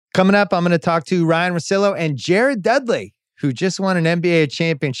Coming up, I'm going to talk to Ryen Russillo and Jared Dudley, who just won an NBA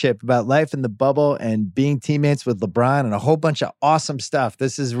championship, about life in the bubble and being teammates with LeBron and a whole bunch of awesome stuff.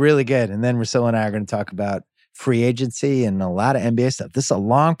 This is really good. And then Russillo and I are going to talk about free agency and a lot of NBA stuff. This is a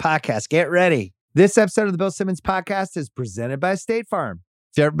long podcast. Get ready. This episode of the Bill Simmons podcast is presented by State Farm.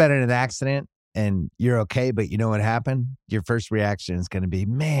 If you've ever been in an accident and you're okay, but you know what happened, your first reaction is going to be,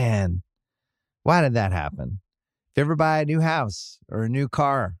 man, why did that happen? If you ever buy a new house or a new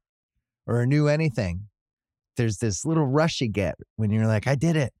car or a new anything, there's this little rush you get when you're like, I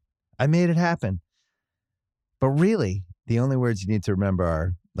did it. I made it happen. But really, the only words you need to remember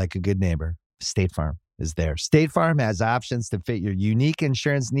are, like a good neighbor, State Farm is there. State Farm has options to fit your unique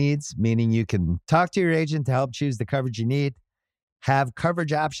insurance needs, meaning you can talk to your agent to help choose the coverage you need, have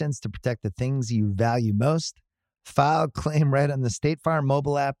coverage options to protect the things you value most, file a claim right on the State Farm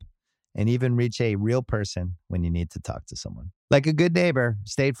mobile app, and even reach a real person when you need to talk to someone. Like a good neighbor,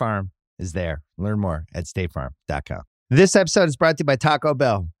 State Farm is there. Learn more at statefarm.com. This episode is brought to you by Taco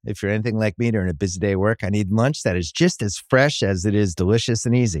Bell. If you're anything like me during a busy day at work, I need lunch that is just as fresh as it is delicious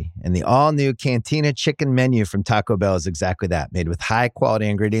and easy. And the all-new Cantina chicken menu from Taco Bell is exactly that, made with high-quality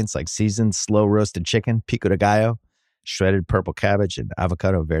ingredients like seasoned, slow-roasted chicken, pico de gallo, shredded purple cabbage, and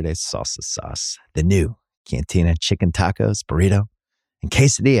avocado verde salsa sauce. The new Cantina chicken tacos, burrito, and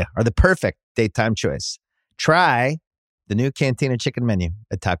quesadilla are the perfect daytime choice. Try the new Cantina chicken menu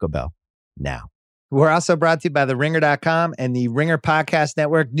at Taco Bell now. We're also brought to you by TheRinger.com and the Ringer Podcast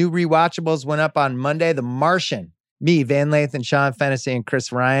Network. New rewatchables went up on Monday. The Martian, me, Van Lathan, Sean Fennessy, and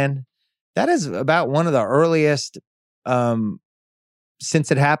Chris Ryan. That is about one of the earliest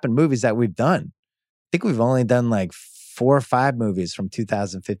since it happened movies that we've done. I think we've only done like 4 or 5 movies from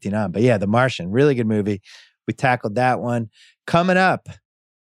 2015 on. But yeah, The Martian, really good movie. We tackled that one. Coming up,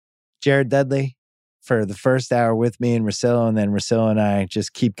 Jared Dudley for the first hour with me and Russillo, and then Russillo and I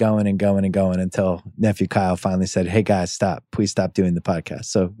just keep going and going and going until nephew Kyle finally said, hey guys, stop. Please stop doing the podcast.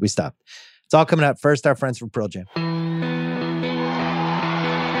 So we stopped. It's all coming up. First, our friends from Pearl Jam.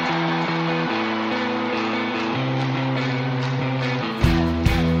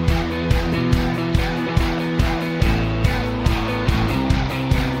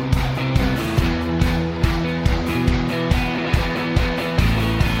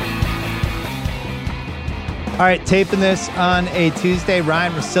 All right, taping this on a Tuesday.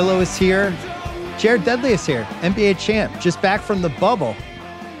 Ryen Russillo is here. Jared Dudley is here, NBA champ, just back from the bubble.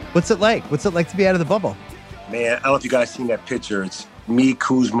 What's it like? What's it like to be out of the bubble? Man, I don't know if you guys seen that picture. It's me,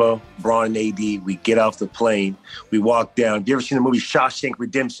 Kuzma, Braun, and AD. We get off the plane. We walk down. Have you ever seen the movie Shawshank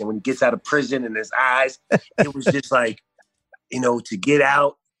Redemption when he gets out of prison and his eyes? It was just like, to get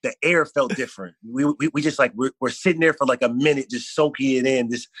out, the air felt different. We just like, we're sitting there for like a minute, just soaking it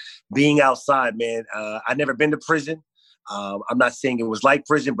in, just being outside, man. I've never been to prison. I'm not saying it was like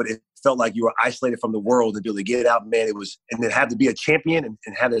prison, but it felt like you were isolated from the world and be able to get out, man. It was, and then have to be a champion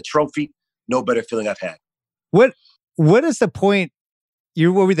and have a trophy. No better feeling I've had. What is the point?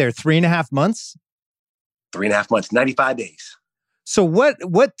 You were there 3.5 months? 3.5 months, 95 days. So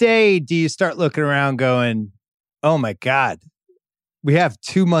what day do you start looking around going, oh my God, we have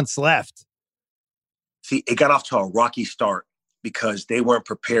 2 months left? See, it got off to a rocky start because they weren't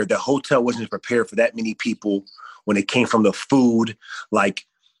prepared. The hotel wasn't prepared for that many people when it came from the food. Like,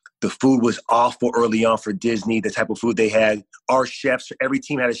 the food was awful early on for Disney, the type of food they had. Our chefs, every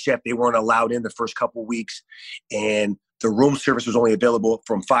team had a chef. They weren't allowed in the first couple of weeks. And the room service was only available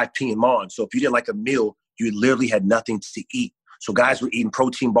from 5 p.m. on. So if you didn't like a meal, you literally had nothing to eat. So guys were eating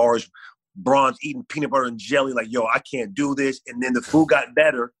protein bars, Braun's eating peanut butter and jelly, like, yo, I can't do this. And then the food got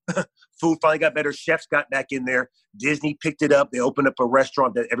better. Food finally got better. Chefs got back in there. Disney picked it up. They opened up a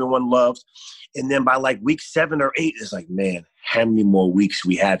restaurant that everyone loves. And then by like week 7 or 8, it's like, man, how many more weeks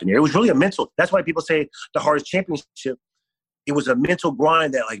we have in here? It was really a mental. That's why people say the hardest championship. It was a mental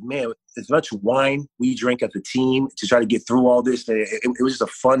grind that, like, man, as much wine we drank as a team to try to get through all this, it was just a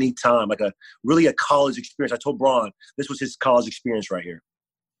funny time, like a college experience. I told Braun this was his college experience right here.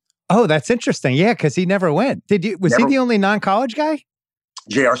 Oh, that's interesting. Yeah, because he never went. Was he the only non-college guy?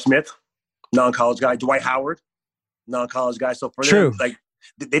 J.R. Smith, non-college guy. Dwight Howard, non-college guy. So for True. them, like,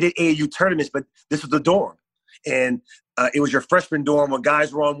 they did AAU tournaments, but this was the dorm. And it was your freshman dorm where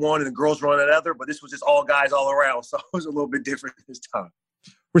guys were on one and the girls were on another, but this was just all guys all around. So it was a little bit different this time.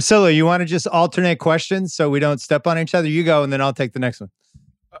 Russillo, you want to just alternate questions so we don't step on each other? You go, and then I'll take the next one.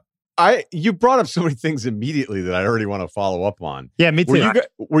 You brought up so many things immediately that I already want to follow up on. Yeah, me too.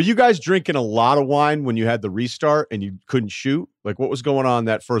 Were you guys drinking a lot of wine when you had the restart and you couldn't shoot? Like, what was going on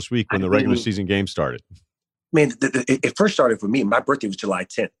that first week when the regular season game started? Man, it first started for me. My birthday was July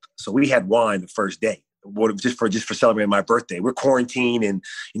 10th. So we had wine the first day. just for celebrating my birthday. We're quarantined and,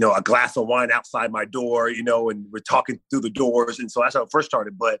 a glass of wine outside my door, and we're talking through the doors. And so that's how it first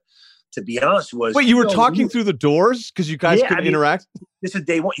started. But to be honest Wait, you were talking through the doors because you guys couldn't interact? This is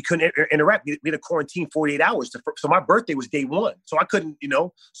day one. You couldn't interact. We had a quarantine 48 hours. So my birthday was day one. So I couldn't,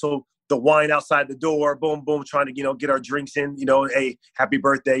 so the wine outside the door, boom, boom, trying to, get our drinks in, hey, happy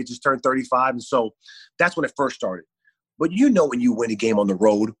birthday, just turned 35. And so that's when it first started. But when you win a game on the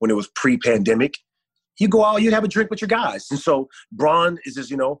road, when it was pre-pandemic, you go out, you'd have a drink with your guys. And so Bron is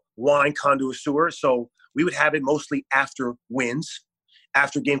this, wine connoisseur. So we would have it mostly after wins,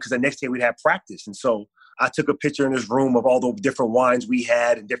 after game, because the next day we'd have practice. And so I took a picture in his room of all the different wines we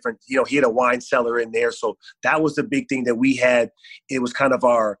had and different, he had a wine cellar in there. So that was the big thing that we had. It was kind of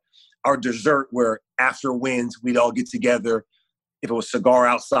our dessert, where after wins, we'd all get together. If it was cigar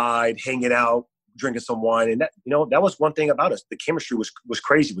outside, hanging out, drinking some wine. And that, that was one thing about us. The chemistry was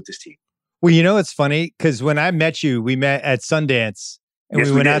crazy with this team. Well, it's funny because when I met you, we met at Sundance and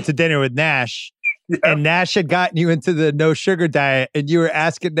we went out to dinner with Nash. Yeah. And Nash had gotten you into the no sugar diet and you were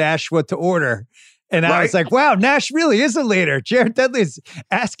asking Nash what to order. And I was like, wow, Nash really is a leader. Jared Dudley's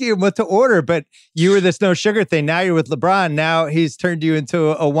asking him what to order, but you were this no sugar thing. Now you're with LeBron. Now he's turned you into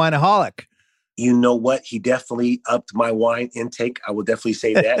a wineaholic. You know what? He definitely upped my wine intake. I will definitely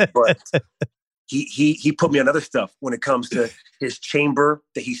say that. But he put me on other stuff when it comes to his chamber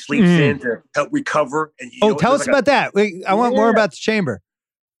that he sleeps in to help recover. And tell us about that. I want more about the chamber.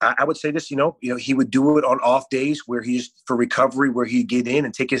 I would say this, he would do it on off days where he's for recovery, where he'd get in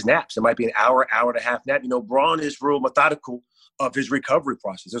and take his naps. It might be an hour and a half nap. Bron is real methodical of his recovery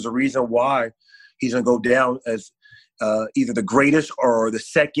process. There's a reason why he's going to go down as either the greatest or the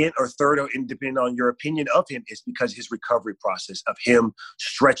second or third, or depending on your opinion of him, is because his recovery process of him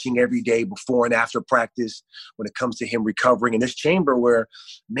stretching every day before and after practice, when it comes to him recovering in this chamber where,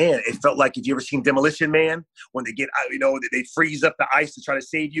 man, it felt like, if you ever seen Demolition Man, when they get, they freeze up the ice to try to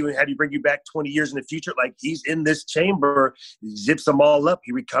save you and have you bring you back 20 years in the future. Like, he's in this chamber, zips them all up,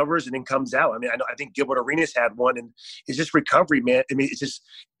 he recovers and then comes out. I think Gilbert Arenas had one, and it's just recovery, man. It's just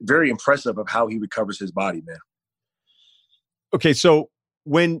very impressive of how he recovers his body, man. Okay, so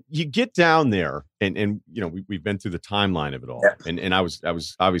when you get down there, and we've been through the timeline of it all, and I was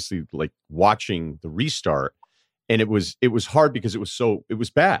obviously like watching the restart, and it was hard because it was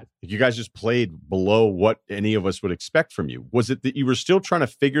bad. You guys just played below what any of us would expect from you. Was it that you were still trying to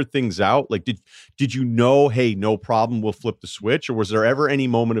figure things out? Like, did you know, hey, no problem, we'll flip the switch? Or was there ever any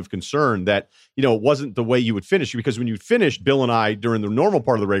moment of concern that, it wasn't the way you would finish? Because when you finished, Bill and I, during the normal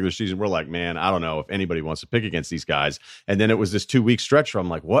part of the regular season, we're like, man, I don't know if anybody wants to pick against these guys. And then it was this 2-week stretch where I'm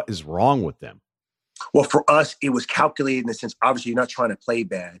like, what is wrong with them? Well, for us, it was calculated in the sense, obviously, you're not trying to play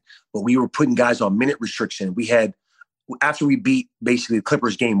bad, but we were putting guys on minute restriction. We had, after we beat basically the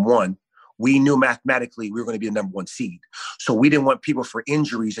Clippers game 1, we knew mathematically we were going to be the number 1 seed. So we didn't want people for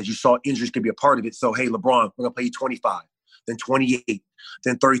injuries. As you saw, injuries could be a part of it. So, hey, LeBron, we're going to play you 25, then 28,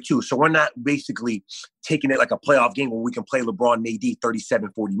 then 32. So we're not basically taking it like a playoff game where we can play LeBron and AD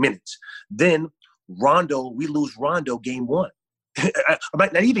 37, 40 minutes. Then Rondo, we lose Rondo game 1.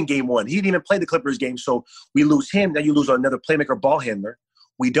 Not even game 1. He didn't even play the Clippers game. So we lose him. Now you lose another playmaker ball handler.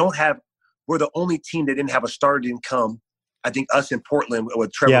 We're the only team that didn't have a starter didn't come. I think us in Portland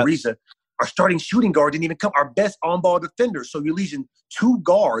with Trevor Ariza, our starting shooting guard didn't even come. Our best on-ball defender. So you're losing 2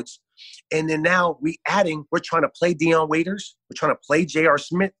 guards. And then now we're trying to play Deion Waiters. We're trying to play J.R.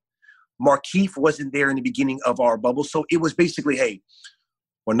 Smith. Markieff wasn't there in the beginning of our bubble. So it was basically, hey,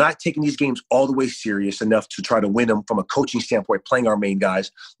 we're not taking these games all the way serious enough to try to win them from a coaching standpoint, playing our main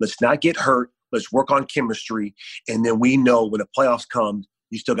guys. Let's not get hurt. Let's work on chemistry. And then we know when the playoffs come,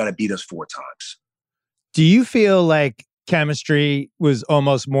 you still got to beat us 4 times. Do you feel like chemistry was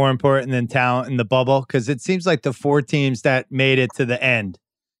almost more important than talent in the bubble? Because it seems like the 4 teams that made it to the end,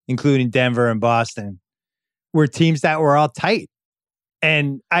 including Denver and Boston, were teams that were all tight.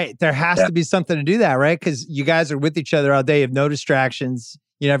 And there has to be something to do that, right? Because you guys are with each other all day. You have no distractions.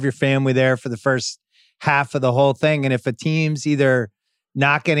 You have your family there for the first half of the whole thing. And if a team's either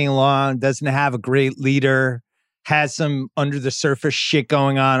not getting along, doesn't have a great leader, has some under the surface shit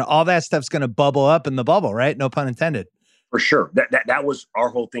going on, all that stuff's going to bubble up in the bubble, right? No pun intended. For sure. That was our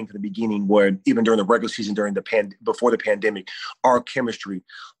whole thing from the beginning, where even during the regular season, before the pandemic, our chemistry,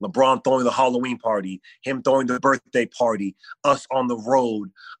 LeBron throwing the Halloween party, him throwing the birthday party, us on the road,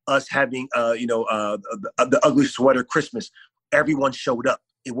 us having, the ugly sweater Christmas, everyone showed up.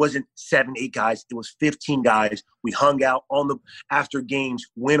 It wasn't 7, 8 guys. It was 15 guys. We hung out after games,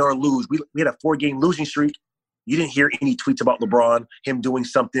 win or lose. We had a 4-game losing streak. You didn't hear any tweets about LeBron, him doing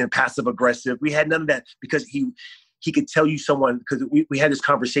something passive aggressive. We had none of that because he could tell you someone, because we had this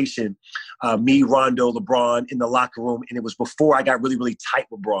conversation, me, Rondo, LeBron in the locker room, and it was before I got really, really tight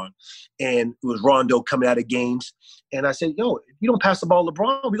with Bron. And it was Rondo coming out of games. And I said, yo, if you don't pass the ball to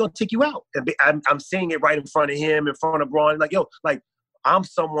LeBron, we're going to take you out. And I'm saying it right in front of him, in front of Bron. Like, yo, like, I'm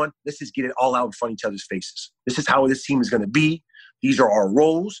someone, let's just get it all out in front of each other's faces. This is how this team is going to be. These are our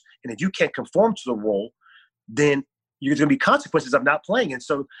roles. And if you can't conform to the role, then there's going to be consequences of not playing. And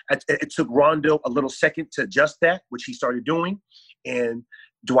so it took Rondo a little second to adjust that, which he started doing. And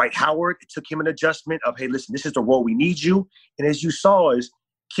Dwight Howard, it took him an adjustment of, hey, listen, this is the role we need you. And as you saw, is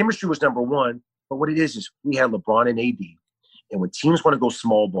chemistry was number one. But what it is we had LeBron and AD. And when teams want to go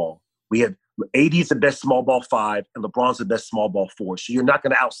small ball, we have AD is the best small ball 5, and LeBron's the best small ball 4. So you're not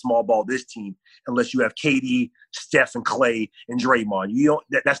going to out small ball this team unless you have KD, Steph, and Clay and Draymond. You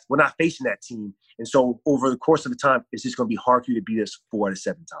don't. We're not facing that team. And so over the course of the time, it's just going to be hard for you to beat us 4 out of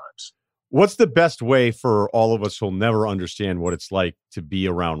 7 times. What's the best way for all of us who'll never understand what it's like to be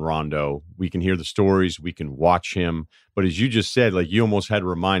around Rondo? We can hear the stories, we can watch him, but as you just said, like you almost had to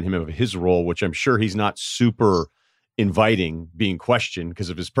remind him of his role, which I'm sure he's not super inviting being questioned because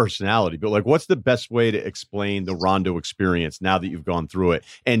of his personality. But like, what's the best way to explain the Rondo experience now that you've gone through it?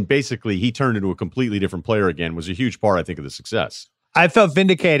 And basically, he turned into a completely different player again, was a huge part, I think, of the success. I felt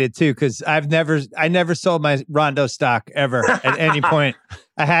vindicated too, because I never sold my Rondo stock ever at any point.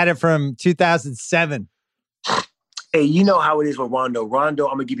 I had it from 2007. Hey, you know how it is with Rondo. Rondo,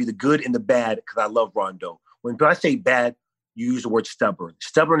 I'm gonna give you the good and the bad because I love Rondo. When I say bad, you use the word stubborn.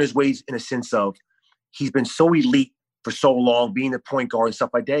 Stubborn is ways in a sense of he's been so elite for so long, being a point guard and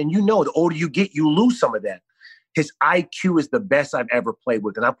stuff like that. And you know, the older you get, you lose some of that. His IQ is the best I've ever played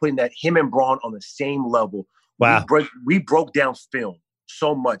with, and I'm putting that him and Bron on the same level. Wow. We broke down film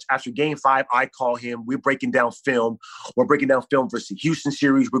so much. After Game 5, I call him. We're breaking down film. We're breaking down film for the Houston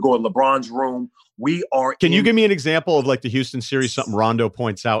series. We're going to LeBron's room. We are. Can you give me an example of like the Houston series, something Rondo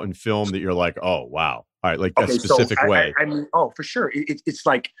points out in film that you're like, oh, wow. All right, like that specific way. I mean, oh, for sure. It's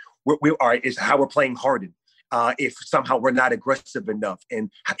like, we're all right, it's how we're playing Harden. If somehow we're not aggressive enough.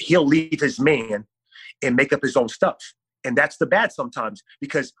 And he'll leave his man and make up his own stuff. And that's the bad sometimes,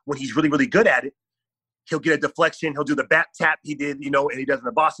 because when he's really, really good at it, he'll get a deflection. He'll do the bat tap he did, and he does in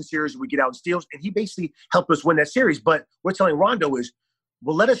the Boston series. We get out and steals, and he basically helped us win that series. But we're telling Rondo is,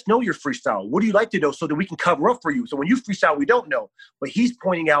 well, let us know your freestyle. What do you like to do so that we can cover up for you? So when you freestyle, we don't know. But he's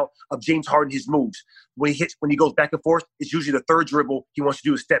pointing out of James Harden his moves. When he goes back and forth, it's usually the third dribble. He wants to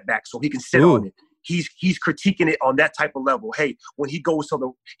do a step back so he can sit on it. He's critiquing it on that type of level. Hey, when he goes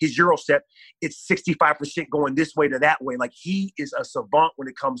to his Euro step, it's 65% going this way to that way. Like, he is a savant when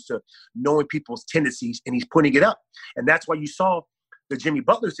it comes to knowing people's tendencies, and he's putting it up. And that's why you saw the Jimmy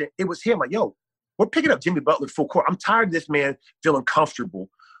Butler thing. It was him like, yo, we're picking up Jimmy Butler full court. I'm tired of this man feeling comfortable.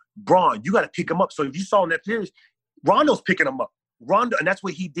 Bron, you got to pick him up. So if you saw in that series, Rondo's picking him up. Rondo, and that's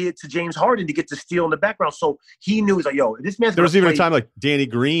what he did to James Harden to get to steal in the background. So he knew, he's like, yo, this man's. There was even a time like Danny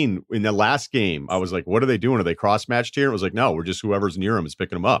Green in the last game. I was like, what are they doing? Are they cross-matched here? It was like, no, we're just whoever's near him is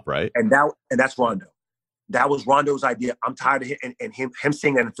picking him up, right? And that's Rondo. That was Rondo's idea. I'm tired of him and him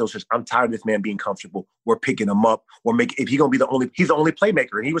saying that in Phil says, I'm tired of this man being comfortable. We're picking him up. If he's gonna be he's the only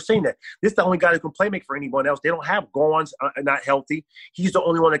playmaker. And he was saying that this is the only guy who can play make for anyone else. They don't have Gawons not healthy. He's the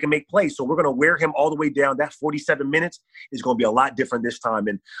only one that can make plays. So we're gonna wear him all the way down. That 47 minutes is gonna be a lot different this time.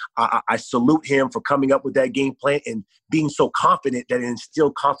 And I salute him for coming up with that game plan and being so confident that it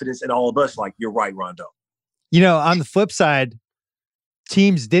instilled confidence in all of us. Like, you're right, Rondo. On the flip side,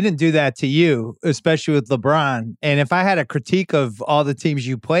 teams didn't do that to you, especially with LeBron. And if I had a critique of all the teams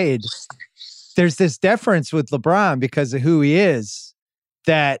you played, there's this deference with LeBron because of who he is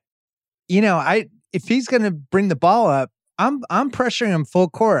that, if he's going to bring the ball up, I'm pressuring him full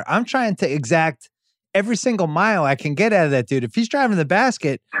court. I'm trying to exact every single mile I can get out of that dude. If he's driving the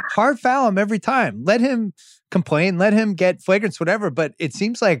basket, hard foul him every time. Let him complain, let him get flagrants, whatever. But it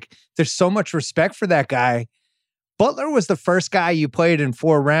seems like there's so much respect for that guy. Butler was the first guy you played in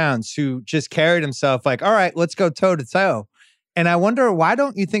 4 rounds who just carried himself like, all right, let's go toe to toe. And I wonder, why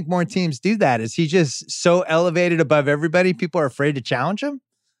don't you think more teams do that? Is he just so elevated above everybody, people are afraid to challenge him?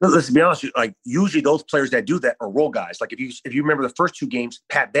 Let's be honest, like, usually those players that do that are role guys. Like, if you remember the first 2 games,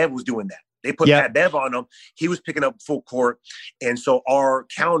 Pat Bev was doing that. They put Pat Bev on him. He was picking up full court. And so our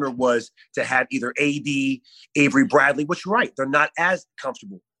counter was to have either AD, Avery Bradley, which you're right, they're not as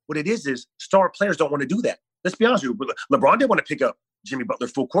comfortable. What it is star players don't want to do that. Let's be honest with you. LeBron didn't want to pick up Jimmy Butler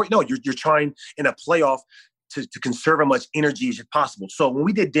full court. No, you're trying in a playoff to conserve as much energy as possible. So when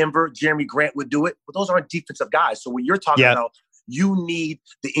we did Denver, Jeremy Grant would do it, but those aren't defensive guys. So when you're talking about You need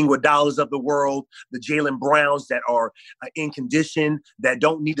the Iguodala's of the world, the Jaylen Browns that are in condition, that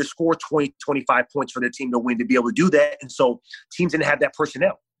don't need to score 20, 25 points for their team to win to be able to do that. And so teams didn't have that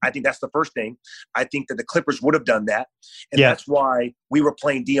personnel. I think that's the first thing. I think that the Clippers would have done that. And that's why we were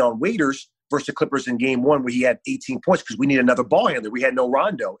playing Dion Waiters versus the Clippers in game one where he had 18 points because we need another ball handler. We had no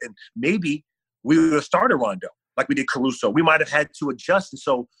Rondo. And maybe we would have started Rondo like we did Caruso. We might have had to adjust. And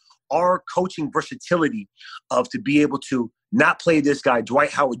so our coaching versatility of to be able to not play this guy, Dwight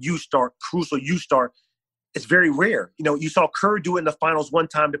Howard, you start, Caruso, you start, it's very rare. You know, you saw Kerr do it in the finals one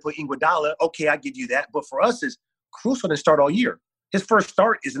time to put Iguodala. Okay, I give you that. But for us, is Caruso didn't start all year. His first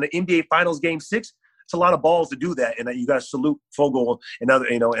start is in the NBA Finals Game 6. It's a lot of balls to do that, and you got to salute Fogel and other,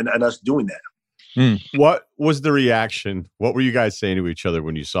 and us doing that. What was the reaction? What were you guys saying to each other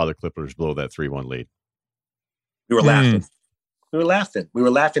when you saw the Clippers blow that 3-1 lead? We were laughing. We were laughing. We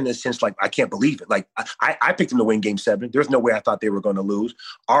were laughing in the sense like, I can't believe it. Like, I picked them to win Game 7. There's no way I thought they were going to lose.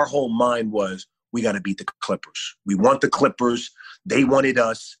 Our whole mind was, we got to beat the Clippers. We want the Clippers. They wanted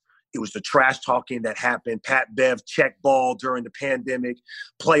us. It was the trash talking that happened. Pat Bev check ball during the pandemic.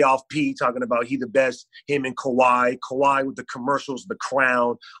 Playoff P talking about he the best, him and Kawhi. Kawhi with the commercials, the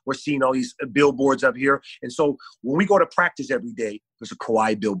crown. We're seeing all these billboards up here. And so when we go to practice every day, there's a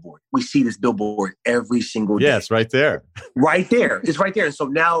Kawhi billboard. We see this billboard every single day. Yeah, it's right there. Right there. It's right there. And so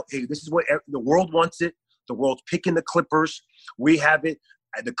now, hey, this is what the world wants it. The world's picking the Clippers. We have it.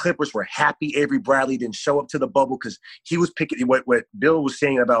 The Clippers were happy Avery Bradley didn't show up to the bubble because he was picking what Bill was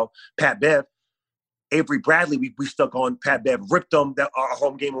saying about Pat Bev. Avery Bradley, we stuck on Pat Bev, ripped them our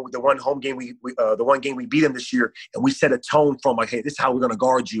home game, the one game we beat him this year, and we set a tone from like, hey, this is how we're going to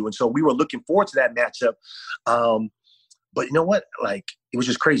guard you. And so we were looking forward to that matchup. But you know what? Like, it was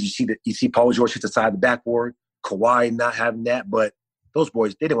just crazy. You see Paul George hit the side of the backboard, Kawhi not having that, but those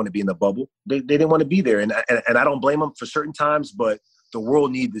boys, they didn't want to be in the bubble. They didn't want to be there, and I don't blame them for certain times, but the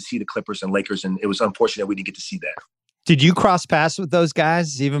world needed to see the Clippers and Lakers, and it was unfortunate we didn't get to see that. Did you cross paths with those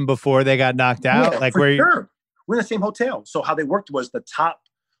guys even before they got knocked out? Yeah, like, for sure. We're in the same hotel. So how they worked was the top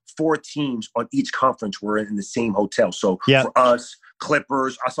 4 teams on each conference were in the same hotel. So for us,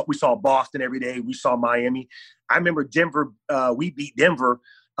 Clippers, we saw Boston every day. We saw Miami. I remember Denver. We beat Denver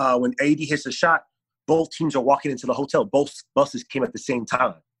when AD hits a shot. Both teams are walking into the hotel. Both buses came at the same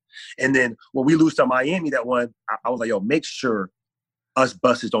time. And then when we lose to Miami that one, I was like, yo, make sure us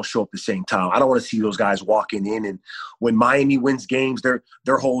buses don't show up at the same time. I don't want to see those guys walking in. And when Miami wins games, their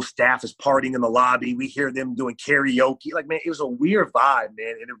whole staff is partying in the lobby. We hear them doing karaoke. Like, man, it was a weird vibe,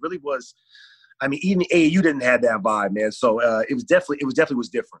 man. And it really was. I mean, even AAU didn't have that vibe, man. So it was definitely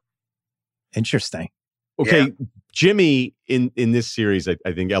different. Interesting. Okay, yeah. Jimmy in this series, I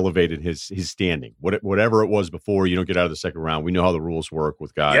think elevated his standing. Whatever it was before, you don't get out of the second round. We know how the rules work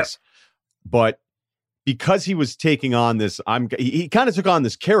with guys, but because he was taking on this, he kind of took on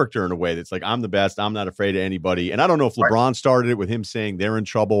this character in a way that's like, I'm the best. I'm not afraid of anybody. And I don't know if LeBron started it with him saying they're in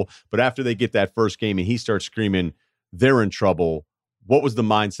trouble, but after they get that first game and he starts screaming, they're in trouble. What was the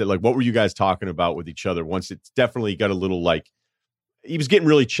mindset? Like, what were you guys talking about with each other once it's definitely got a little like, he was getting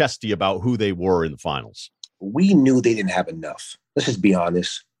really chesty about who they were in the finals? We knew they didn't have enough. Let's just be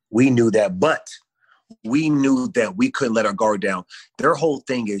honest. We knew that, but we knew that we couldn't let our guard down. Their whole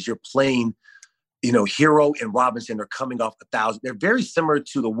thing is you're playing, Hero and Robinson are coming off 1,000. They're very similar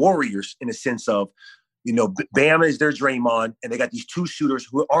to the Warriors in the sense of, Bama is their Draymond, and they got these 2 shooters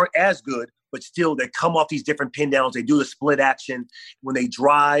who aren't as good, but still they come off these different pin downs. They do the split action. When they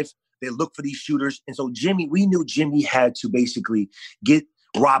drive, they look for these shooters. And so we knew Jimmy had to basically get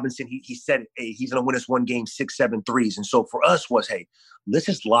Robinson. He said, hey, he's going to win us one game, 6, 7 threes. And so for us was, hey, let's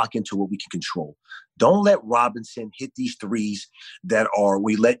just lock into what we can control. Don't let Robinson hit these threes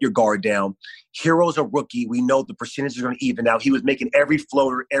we let your guard down. Hero's a rookie. We know the percentage is going to even out. He was making every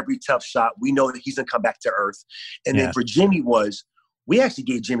floater, every tough shot. We know that he's going to come back to earth. And then for Jimmy we actually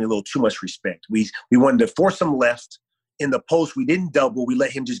gave Jimmy a little too much respect. We wanted to force him left. In the post, we didn't double. We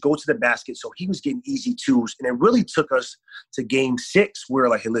let him just go to the basket. So he was getting easy 2s. And it really took us to game 6 where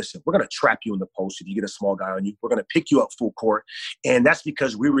like, hey, listen, we're going to trap you in the post if you get a small guy on you. We're going to pick you up full court. And that's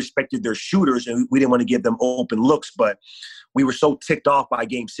because we respected their shooters and we didn't want to give them open looks. But we were so ticked off by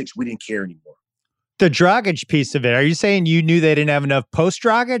game 6, we didn't care anymore. The Dragic piece of it, are you saying you knew they didn't have enough post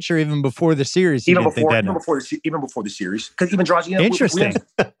Dragic or even before the series? Even before the series. Because even Dragic, interesting.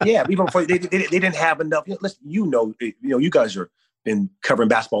 Even before they didn't have enough. Listen, you guys are been covering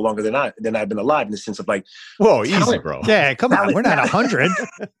basketball longer than I've been alive in the sense of like, whoa, easy, bro. Yeah, come on, we're not 100.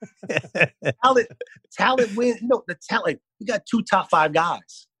 Talent wins. The talent. You got 2 top 5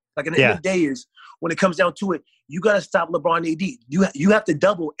 guys. Like in the end of the day is when it comes down to it, you got to stop LeBron AD. You have to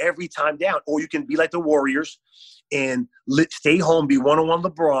double every time down, or you can be like the Warriors and stay home, be one-on-one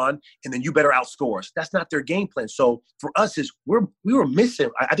LeBron, and then you better outscore us. That's not their game plan. So for us, we were missing.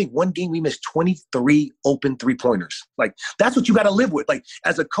 I think one game we missed 23 open three-pointers. Like, that's what you got to live with. Like,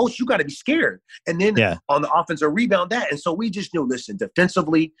 as a coach, you got to be scared. And then on the offensive rebound that. And so we just knew, listen,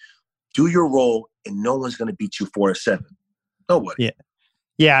 defensively, do your role, and no one's going to beat you 4-7. Nobody.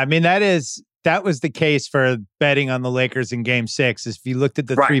 Yeah. I mean, that was the case for betting on the Lakers in Game 6. Is if you looked at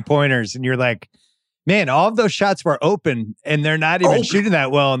the three-pointers and you're like, man, all of those shots were open, and they're not even shooting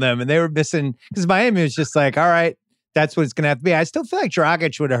that well in them. And they were missing, because Miami was just like, all right, that's what it's going to have to be. I still feel like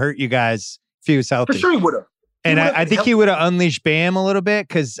Dragic would have hurt you guys if he was healthy. For sure he would have. And I think he would have unleashed Bam a little bit,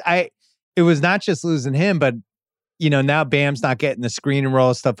 because it was not just losing him, but now Bam's not getting the screen and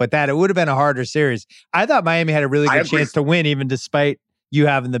roll, stuff like that. It would have been a harder series. I thought Miami had a really good chance to win, even despite you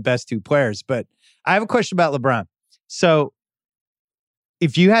having the best two players. But I have a question about LeBron. So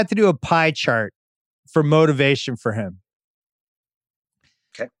if you had to do a pie chart for motivation for him,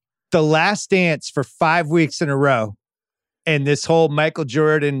 the Last Dance for 5 weeks in a row, and this whole Michael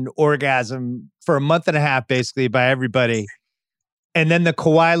Jordan orgasm for a month and a half, basically, by everybody. And then the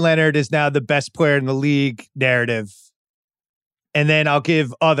Kawhi Leonard is now the best player in the league narrative. And then I'll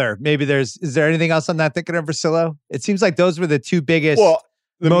give maybe is there anything else I'm not thinking of, Russillo? It seems like those were the two biggest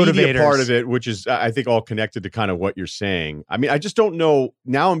the motivators. Media part of it, which is, I think, all connected to kind of what you're saying. I mean, I just don't know.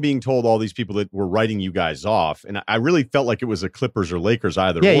 Now I'm being told all these people that were writing you guys off, and I really felt like it was a Clippers or Lakers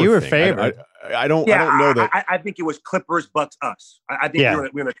either. Yeah, or you were thing. favored. I don't know that. I think it was Clippers, Bucks, us. I think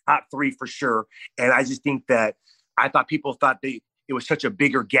we're in the top three for sure. And I just think that I thought people thought it was such a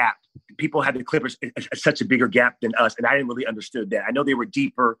bigger gap. People had the Clippers such a bigger gap than us, and I didn't really understand that. I know they were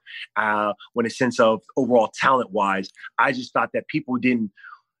deeper when in sense of overall talent-wise. I just thought that people didn't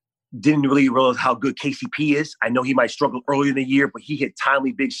really realize how good KCP is. I know he might struggle early in the year, but he hit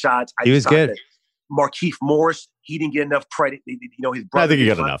timely big shots. He was good. Markieff Morris, he didn't get enough credit. His brother. I think he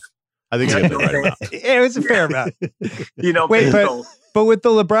got enough. I think he got the right amount. It was a fair amount. Wait, but with the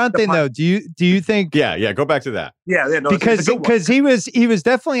LeBron thing though, do you think? Yeah. Go back to that. Because he was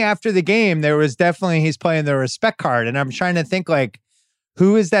definitely, after the game, there was definitely, he's playing the respect card, and I'm trying to think, like,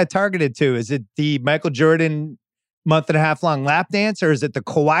 who is that targeted to? Is it the Michael Jordan month and a half long lap dance, or is it the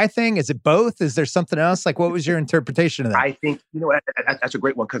Kawhi thing? Is it both? Is there something else? Like, what was your interpretation of that? I think that's a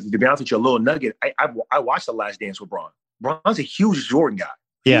great one, because to be honest with you, a little nugget. I watched The Last Dance with Bron. Bron's a huge Jordan guy.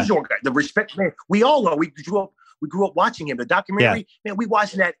 Huge Jordan guy. The respect, man. We all know. We grew up watching him. The documentary, man, we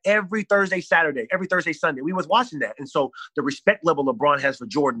watching that every Thursday, Saturday, every Thursday, Sunday. We was watching that. And so the respect level LeBron has for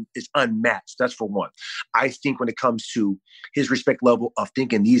Jordan is unmatched. That's for one. I think when it comes to his respect level of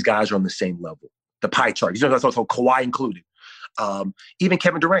thinking these guys are on the same level, the pie chart, that's also Kawhi included. Even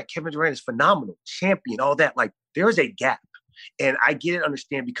Kevin Durant. Kevin Durant is phenomenal, champion, all that. Like, there is a gap. And I get it,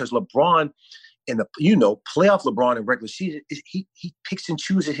 understand, because LeBron, and playoff LeBron in regular season, he picks and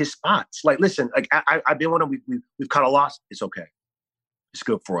chooses his spots. Like, listen, like I've been one of them. We've caught a loss. It's okay. It's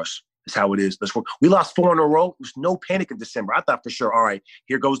good for us. It's how it is. Let's work. We lost 4 in a row. There was no panic in December. I thought for sure, all right,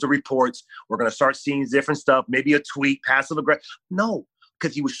 here goes the reports. We're gonna start seeing different stuff. Maybe a tweet, passive aggressive. No,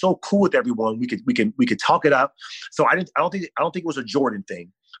 because he was so cool with everyone. We could talk it up. So I don't think it was a Jordan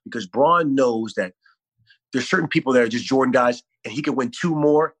thing, because Bron knows that there's certain people that are just Jordan guys, and he could win 2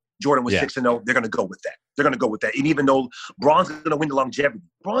 more. Jordan was 6-0. They're going to go with that. And even though Bron's going to win the longevity,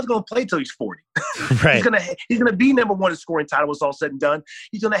 Bron's going to play till he's 40. Right. He's going to be number one in scoring title when it's all said and done.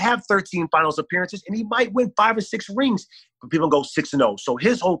 He's going to have 13 finals appearances, and he might win 5 or 6 rings. But people go 6-0. So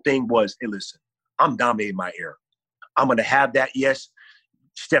his whole thing was, hey, listen, I'm dominating my era. I'm going to have that. Yes,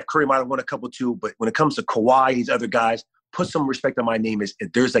 Steph Curry might have won a couple too, but when it comes to Kawhi, these other guys, put some respect on my name. If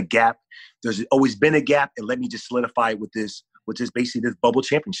there's a gap, there's always been a gap, and let me just solidify it with this basically this bubble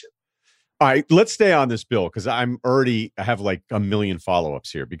championship. All right, let's stay on this, Bill, because I have like a million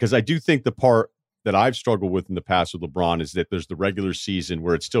follow-ups here, because I do think the part that I've struggled with in the past with LeBron is that there's the regular season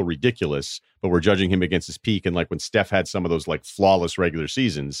where it's still ridiculous, but we're judging him against his peak. And like when Steph had some of those like flawless regular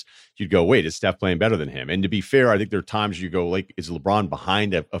seasons, you'd go, wait, is Steph playing better than him? And to be fair, I think there are times you go, like, is LeBron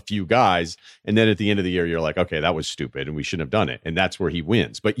behind a few guys? And then at the end of the year, you're like, okay, that was stupid and we shouldn't have done it. And that's where he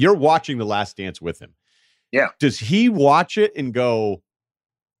wins. But you're watching The Last Dance with him. Yeah. Does he watch it and go,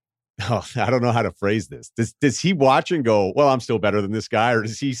 oh, I don't know how to phrase this. Does he watch and go, well, I'm still better than this guy? Or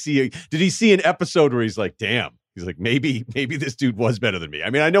did he see an episode where he's like, damn, he's like, maybe this dude was better than me?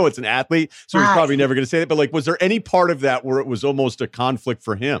 I mean, I know it's an athlete, so he's probably never going to say that, but like, was there any part of that where it was almost a conflict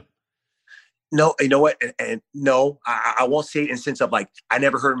for him? No, you know what? And no, I won't say it in the sense of like, I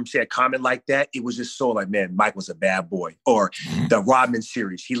never heard him say a comment like that. It was just so like, man, Mike was a bad boy. Or the Rodman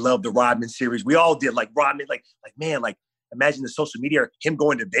series. He loved the Rodman series. We all did, like Rodman, like, man, like, imagine the social media, him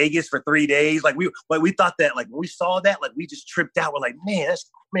going to Vegas for 3 days. Like we thought that, like when we saw that, like we just tripped out. We're like,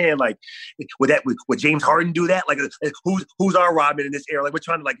 like would James Harden do that? Like who's our Rodman in this era? Like we're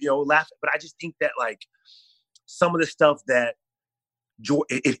trying to like, laugh. But I just think that like some of the stuff that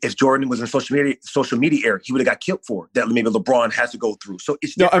if Jordan was in social media era, he would have got killed for that. Maybe LeBron has to go through. So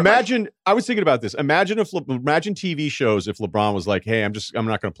it's imagine. I was thinking about this. Imagine TV shows if LeBron was like, "Hey, I'm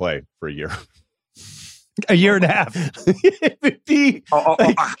not going to play for a year, a year and a half." It would be.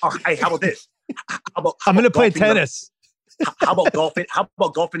 Hey, how about this? I'm going to play tennis. How about golfing? How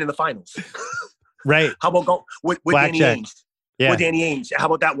about golfing in the finals? Right. How about golf with Danny Ainge? Yeah. With Danny Ainge, how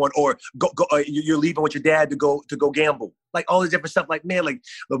about that one? Or go you're leaving with your dad to go gamble, like all this different stuff. Like man, like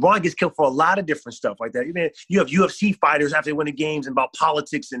LeBron gets killed for a lot of different stuff like that. Man, you have UFC fighters after winning games and about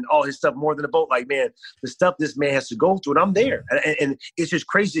politics and all his stuff more than a vote. Like man, the stuff this man has to go through, and I'm there, and it's just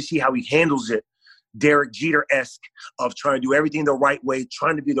crazy to see how he handles it. Derek Jeter-esque of trying to do everything the right way,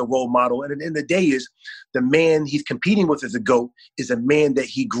 trying to be the role model. And at the end of the day is the man he's competing with as a GOAT is a man that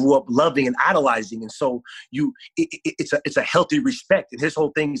he grew up loving and idolizing. And so it's a healthy respect. And his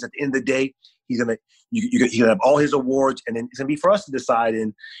whole thing is at the end of the day, he's gonna have all his awards, and then it's gonna be for us to decide.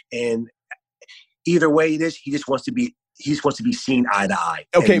 And either way it is, he wants to be seen eye to eye.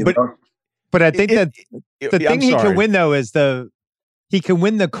 Okay, and, but I think that the thing he can win though is he can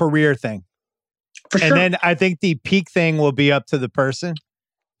win the career thing. For sure. And then I think the peak thing will be up to the person.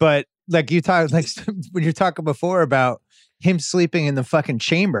 But like when you're talking before about him sleeping in the fucking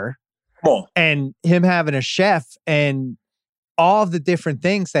chamber and him having a chef and all of the different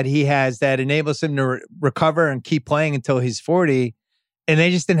things that he has that enables him to recover and keep playing until he's 40. And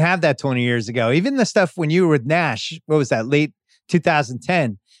they just didn't have that 20 years ago. Even the stuff when you were with Nash, what was that, late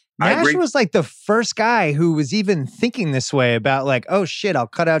 2010? Nash was like the first guy who was even thinking this way about like, oh shit, I'll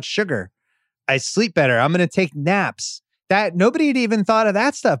cut out sugar. I sleep better. I'm going to take naps. That nobody had even thought of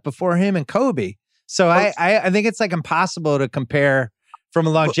that stuff before him and Kobe. So I think it's like impossible to compare from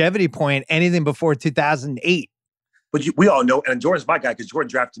a longevity point anything before 2008. But we all know, and Jordan's my guy because Jordan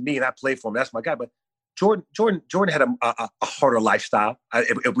drafted me and I played for him. That's my guy. But Jordan had a harder lifestyle.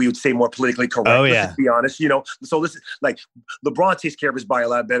 If we would say more politically correct. Oh yeah. Let's be honest, So this is like LeBron takes care of his body a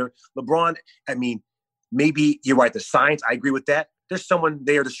lot better. LeBron, I mean, maybe you're right. The science, I agree with that. There's someone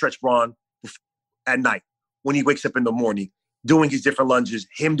there to stretch Bron at night when he wakes up in the morning, doing his different lunges,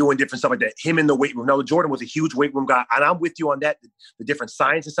 him doing different stuff like that, him in the weight room. Now, Jordan was a huge weight room guy, and I'm with you on that, the different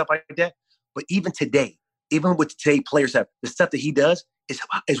science and stuff like that. But even today, even with today players have, the stuff that he does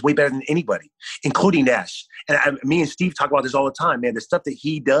is way better than anybody, including Nash. And me and Steve talk about this all the time, man. The stuff that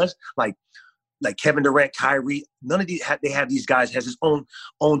he does, like Kevin Durant, Kyrie, none of these they have these guys has his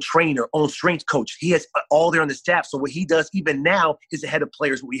own trainer, own strength coach. He has all there on the staff. So what he does even now is ahead of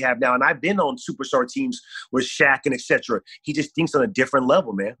players what we have now. And I've been on superstar teams with Shaq and etc. He just thinks on a different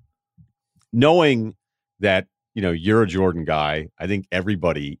level, man. Knowing that, you're a Jordan guy, I think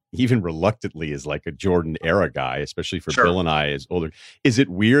everybody, even reluctantly, is like a Jordan era guy, especially for Bill and I as older. Is it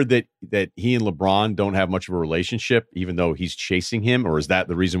weird that he and LeBron don't have much of a relationship, even though he's chasing him? Or is that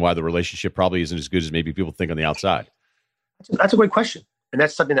the reason why the relationship probably isn't as good as maybe people think on the outside? That's a great question. And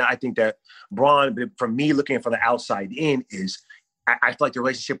that's something that I think that Bron, from me looking from the outside in, is I feel like the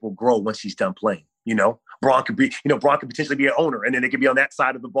relationship will grow once he's done playing. Bron could potentially be an owner, and then they could be on that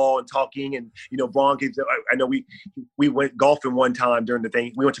side of the ball and talking. And Bron could. I know we went golfing one time during the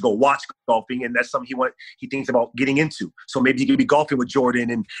thing. We went to go watch golfing, and that's something he thinks about getting into. So maybe he could be golfing with Jordan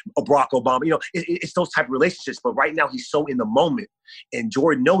and Barack Obama. It's those type of relationships. But right now he's so in the moment, and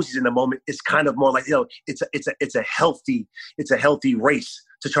Jordan knows he's in the moment. It's kind of more like it's a healthy race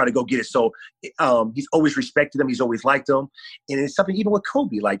to try to go get it. So he's always respected him. He's always liked him, and it's something even with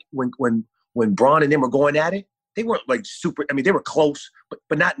Kobe. Like when Bron and them were going at it, they weren't like super. I mean, they were close,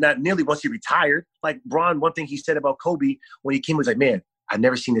 but not nearly once he retired. Like Bron, one thing he said about Kobe when he came was like, "Man, I've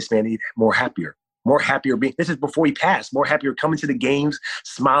never seen this man more happier being." This is before he passed. More happier coming to the games,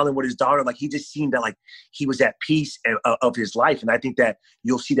 smiling with his daughter. Like he just seemed that like he was at peace of his life. And I think that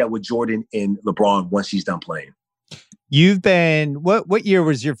you'll see that with Jordan and LeBron once he's done playing. You've been what year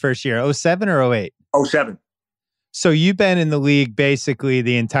was your first year? 07 or 08? 07. So you've been in the league basically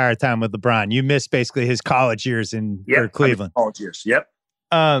the entire time with LeBron. You missed basically his college years for Cleveland. College years, yep.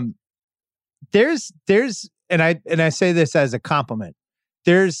 There's and I say this as a compliment.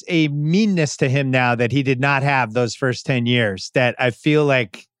 There's a meanness to him now that he did not have those first 10 years that I feel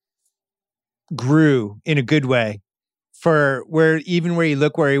like grew in a good way for where you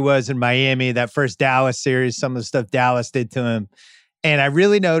look where he was in Miami, that first Dallas series, some of the stuff Dallas did to him. And I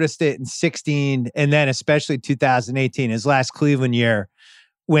really noticed it in 16 and then especially 2018, his last Cleveland year,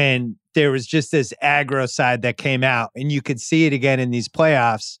 when there was just this aggro side that came out, and you could see it again in these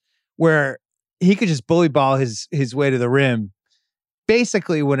playoffs where he could just bully ball his way to the rim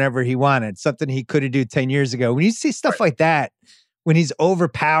basically whenever he wanted, something he couldn't do 10 years ago. When you see stuff like that, when he's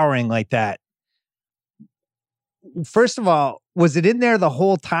overpowering like that, first of all, was it in there the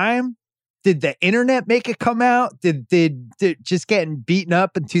whole time? Did the internet make it come out? Did just getting beaten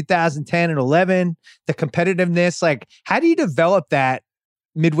up in 2010 and 11, the competitiveness, like how do you develop that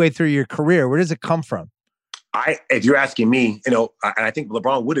midway through your career? Where does it come from? If you're asking me, I think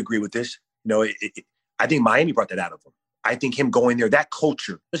LeBron would agree with this. I think Miami brought that out of him. I think him going there, that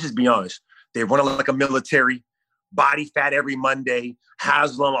culture, let's just be honest, they run like a military, body fat every Monday,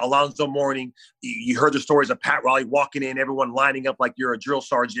 Haslam, Alonzo Mourning. You heard the stories of Pat Riley walking in, everyone lining up like you're a drill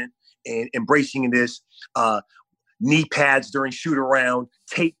sergeant and embracing this, knee pads during shoot around,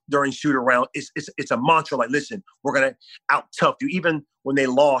 tape during shoot around. It's a mantra like, listen, we're going to out tough you. Even when they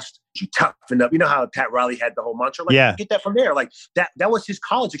lost, you toughened up. You know how Pat Riley had the whole mantra? Like, yeah. Get that from there. Like that was his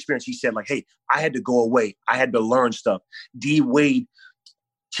college experience. He said like, hey, I had to go away. I had to learn stuff. D Wade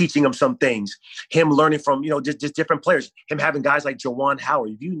teaching him some things, him learning from, just different players, him having guys like Jawan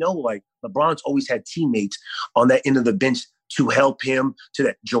Howard. Like LeBron's always had teammates on that end of the bench to help him, to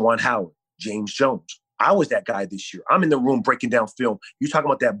that Jawan Howard, James Jones. I was that guy this year. I'm in the room breaking down film. You talking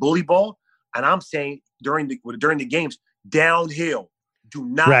about that bully ball, and I'm saying during the games, downhill, do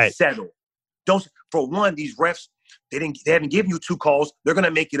not settle. Don't. For one, these refs, they haven't given you 2 calls. They're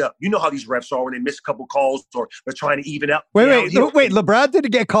gonna make it up. You know how these refs are when they miss a couple calls or they're trying to even out. Wait. LeBron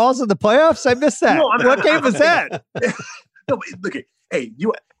didn't get calls in the playoffs? I missed that. What game was that? No, look at. Hey,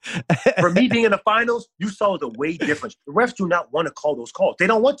 for me being in the finals, you saw the way difference. The refs do not want to call those calls. They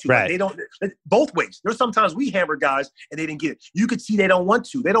don't want to. Right. They don't. Both ways. There's sometimes we hammer guys and they didn't get it. You could see they don't want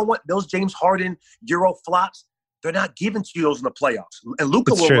to. They don't want those James Harden Euro flops. They're not giving to you those in the playoffs. And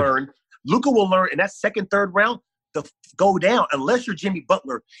Luka will learn. Luka will learn in that second, third round to go down. Unless you're Jimmy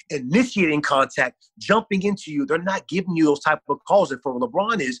Butler initiating contact, jumping into you, they're not giving you those type of calls. And for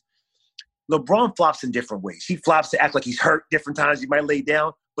LeBron flops in different ways. He flops to act like he's hurt different times. He might lay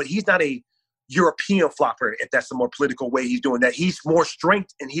down, but he's not a European flopper, if that's a more political way he's doing that. He's more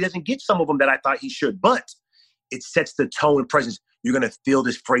strength, and he doesn't get some of them that I thought he should. But it sets the tone and presence. You're going to feel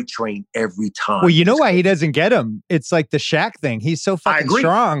this freight train every time. Well, you know why he doesn't get him? It's like the Shaq thing. He's so fucking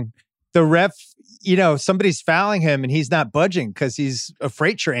strong. The ref, somebody's fouling him, and he's not budging because he's a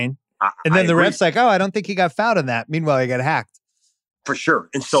freight train. And then the ref's like, oh, I don't think he got fouled in that. Meanwhile, he got hacked. For sure.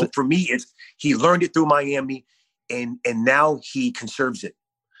 And so for me, he learned it through Miami, and now he conserves it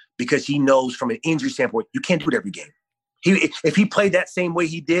because he knows from an injury standpoint, you can't do it every game. If he played that same way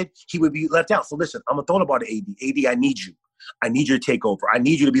he did, he would be left out. So listen, I'm going to throw the ball to AD. AD, I need you. I need you to take over. I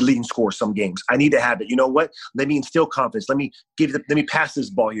need you to be leading scorers some games. I need to have it. You know what? Let me instill confidence. Let me pass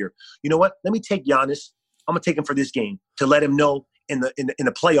this ball here. You know what? Let me take Giannis. I'm going to take him for this game to let him know in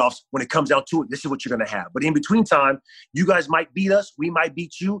the playoffs, when it comes down to it, this is what you're going to have. But in between time, you guys might beat us. We might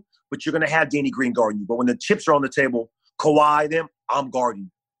beat you, but you're going to have Danny Green guarding you. But when the chips are on the table, Kawhi, them, I'm guarding.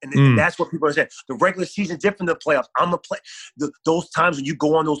 And that's what people are saying. The regular season is different than the playoffs. I'm going to play. Those times when you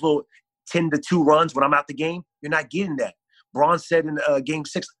go on those little 10-2 runs when I'm out the game, you're not getting that. Braun said in Game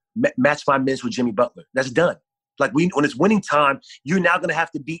 6, match my minutes with Jimmy Butler. That's done. Like when it's winning time, you're now going to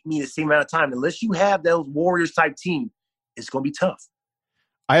have to beat me the same amount of time. Unless you have those Warriors type team, it's going to be tough.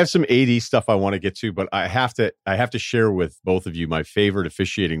 I have some AD stuff I want to get to, but I have to share with both of you my favorite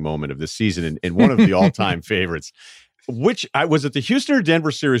officiating moment of this season and one of the all-time favorites. Which was it the Houston or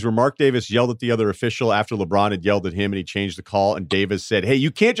Denver series where Mark Davis yelled at the other official after LeBron had yelled at him and he changed the call, and Davis said, "Hey,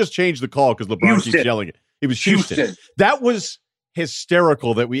 you can't just change the call because LeBron keeps yelling it." It was Houston. That was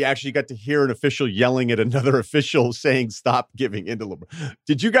hysterical that we actually got to hear an official yelling at another official saying, "Stop giving in to LeBron."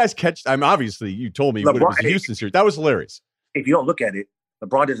 Did you guys catch? Obviously you told me LeBron, it was the Houston series. That was hilarious. If you don't look at it,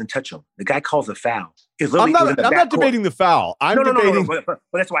 LeBron doesn't touch him. The guy calls a foul. I'm not debating the foul. I'm debating. But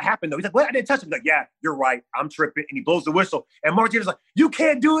that's what happened, though. He's like, "Well, I didn't touch him." He's like, "Yeah, you're right. I'm tripping." And he blows the whistle. And Mark Davis is like, "You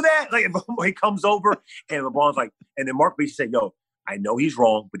can't do that." Like, he comes over, and LeBron's like, and then Mark basically said, "Yo, I know he's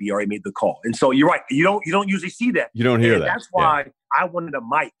wrong, but he already made the call." And so you're right. You don't usually see that. You don't hear that. That's why I wanted a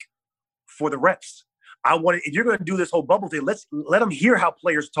mic for the refs. If you're going to do this whole bubble thing, let them hear how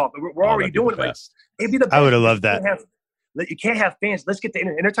players talk. We're already doing it. Like, it'd be the best. I would have loved that. You can't have fans. Let's get the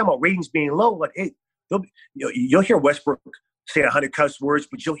internet. And they're talking about ratings being low. Like, hey, you'll hear Westbrook say 100 cuss words,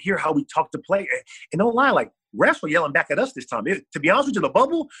 but you'll hear how we talk to play. And don't lie, like, refs were yelling back at us this time. To be honest with you, the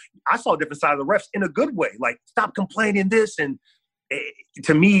bubble, I saw a different side of the refs in a good way. Like, stop complaining this. And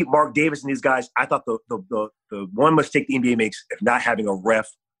to me, Mark Davis and these guys, I thought the one mistake the NBA makes of not having a ref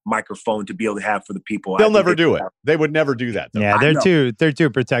microphone to be able to have for the people. They'll never do it. They would never do that, though. Yeah, they're too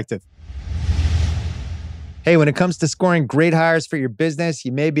protective. Hey, when it comes to scoring great hires for your business,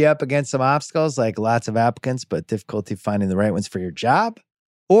 you may be up against some obstacles like lots of applicants, but difficulty finding the right ones for your job,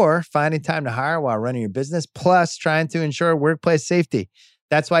 or finding time to hire while running your business, plus trying to ensure workplace safety.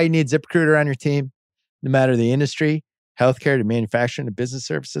 That's why you need ZipRecruiter on your team, no matter the industry, healthcare to manufacturing to business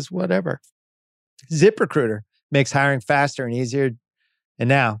services, whatever. ZipRecruiter makes hiring faster and easier. And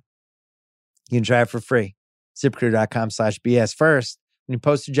now you can try it for free. ZipRecruiter.com/BS. First, when you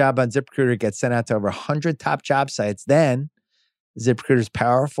post a job on ZipRecruiter, it gets sent out to over 100 top job sites. Then ZipRecruiter's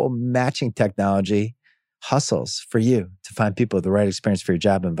powerful matching technology hustles for you to find people with the right experience for your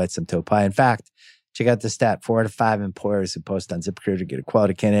job and invites them to apply. In fact, check out the stat: 4 out of 5 employers who post on ZipRecruiter get a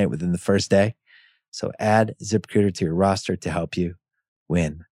quality candidate within the first day. So add ZipRecruiter to your roster to help you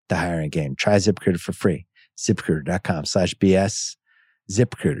win the hiring game. Try ZipRecruiter for free. ZipRecruiter.com/BS.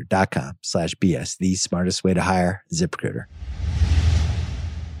 ZipRecruiter.com/BS. The smartest way to hire. ZipRecruiter.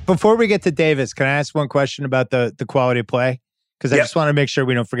 Before we get to Davis, can I ask one question about the quality of play? Because I just want to make sure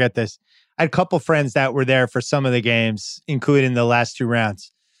we don't forget this. I had a couple friends that were there for some of the games, including the last 2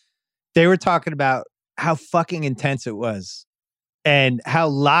 rounds. They were talking about how fucking intense it was and how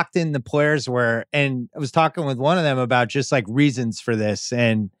locked in the players were. And I was talking with one of them about just like reasons for this.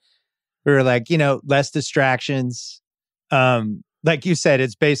 And we were like, less distractions. Like you said,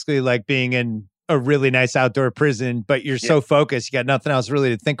 it's basically like being in a really nice outdoor prison, but you're so focused, you got nothing else really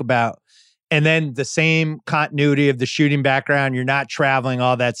to think about. And then the same continuity of the shooting background, you're not traveling,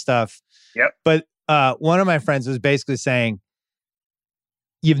 all that stuff. Yep. But one of my friends was basically saying,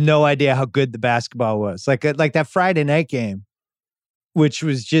 you have no idea how good the basketball was. Like that Friday night game, which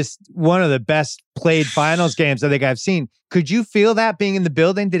was just one of the best played finals games I think I've seen. Could you feel that being in the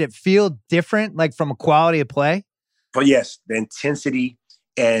building? Did it feel different, like from a quality of play? But yes, the intensity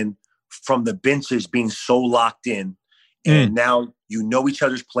and from the benches being so locked in. And now you know each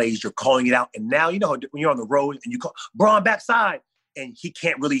other's plays, you're calling it out. And now, when you're on the road and you call Braun backside and he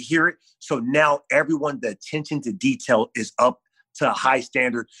can't really hear it. So now everyone, the attention to detail is up to a high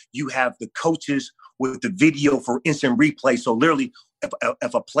standard. You have the coaches with the video for instant replay. So literally,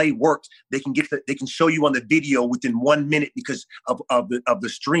 if a play works, they can show you on the video within 1 minute because of the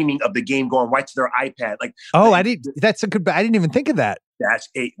streaming of the game going right to their iPad. Like, I didn't even think of that. That's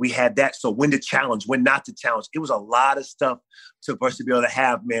it. We had that. So when to challenge, when not to challenge. It was a lot of stuff for us to be able to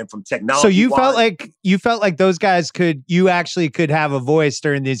have, man, from technology. So you felt like those guys you actually could have a voice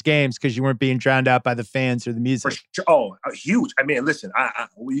during these games because you weren't being drowned out by the fans or the music. Sure. Oh, huge. I mean, listen,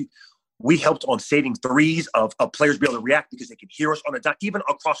 we helped on saving threes of players be able to react because they can hear us on the dot, even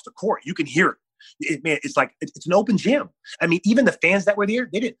across the court. You can hear it. Man, it's like it's an open gym. I mean, even the fans that were there,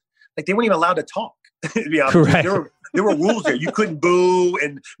 they weren't even allowed to talk. To be honest, correct. There were rules there. You couldn't boo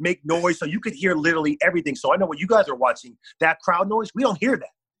and make noise, so you could hear literally everything. So I know when you guys are watching that crowd noise, we don't hear that.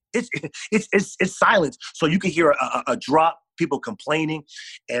 It's silence. So you could hear a drop, people complaining.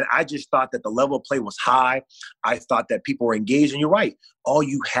 And I just thought that the level of play was high. I thought that people were engaged. And you're right. All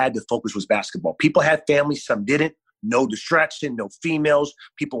you had to focus was basketball. People had families, some didn't. No distraction, no females.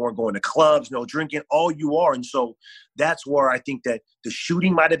 People weren't going to clubs, no drinking. All you are. And so that's where I think that the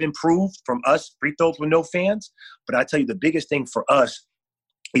shooting might have improved from us, free throws with no fans. But I tell you, the biggest thing for us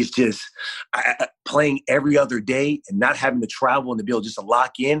is just playing every other day and not having to travel and to be able just to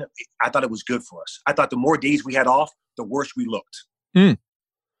lock in. I thought it was good for us. I thought the more days we had off, the worse we looked.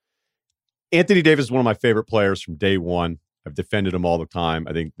 Anthony Davis is one of my favorite players from day one. I've defended him all the time.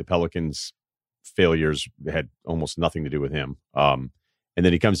 I think the Pelicans' failures had almost nothing to do with him. And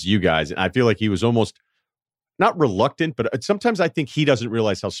then he comes to you guys, and I feel like he was almost not reluctant, but sometimes I think he doesn't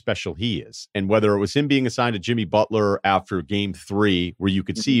realize how special he is. And whether it was him being assigned to Jimmy Butler after game 3, where you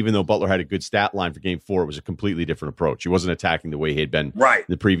could see, even though Butler had a good stat line for game 4, it was a completely different approach. He wasn't attacking the way he had been in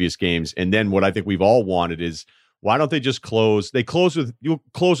the previous games. And then what I think we've all wanted is, why don't they just close? You'll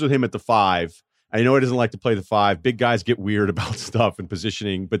close with him at the 5. I know he doesn't like to play the 5. Big guys get weird about stuff and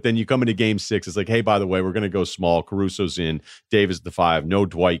positioning, but then you come into game 6, it's like, hey, by the way, we're going to go small. Caruso's in, Davis at the 5, no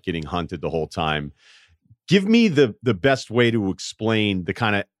Dwight getting hunted the whole time. Give me the best way to explain the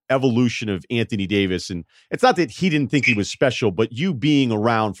kind of evolution of Anthony Davis. And it's not that he didn't think he was special, but you being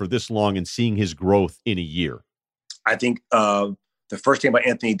around for this long and seeing his growth in a year. I think the first thing about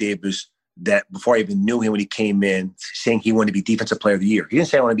Anthony Davis, that before I even knew him when he came in, saying he wanted to be Defensive Player of the Year. He didn't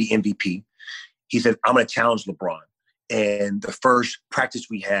say I want to be MVP. He said, I'm going to challenge LeBron. And the first practice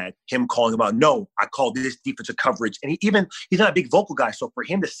we had, him calling him out, no, I call this defensive coverage. And he's not a big vocal guy. So for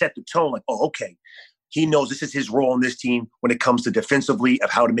him to set the tone, like, oh, okay, he knows this is his role on this team when it comes to defensively, of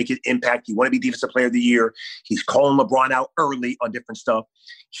how to make an impact. You want to be Defensive Player of the Year. He's calling LeBron out early on different stuff.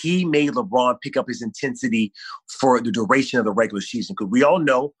 He made LeBron pick up his intensity for the duration of the regular season. Because we all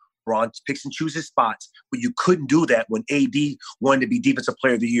know LeBron picks and chooses spots, but you couldn't do that when AD wanted to be Defensive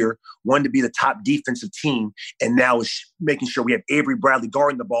Player of the Year, wanted to be the top defensive team, and now is making sure we have Avery Bradley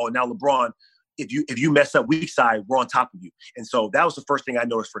guarding the ball. And now LeBron, if you mess up weak side, we're on top of you. And so that was the first thing I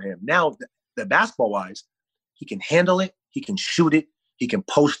noticed for him. Now, the basketball-wise, he can handle it, he can shoot it, he can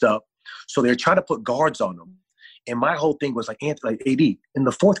post up. So they're trying to put guards on him. And my whole thing was like, Anthony, like, AD, in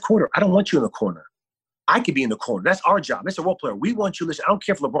the fourth quarter, I don't want you in the corner. I could be in the corner. That's our job. That's a role player. We want you. Listen, I don't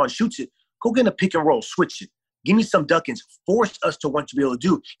care if LeBron shoots it. Go get in a pick and roll. Switch it. Give me some duckings. Force us to want to be able to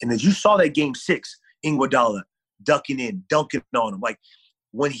do. And as you saw that game 6, Iguodala ducking in, dunking on him. Like,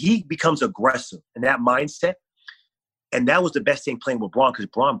 when he becomes aggressive in that mindset, and that was the best thing playing with Bron, because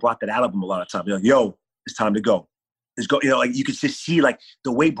Bron brought that out of him a lot of times. Like, yo, it's time to go. Let's go. You know, like, you could just see, like,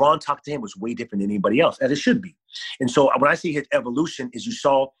 the way Bron talked to him was way different than anybody else, as it should be. And so when I see his evolution, is you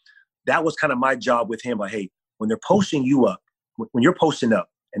saw that was kind of my job with him. Like, hey, when they're posting you up, when you're posting up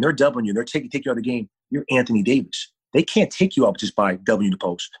and they're doubling you, and they're taking you out of the game, you're Anthony Davis. They can't take you up just by doubling the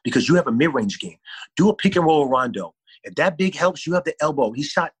post because you have a mid-range game. Do a pick and roll with Rondo. If that big helps, you have the elbow. He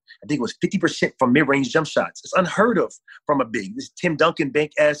shot, I think it was 50% from mid-range jump shots. It's unheard of from a big. This Tim Duncan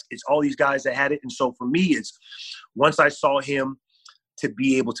Bank-esque. It's all these guys that had it. And so for me, it's once I saw him to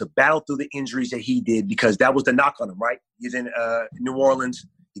be able to battle through the injuries that he did, because that was the knock on him, right? He's in New Orleans.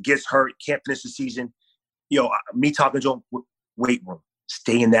 He gets hurt, can't finish the season. You know, me talking to him, weight room.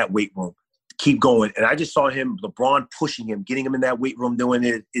 Stay in that weight room. Keep going. And I just saw him, LeBron pushing him, getting him in that weight room, doing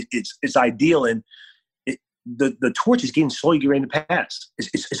it. It's ideal. And the torch is getting slowly getting to pass.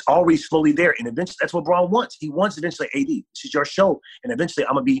 It's already slowly there. And eventually, that's what LeBron wants. He wants eventually, AD, this is your show. And eventually,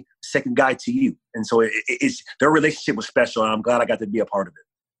 I'm going to be the second guy to you. And so it's their relationship was special. And I'm glad I got to be a part of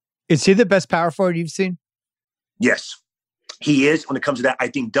it. Is he the best power forward you've seen? Yes. He is. When it comes to that, I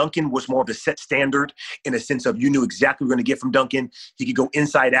think Duncan was more of a set standard in a sense of you knew exactly what you're going to get from Duncan. He could go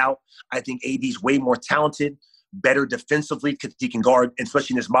inside out. I think AD's way more talented, better defensively because he can guard,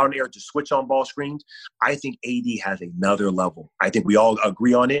 especially in this modern era, to switch on ball screens. I think AD has another level. I think we all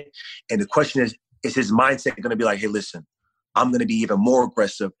agree on it. And the question is his mindset going to be like, hey, listen, I'm going to be even more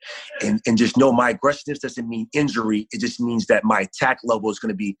aggressive and just know my aggressiveness doesn't mean injury. It just means that my attack level is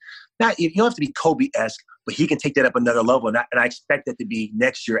going to be not, you don't have to be Kobe-esque, but he can take that up another level. And I expect that to be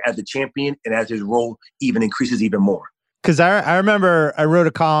next year as the champion and as his role even increases even more. Because I remember I wrote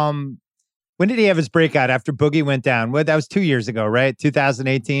a column. When did he have his breakout? After Boogie went down? Well, that was 2 years ago, right?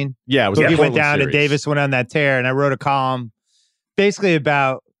 2018? Yeah, it was Boogie the went down series. and Davis went on that tear. And I wrote a column basically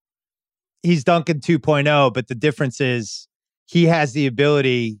about he's Duncan 2.0, but the difference is he has the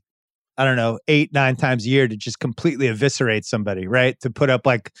ability, I don't know, 8-9 times a year to just completely eviscerate somebody, right? To put up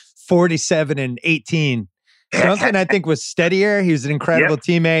like 47 and 18. Duncan, I think, was steadier. He was an incredible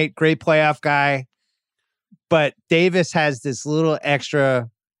teammate, great playoff guy. But Davis has this little extra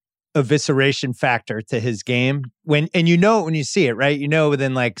evisceration factor to his game. And you know it when you see it, right? You know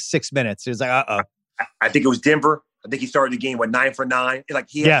within like 6 minutes. It was like, uh-oh. I think it was Denver. I think he started the game with 9 for 9. Like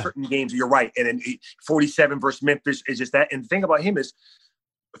he had certain games, you're right. And then 47 versus Memphis is just that. And the thing about him is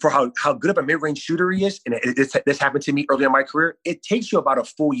for how good of a mid-range shooter he is, and this happened to me early in my career, it takes you about a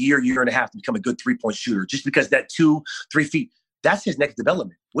full year and a half to become a good three-point shooter, just because that 2-3 feet, that's his next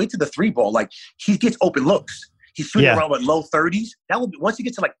development. Wait to the three ball. Like he gets open looks. He's shooting around with low 30s. That will be, once he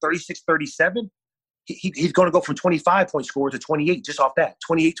gets to like 36, 37, he's going to go from 25-point scorer to 28 just off that,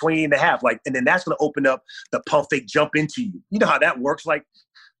 28 and a half. Like, and then that's going to open up the pump fake jump into you. You know how that works. Like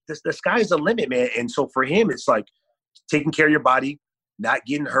the sky's the limit, man. And so for him, it's like taking care of your body, not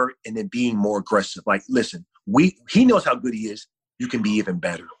getting hurt, and then being more aggressive. Like, listen, he knows how good he is. You can be even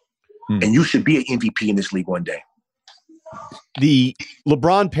better. And you should be an MVP in this league one day. The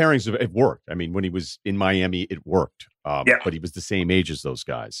LeBron pairings have worked. I mean, when he was in Miami, it worked. But he was the same age as those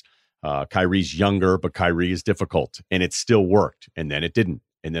guys. Kyrie's younger, but Kyrie is difficult, and it still worked. And then it didn't,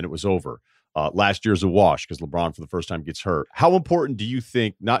 and then it was over. Last year's a wash because LeBron for the first time gets hurt. How important do you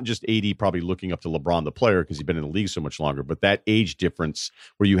think, not just AD probably looking up to LeBron, the player, because he's been in the league so much longer, but that age difference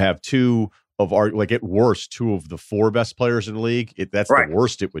where you have two of at worst, two of the 4 best players in the league, that's the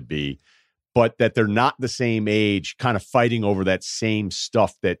worst it would be. But that they're not the same age, kind of fighting over that same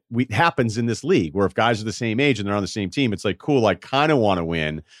stuff that happens in this league, where if guys are the same age and they're on the same team, it's like, cool, I kind of want to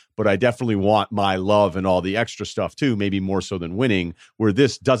win, but I definitely want my love and all the extra stuff too, maybe more so than winning, where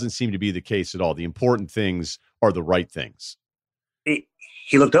this doesn't seem to be the case at all. The important things are the right things.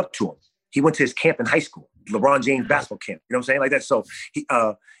 He looked up to him. He went to his camp in high school, LeBron James basketball camp. You know what I'm saying? Like that. So he,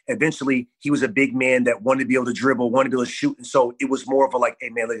 eventually he was a big man that wanted to be able to dribble, wanted to be able to shoot. And so it was more of a like, hey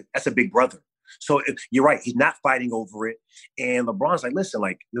man, that's a big brother. So you're right. He's not fighting over it. And LeBron's like, listen,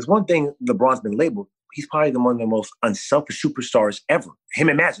 like there's one thing LeBron's been labeled. He's probably one of the most unselfish superstars ever. Him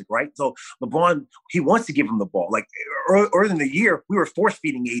and Magic, right? So LeBron, he wants to give him the ball. Like earlier in the year, we were force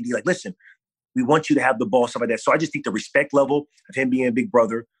feeding AD. Like, listen, we want you to have the ball, stuff like that. So I just think the respect level of him being a big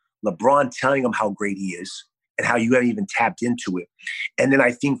brother, LeBron telling him how great he is and how you haven't even tapped into it. And then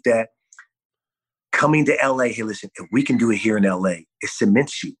I think that coming to LA, hey, listen, if we can do it here in LA, it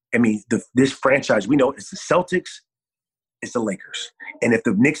cements you. I mean, this franchise, we know it's the Celtics, it's the Lakers. And if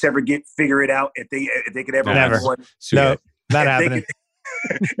the Knicks ever figure it out, if they could ever Never. have one, No, not happening.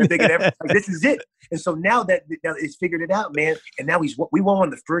 if they could ever, like, this is it. And so now that it's figured it out, man, and now we won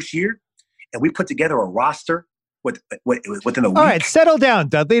the first year, and we put together a roster within a week. All right, settle down,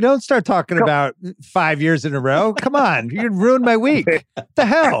 Dudley. Don't start talking about 5 years in a row. Come on, you ruined my week. What the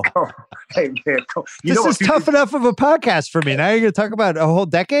hell? Hey, man, this is tough enough of a podcast for me. Now you're going to talk about a whole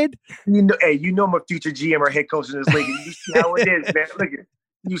decade? You know, I'm a future GM or head coach in this league. You see how it is, man. Look at it.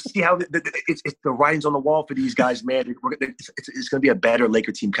 You see how it's the writing's on the wall for these guys, man. It's going to be a better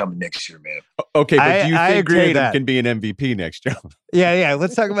Laker team coming next year, man. Okay, but do you think agree Tatum can be an MVP next year? Yeah.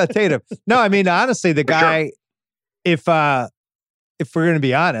 Let's talk about Tatum. No, I mean, honestly, the guy, sure. If we're going to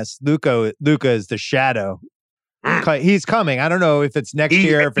be honest, Luka is the shadow. He's coming. I don't know if it's next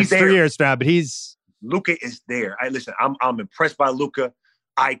year, if it's 3 years from now, but Luka is there. I'm impressed by Luka.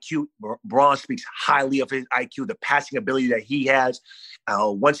 IQ. Braun speaks highly of his IQ, the passing ability that he has.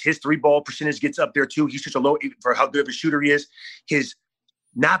 Once his 3-ball percentage gets up there too, he's such a low for how good of a shooter he is. His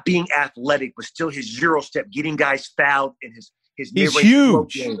not being athletic, but still his Euro step, getting guys fouled, and his he's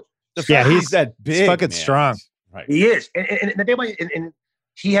huge. Yeah, he's that big. He's fucking strong. Right. He is, and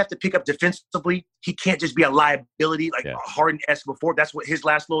he has to pick up defensively. He can't just be a liability like Harden-esque before. That's what his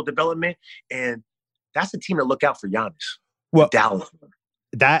last little development, and that's the team to look out for Giannis. Well, Dallas.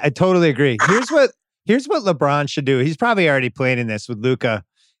 That I totally agree. Here's what LeBron should do. He's probably already planning this with Luka.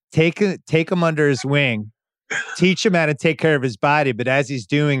 Take him under his wing, teach him how to take care of his body. But as he's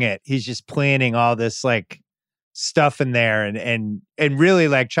doing it, he's just planning all this like stuff in there and really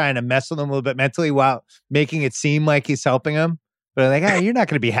like trying to mess with him a little bit mentally while making it seem like he's helping him. But like, hey, you're not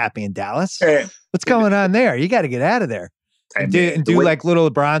going to be happy in Dallas. What's going on there? You got to get out of there. And do like little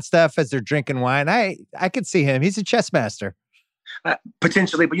LeBron stuff as they're drinking wine. I could see him. He's a chess master.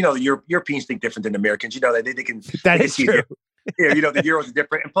 Potentially, but Europeans think different than Americans. They can. That is true. Yeah, the Euros are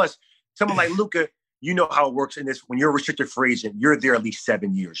different, and plus, someone like Luka, you know how it works in this. When you're a restricted free agent, you're there at least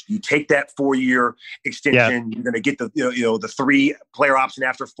 7 years. You take that 4-year extension. You're going to get the the 3 player option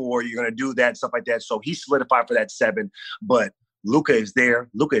after 4. You're going to do that and stuff like that. So he's solidified for that 7. But Luka is there.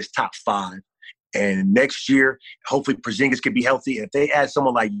 Luka is top 5, and next year, hopefully, Porzingis could be healthy. And if they add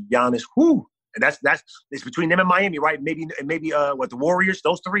someone like Giannis, whoo. And that's it's between them and Miami, right? Maybe the Warriors,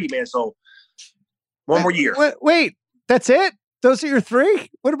 those 3, man. So one more year. Wait, that's it? Those are your 3?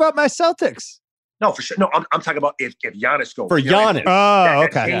 What about my Celtics? No, for sure. No, I'm talking about if Giannis goes. For Giannis. Oh,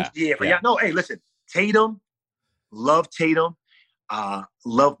 okay. Yeah. No, hey, listen. Tatum, love Tatum.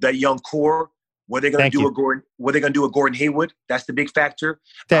 Love that young core. What are they going to do with Gordon? What are they going to do with Gordon Hayward? That's the big factor.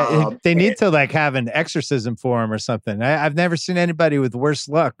 They need to like have an exorcism for him or something. I've never seen anybody with worse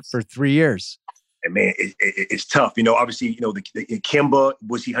luck for 3 years. And man, it's tough. Obviously, the Kemba,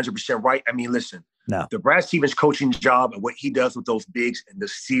 was he 100% right? I mean, listen, no. The Brad Stevens coaching job and what he does with those bigs and the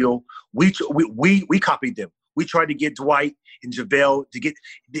seal, we copied them. We tried to get Dwight and JaVale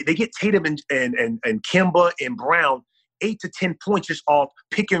they get Tatum and Kemba and Brown 8 to 10 points just off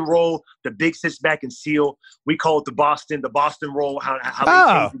pick and roll. The big sits back and seal. We call it the Boston roll.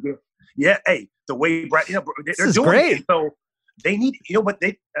 How they change yeah. Hey, the way Brad, they're doing great. It. So they need, what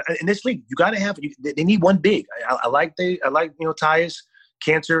they in this league, you got to have. They need one big. I like Tyus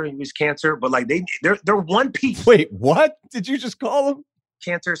Cancer. He was Cancer, but like they're one piece. Wait, what did you just call him?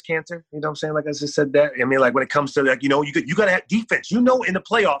 Cancer is Cancer. You know what I'm saying? Like I just said that. I mean, like when it comes to like you got to have defense. In the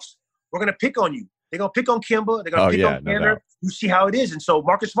playoffs, we're gonna pick on you. They're going to pick on Kemba. They're going to pick on Cantor. No. You see how it is. And so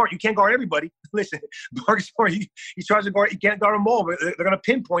Marcus Smart, you can't guard everybody. Listen, Marcus Smart, he tries to guard. You can't guard them all. But they're going to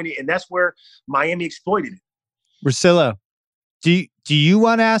pinpoint it, and that's where Miami exploited it. Russillo, do you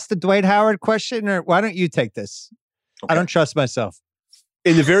want to ask the Dwight Howard question, or why don't you take this? Okay. I don't trust myself.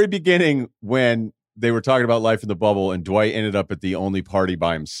 In the very beginning, when they were talking about life in the bubble and Dwight ended up at the only party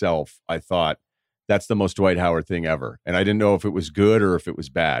by himself, I thought, that's the most Dwight Howard thing ever. And I didn't know if it was good or if it was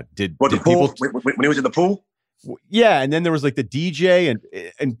bad. Did people when he was in the pool? Yeah. And then there was like the DJ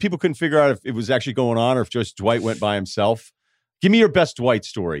and people couldn't figure out if it was actually going on or if just Dwight went by himself. Give me your best Dwight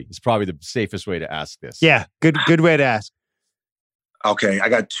story. It's probably the safest way to ask this. Yeah. Good way to ask. Okay. I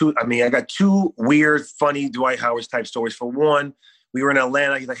got two weird, funny Dwight Howard type stories. For one, We were in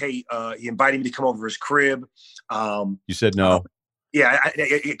Atlanta. He's like, hey, he invited me to come over to his crib. You said no. Yeah,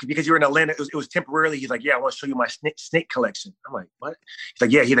 because you were in Atlanta, it was temporarily. He's like, yeah, I want to show you my snake collection. I'm like, what? He's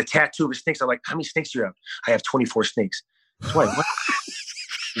like, yeah, he had a tattoo of his snakes. I'm like, how many snakes do you have? I have 24 snakes. So I'm like, what?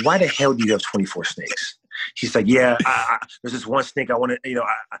 Why the hell do you have 24 snakes? He's like, yeah, there's this one snake I want to,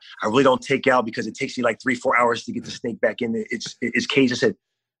 I really don't take out because it takes you like 3-4 hours to get the snake back in its cage. I said,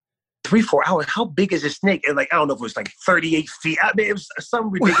 3-4 hours? How big is this snake? And like, I don't know if it was like 38 feet. I mean, it was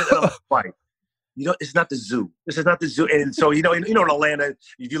some ridiculous. Like, it's not the zoo. This is not the zoo. And so, in Atlanta,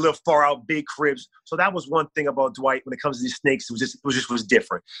 if you live far out, big cribs. So that was one thing about Dwight when it comes to these snakes. It was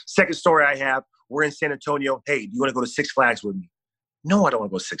different. Second story I have, we're in San Antonio. Hey, do you want to go to Six Flags with me? No, I don't want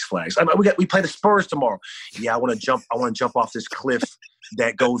to go to Six Flags. We play the Spurs tomorrow. Yeah, I want to jump off this cliff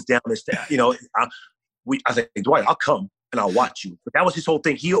that goes down this. I was like, hey, Dwight, I'll come and I'll watch you. But that was his whole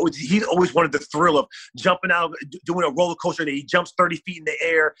thing. He always wanted the thrill of jumping out, doing a roller coaster that he jumps 30 feet in the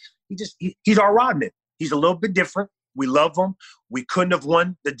air. He's our Rodman. He's a little bit different. We love him. We couldn't have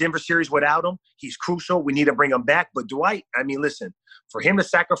won the Denver series without him. He's crucial. We need to bring him back. But Dwight, listen, for him to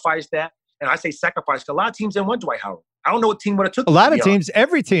sacrifice that, and I say sacrifice, because a lot of teams didn't want Dwight Howard. I don't know what team would have took him. A lot of teams,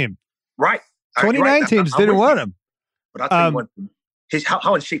 every team. Right. 29 teams didn't want him. But I'll tell you one thing.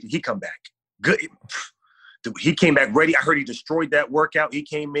 How in shape did he come back? Good. He came back ready. I heard he destroyed that workout. He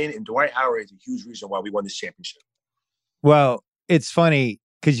came in, and Dwight Howard is a huge reason why we won this championship. Well, it's funny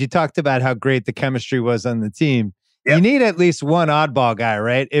because you talked about how great the chemistry was on the team. Yep. You need at least one oddball guy,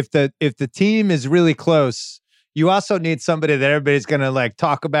 right? If the team is really close, you also need somebody that everybody's going to like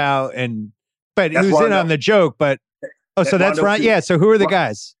talk about but who's in on the joke. But so that's right. Yeah. So who are the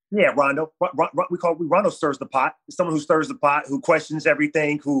guys? Yeah, Rondo. Rondo stirs the pot. Someone who stirs the pot, who questions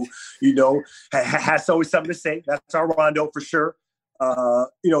everything, who has always something to say. That's our Rondo for sure.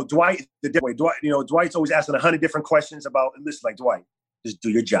 Dwight, Dwight's always asking 100 different questions about. Listen, like Dwight, just do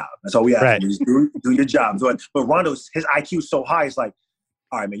your job. That's all we ask. Right. Just do your job. But Rondo's his IQ is so high. It's like,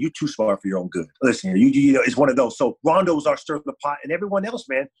 all right, man, you're too smart for your own good. Listen, it's one of those. So Rondo was our stir of the pot, and everyone else,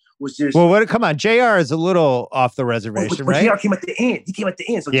 man, was just. Well, come on, JR is a little off the reservation, right? JR came at the end. He came at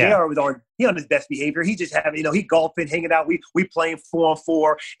the end, so JR was on his best behavior. He just having, he golfing, hanging out. We playing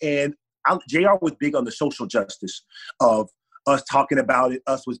 4-on-4, and JR was big on the social justice of us talking about it.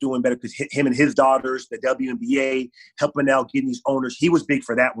 Us was doing better because him and his daughters, the WNBA, helping out, getting these owners. He was big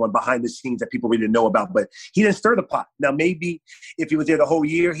for that one behind the scenes that people really didn't know about. But he didn't stir the pot. Now, maybe if he was there the whole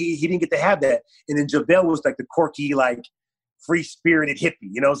year, he didn't get to have that. And then JaVale was like the quirky, like free-spirited hippie.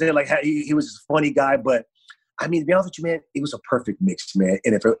 You know what I'm saying? Like he was a funny guy. But, to be honest with you, man, it was a perfect mix, man.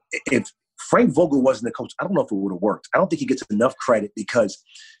 And if Frank Vogel wasn't the coach, I don't know if it would have worked. I don't think he gets enough credit because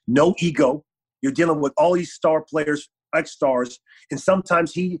no ego. You're dealing with all these star players, ex-stars, and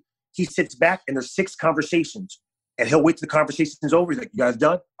sometimes he sits back and there's 6 conversations and he'll wait till the conversation's over. He's like, you guys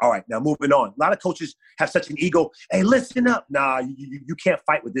done? All right, now moving on. A lot of coaches have such an ego. Hey, listen up. Nah, you can't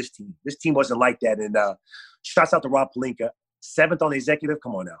fight with this team. This team wasn't like that. And shouts out to Rob Pelinka, 7th on the executive.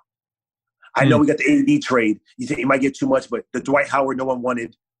 Come on now. I know we got the AD trade. You think he might get too much, but the Dwight Howard no one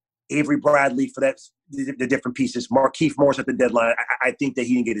wanted. Avery Bradley for the different pieces. Markieff Morris at the deadline. I think that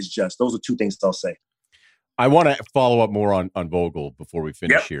he didn't get his just. Those are 2 things I'll say. I want to follow up more on Vogel before we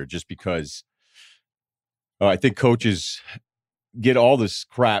finish here, just because I think coaches get all this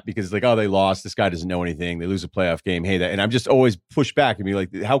crap because it's like, oh, they lost. This guy doesn't know anything. They lose a playoff game. Hey, and I'm just always push back and be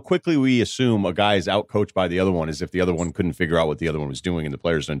like, how quickly we assume a guy is out coached by the other one as if the other one couldn't figure out what the other one was doing and the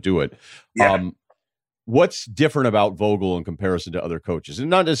players don't do it. Yeah. What's different about Vogel in comparison to other coaches? And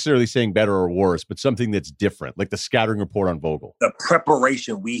not necessarily saying better or worse, but something that's different, like the scouting report on Vogel. The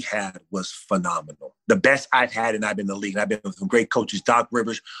preparation we had was phenomenal. The best I've had, and I've been in the league. And I've been with some great coaches, Doc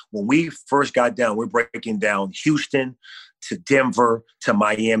Rivers. When we first got down, we're breaking down Houston to Denver to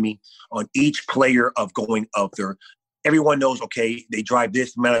Miami on each player of going up there. Everyone knows, okay, they drive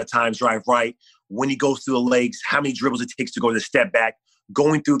this amount of times, drive right. When he goes through the legs, how many dribbles it takes to go to the step back,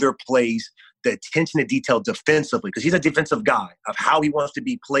 going through their plays, the attention to detail defensively, because he's a defensive guy, of how he wants to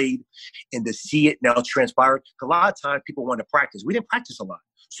be played and to see it now transpire. A lot of times people want to practice. We didn't practice a lot.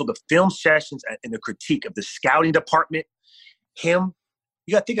 So the film sessions and the critique of the scouting department, you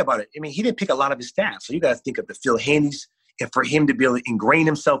got to think about it. He didn't pick a lot of his staff. So you got to think of the Phil Hannies, and for him to be able to ingrain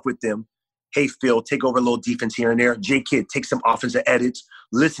himself with them. Hey, Phil, take over a little defense here and there. J-Kid, take some offensive edits,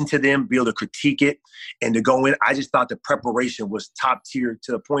 listen to them, be able to critique it, and to go in. I just thought the preparation was top tier,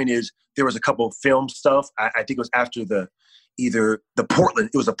 to the point is there was a couple of film stuff. I think it was after it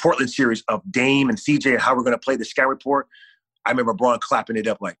was a Portland series of Dame and CJ and how we're going to play the scout report. I remember Braun clapping it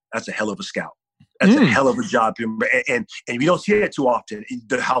up like, that's a hell of a scout. That's a hell of a job. And we don't see that too often,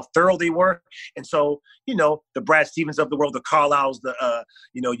 how thorough they were. And so, the Brad Stevens of the world, the Carlisles,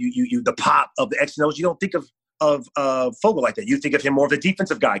 the Pop of the X and O's, you don't think of Fogel like that. You think of him more of a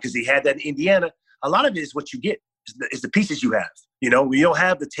defensive guy because he had that in Indiana. A lot of it is what you get, is the pieces you have. We don't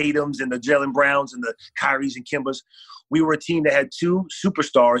have the Tatums and the Jaylen Browns and the Kyries and Kimbas. We were a team that had two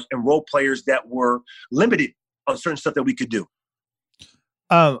superstars and role players that were limited on certain stuff that we could do.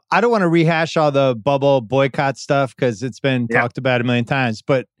 I don't want to rehash all the bubble boycott stuff because it's been talked about a million times,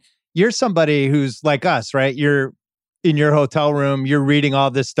 but you're somebody who's like us, right? You're in your hotel room, you're reading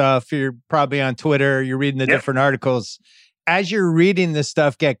all this stuff. You're probably on Twitter, you're reading the different articles. As you're reading this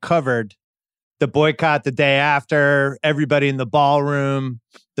stuff get covered, the boycott the day after, everybody in the ballroom,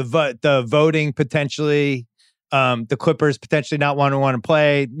 the voting potentially, the Clippers potentially not want to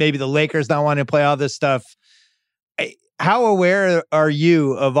play, maybe the Lakers not wanting to play, all this stuff. How aware are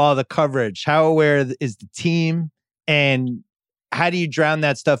you of all the coverage? How aware is the team? And how do you drown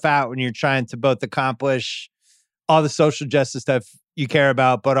that stuff out when you're trying to both accomplish all the social justice stuff you care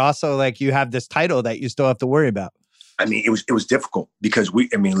about, but also like you have this title that you still have to worry about? I mean, it was difficult because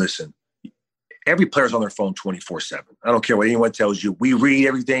listen, every player's on their phone 24/7. I don't care what anyone tells you. We read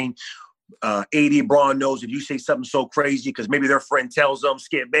everything. AD Braun knows if you say something so crazy because maybe their friend tells them,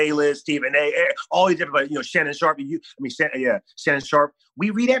 Skip Bayless, Stephen A, all these everybody, Shannon Sharp. Shannon Sharp. We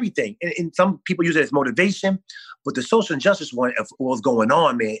read everything, and some people use it as motivation. But the social injustice one of what's going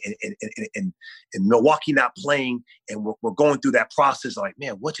on, man, and Milwaukee not playing, and we're going through that process. Like,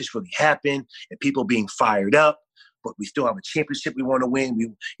 man, what just really happened? And people being fired up. But we still have a championship we want to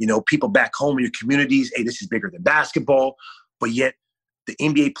win. People back home in your communities. Hey, this is bigger than basketball. But yet, the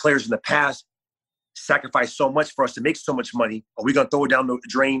NBA players in the past sacrificed so much for us to make so much money. Are we going to throw it down the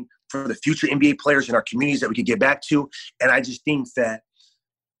drain for the future NBA players in our communities that we could get back to? And I just think that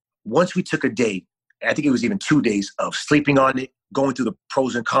once we took a day, I think it was even 2 days of sleeping on it, going through the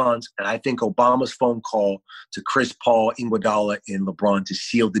pros and cons, and I think Obama's phone call to Chris Paul, Iguodala, and LeBron to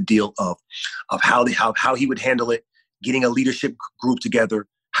seal the deal of how he would handle it, getting a leadership group together,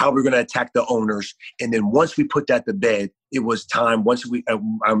 how we're going to attack the owners. And then once we put that to bed, it was time. Once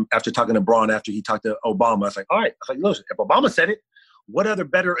after talking to Braun, after he talked to Obama, I was like, all right. I was like, listen, if Obama said it, what other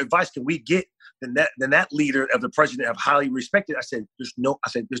better advice can we get than that leader of the president of highly respected? I said, there's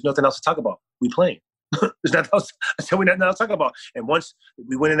nothing else to talk about. We playing. There's nothing else. I said, we nothing else to talk about. And once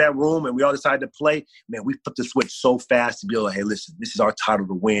we went in that room and we all decided to play, man, we flipped the switch so fast to be like, hey, listen, this is our title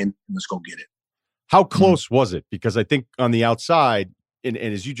to win, and let's go get it. How close was it? Because I think on the outside, and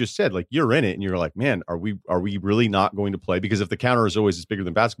as you just said, like you're in it and you're like, man, are we really not going to play? Because if the counter is always bigger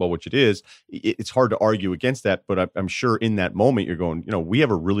than basketball, which it is, it's hard to argue against that. But I'm sure in that moment you're going, we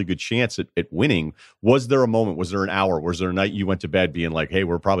have a really good chance at winning. Was there a moment? Was there an hour? Was there a night you went to bed being like, hey,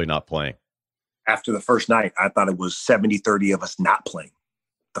 we're probably not playing? After the first night, I thought it was 70-30 of us not playing.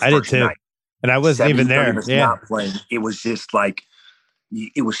 I did too. And I wasn't even there. Not playing. It was just like,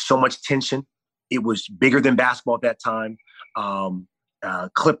 it was so much tension. It was bigger than basketball at that time.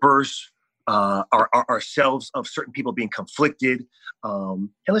 Clippers, ourselves, of certain people being conflicted. And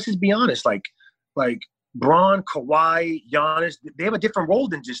let's just be honest, like Braun, Kawhi, Giannis, they have a different role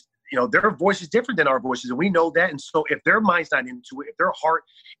than just, their voice is different than our voices. And we know that. And so if their mind's not into it, if their heart,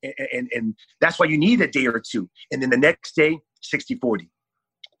 and that's why you need a day or two. And then the next day, 60-40.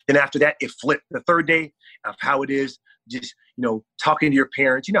 Then after that, it flipped. The third day of how it is, just, talking to your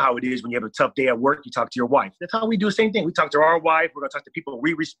parents. You know how it is when you have a tough day at work, you talk to your wife. That's how we do the same thing. We talk to our wife. We're going to talk to people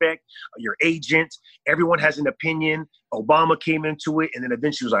we respect, your agent. Everyone has an opinion. Obama came into it, and then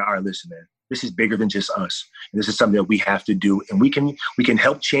eventually was like, all right, listen, man, this is bigger than just us. And this is something that we have to do. And we can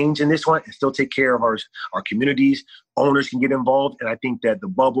help change in this one and still take care of our communities. Owners can get involved. And I think that the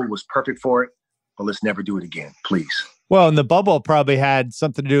bubble was perfect for it. But let's never do it again, please. Well, and the bubble probably had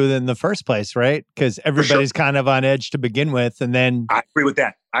something to do with it in the first place, right? Because everybody's kind of on edge to begin with. And then I agree with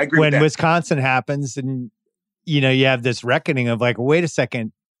that. When Wisconsin happens and, you have this reckoning of like, wait a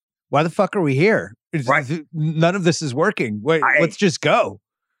second, why the fuck are we here? Right. None of this is working. Wait, let's just go.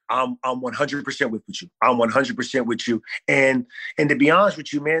 I'm 100% with you. I'm 100% with you. And to be honest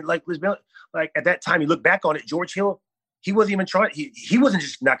with you, man, like at that time, you look back on it, George Hill, he wasn't even trying. He wasn't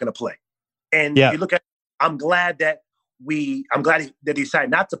just not going to play. And you look at, I'm glad that he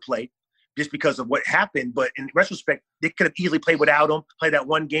decided not to play just because of what happened. But in retrospect, they could have easily played without him, play that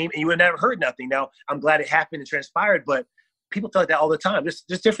one game, and you would have never heard nothing. Now, I'm glad it happened and transpired, but people feel like that all the time.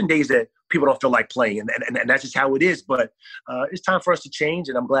 There's different days that people don't feel like playing, and that's just how it is. But it's time for us to change,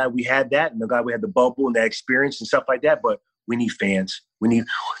 and I'm glad we had that, and I'm glad we had the bubble and that experience and stuff like that. But we need fans. We need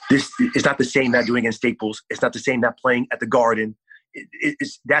this. It's not the same not doing it in Staples. It's not the same not playing at the Garden.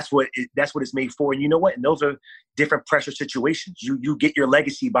 that's what it's made for. And you know what? And those are different pressure situations. You get your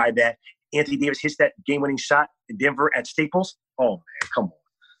legacy by that. Anthony Davis hits that game-winning shot in Denver at Staples. Oh man, come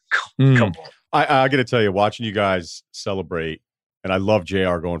on. I got to tell you, watching you guys celebrate, and I love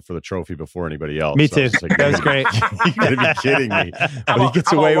JR going for the trophy before anybody else. Me too. Like, that was great. You got to be kidding me. But he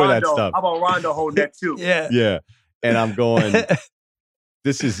gets away with that stuff. How about Rondo holding that too? Yeah. And I'm going,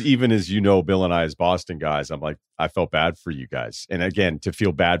 this is even as you know, Bill and I as Boston guys, I'm like, I felt bad for you guys. And again, to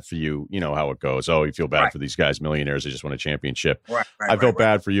feel bad for you, you know how it goes. Oh, you feel bad for these guys, millionaires. They just won a championship. I felt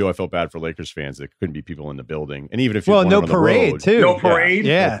bad for you. I felt bad for Lakers fans. There couldn't be people in the building. And even if you no parade too. No parade.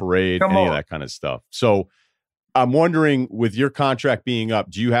 Yeah. No parade, any of that kind of stuff. So I'm wondering, with your contract being up,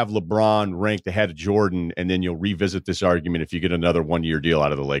 do you have LeBron ranked ahead of Jordan, and then you'll revisit this argument if you get another 1-year deal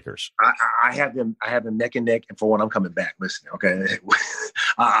out of the Lakers? I have them neck and neck, and for one, I'm coming back. Listen, okay,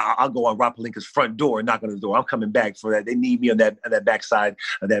 I'll go on Rob Pelinka's front door and knock on the door. I'm coming back for that. They need me on that backside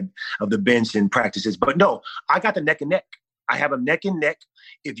of the bench and practices. But no, I got the neck and neck. I have them neck and neck.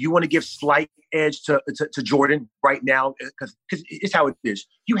 If you want to give slight edge to Jordan right now, because it's how it is,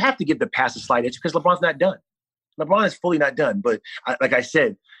 you have to give the pass a slight edge because LeBron's not done. LeBron is fully not done, but like I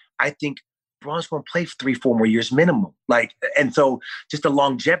said, I think LeBron's going to play 3-4 more years minimum. And so just the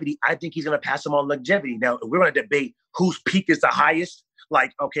longevity, I think he's going to pass him on longevity. Now, if we're going to debate whose peak is the highest,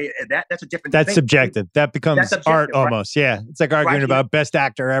 okay, that's a different That's thing. Subjective. That becomes art almost. Right? Yeah. It's like arguing about best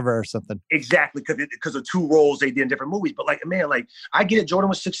actor ever or something. Exactly, because of two roles they did in different movies. But I get it. Jordan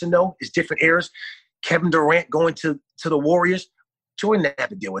was 6-0. It's different eras. Kevin Durant going to the Warriors. Jordan didn't have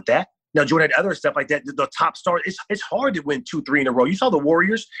to deal with that. Now, Jordan had other stuff like that. The top stars, it's hard to win 2-3 in a row. You saw the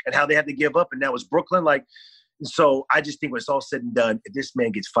Warriors and how they had to give up, and that was Brooklyn. So I just think when it's all said and done, if this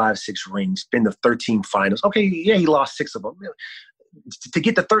man gets 5-6 rings, been the 13 finals. Okay, yeah, he lost 6 of them. To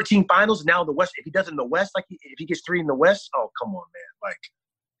get the 13 finals now in the West, if he does it in the West, if he gets 3 in the West, oh, come on, man.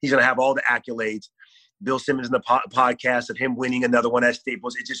 He's going to have all the accolades. Bill Simmons in the podcast of him winning another one at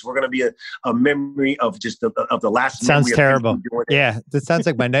Staples. We're going to be a memory of just of the last. Sounds terrible. Yeah, that sounds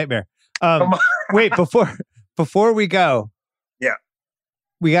like my nightmare. Wait, before we go,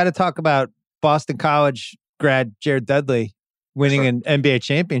 we got to talk about Boston College grad Jared Dudley winning an NBA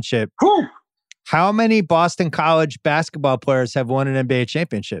championship. Whew. How many Boston College basketball players have won an NBA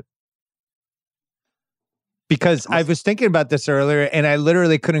championship? Because I was thinking about this earlier, and I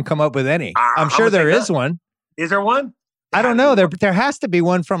literally couldn't come up with any. I'm sure there is one. Is there one? I don't know. There has to be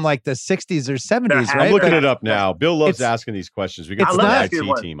one from like the 60s or 70s, right? I'm looking it up now. Bill loves asking these questions. We got the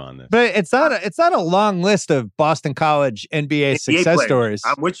IT team on this. But it's not a long list of Boston College NBA success players. Stories.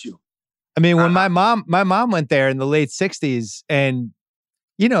 I'm with you. I mean, when my mom went there in the late 60s, and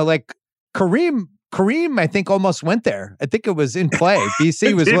Kareem, I think almost went there. I think it was in play.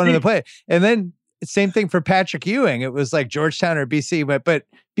 BC was one of the play. And then same thing for Patrick Ewing. It was like Georgetown or BC, but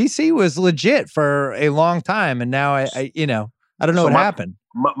BC was legit for a long time. And now I don't know what happened.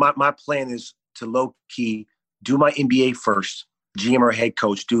 My plan is to low key do my NBA first, GM or head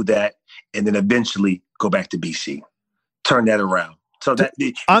coach, do that, and then eventually go back to BC, turn that around. So that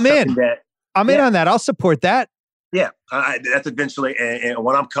I'm in. I'm in on that. I'll support that. Yeah, that's eventually. And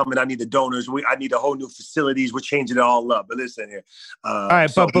when I'm coming, I need the donors. I need a whole new facilities. We're changing it all up. But listen here. All right,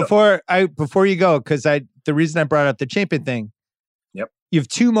 but before you go, because the reason I brought up the champion thing. Yep. You have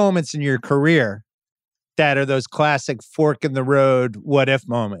 2 moments in your career that are those classic fork in the road what if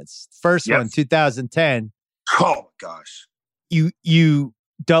moments. First one, 2010. Oh my gosh. You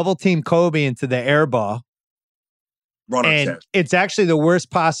double team Kobe into the air ball. And it's actually the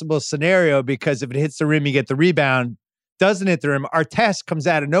worst possible scenario because if it hits the rim, you get the rebound. Doesn't hit the rim. Artest comes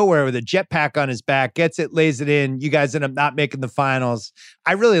out of nowhere with a jetpack on his back, gets it, lays it in. You guys end up not making the finals.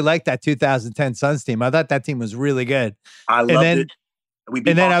 I really like that 2010 Suns team. I thought that team was really good. I loved it.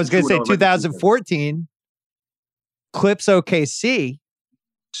 And then I was going to say 2014, Clips OKC.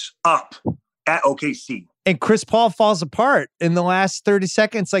 Up at OKC. And Chris Paul falls apart in the last 30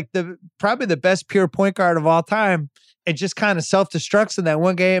 seconds, like probably the best pure point guard of all time. It just kind of self-destructs in that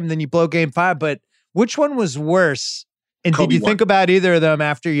one game, and then you blow game 5. But which one was worse? And Kobe did you think about either of them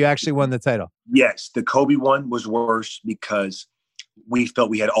after you actually won the title? Yes, the Kobe one was worse because we felt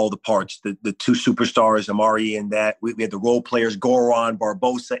we had all the parts. The 2 superstars, Amari and that. We had the role players, Goran,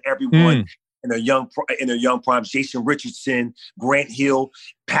 Barbosa, everyone in their young primes. Jason Richardson, Grant Hill,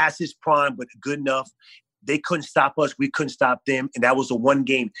 past his prime, but good enough. They couldn't stop us. We couldn't stop them. And that was a one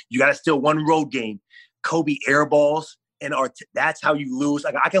game. You got to still one road game. Kobe airballs, and that's how you lose.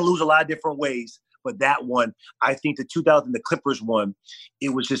 I can lose a lot of different ways, but that one, I think the Clippers one, it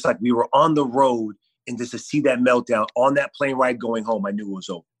was just like we were on the road, and just to see that meltdown on that plane ride going home, I knew it was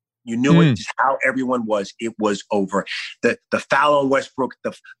over. You knew it, just how everyone was. It was over. The foul on Westbrook,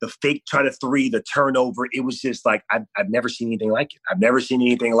 the fake try to three, the turnover. It was just like, I've never seen anything like it. I've never seen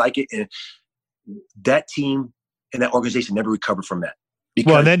anything like it. And that team and that organization never recovered from that.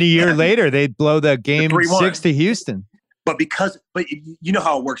 Well, then a year later, they'd blow the game 6 to Houston. But you know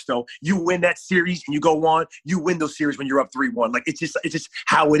how it works, though. You win that series and you go on. You win those series when you're up 3-1. Like it's just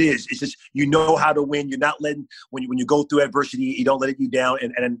how it is. It's just you know how to win. You're not letting when you go through adversity, you don't let it you down.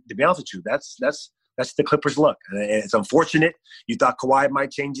 And to be honest with you, that's the Clippers' luck. And it's unfortunate. You thought Kawhi might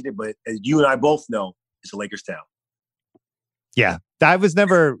change it, but as you and I both know, it's a Lakers town. Yeah, that was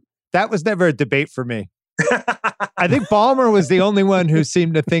never a debate for me. I think Ballmer was the only one who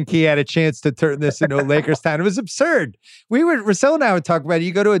seemed to think he had a chance to turn this into a Lakers town. It was absurd. Russillo and I would talk about it.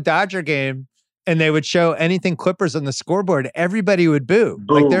 You go to a Dodger game and they would show anything Clippers on the scoreboard. Everybody would boo.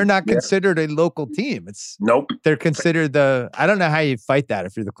 Like they're not considered a local team. Nope. They're considered I don't know how you fight that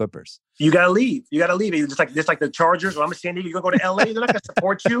if you're the Clippers. You gotta leave. It's just like the Chargers. Well, I'm a San Diego. You're gonna go to LA. They're not gonna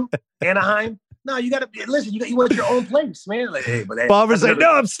support you. Anaheim. No, you gotta listen. You want your own place, man. Like, hey, but Ballmer's like,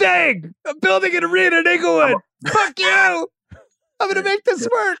 no, I'm staying. I'm building an arena in Inglewood. Fuck you. I'm gonna make this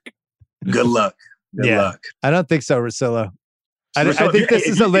work. Good luck. Good luck. I don't think so, Russillo. I think this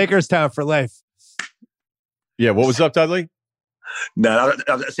is a Lakers town for life. Yeah, what was up, Dudley? No,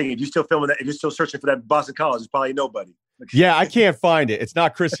 I was saying if you're still filming that, if you're still searching for that Boston College, it's probably nobody. Yeah, I can't find it. It's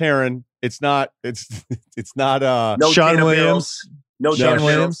not Chris Herron. It's not no Sean Williams. No, Sean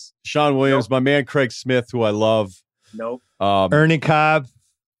Williams. Sean Williams, my man Craig Smith, who I love. Nope. Ernie Cobb.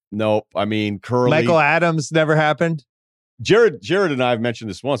 Nope. I mean, Curly. Michael Adams never happened. Jared and I have mentioned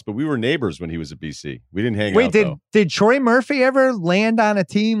this once, but we were neighbors when he was at BC. We didn't hang out. Wait, did Troy Murphy ever land on a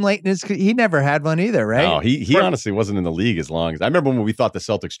team late in his? He never had one either, right? No, he honestly wasn't in the league as long as I remember when we thought the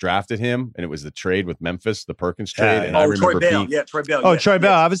Celtics drafted him, and it was the trade with Memphis, the Perkins trade. And I remember Troy Bell. Troy Bell. Oh, Troy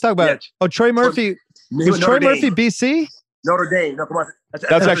Bell. I was talking about. Oh, Troy Murphy. Was Troy Murphy BC? Notre Dame. No, come on.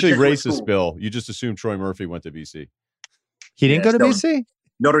 That's actually racist, Bill. You just assumed Troy Murphy went to BC. He didn't go to BC?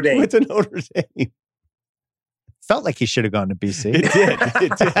 Notre Dame. He went to Notre Dame. Felt like he should have gone to BC. It did.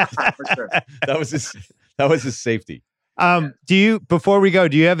 For sure. That was his safety. Before we go,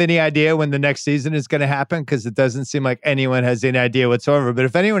 do you have any idea when the next season is going to happen? Because it doesn't seem like anyone has any idea whatsoever. But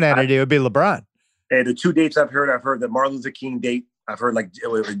if anyone had an idea, it would be LeBron. And the 2 dates I've heard that Martin Luther King date. I've heard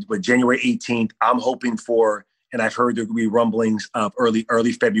with January 18th. I'm hoping for. And I've heard there will be rumblings of early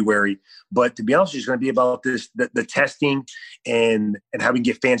February. But to be honest, it's going to be about the testing and how we can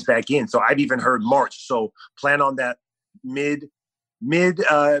get fans back in. So I've even heard March. So plan on that mid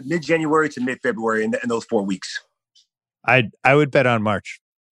January to mid February in those 4 weeks. I would bet on March.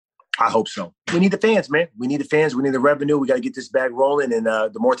 I hope so. We need the fans, man. We need the fans. We need the revenue. We got to get this bag rolling, and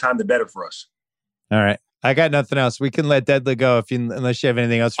the more time, the better for us. All right. I got nothing else. We can let Dudley go unless you have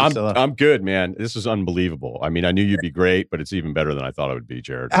anything else. I'm good, man. This is unbelievable. I mean, I knew you'd be great, but it's even better than I thought it would be,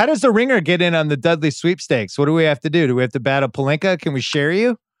 Jared. How does the Ringer get in on the Dudley sweepstakes? What do we have to do? Do we have to battle Pelinka? Can we share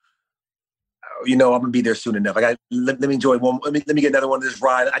you? I'm gonna be there soon enough. Let me enjoy one. Let me get another one of this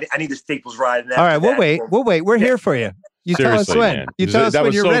ride. I need the Staples ride. All right, we'll wait. We're here for you. You Seriously, tell us when. Man. You tell us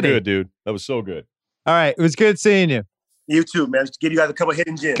when you're ready. That was so good, dude. That was so good. All right, it was good seeing you. You too, man. Just give you guys a couple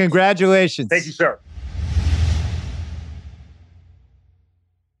hidden gems. Congratulations. Thank you, sir.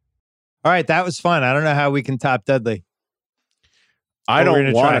 All right, that was fun. I don't know how we can top Dudley. I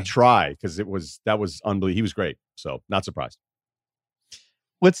don't want to try because that was unbelievable. He was great, so not surprised.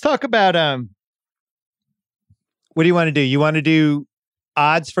 Let's talk about what do you want to do? You want to do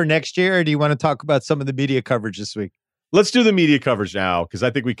odds for next year, or do you want to talk about some of the media coverage this week? Let's do the media coverage now because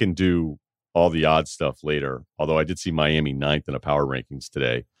I think we can do all the odds stuff later. Although I did see Miami 9th in a power rankings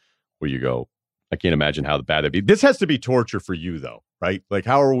today, where you go, I can't imagine how bad that'd be. This has to be torture for you, though, right? Like,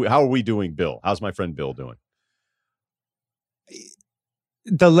 how are we doing, Bill? How's my friend Bill doing?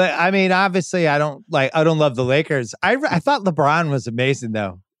 Obviously, I don't love the Lakers. I thought LeBron was amazing,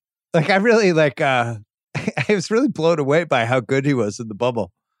 though. Like, I really I was really blown away by how good he was in the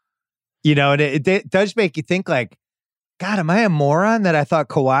bubble. And it does make you think, like, God, am I a moron that I thought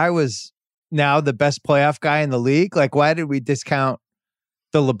Kawhi was now the best playoff guy in the league? Like, why did we discount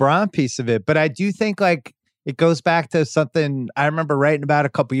the LeBron piece of it? But I do think, like, it goes back to something I remember writing about a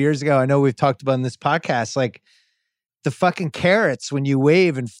couple years ago. I know we've talked about in this podcast, like the fucking carrots when you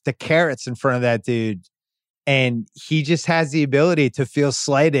wave and the carrots in front of that dude. And he just has the ability to feel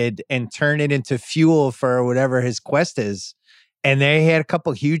slighted and turn it into fuel for whatever his quest is. And they had a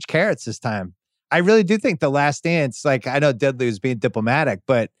couple huge carrots this time. I really do think the Last Dance, like, I know Dudley was being diplomatic,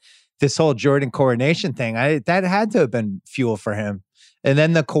 but this whole Jordan coronation thing, that had to have been fuel for him. And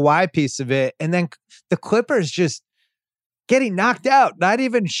then the Kawhi piece of it. And then the Clippers just, getting knocked out, not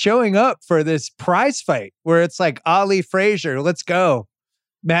even showing up for this prize fight where it's like Ali Frazier, let's go.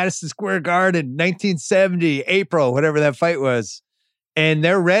 Madison Square Garden, 1970, April, whatever that fight was. And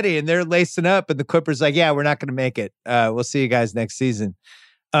they're ready and they're lacing up. And the Clippers like, yeah, we're not going to make it. We'll see you guys next season.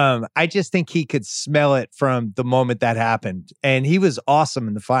 I just think he could smell it from the moment that happened. And he was awesome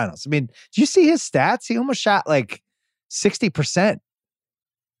in the finals. I mean, did you see his stats? He almost shot like 60%.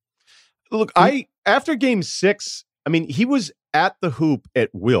 Look, after game 6, I mean, he was at the hoop at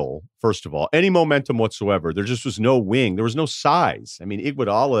will, first of all. Any momentum whatsoever. There just was no wing. There was no size. I mean,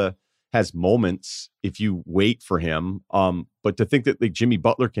 Iguodala has moments if you wait for him. But to think that like Jimmy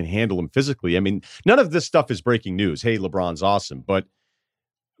Butler can handle him physically, I mean, none of this stuff is breaking news. Hey, LeBron's awesome. But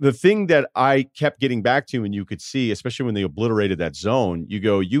the thing that I kept getting back to, and you could see, especially when they obliterated that zone, you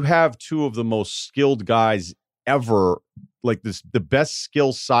go, you have two of the most skilled guys ever, like this, the best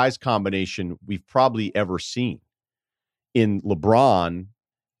skill size combination we've probably ever seen in LeBron.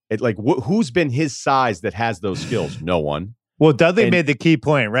 Who's been his size that has those skills? No one. Well, Dudley made the key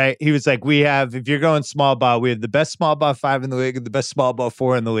point, right? He was like, if you're going small ball, we have the best small ball 5 in the league and the best small ball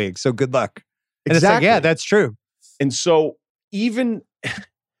 4 in the league. So good luck. And It's like, yeah, that's true. And so even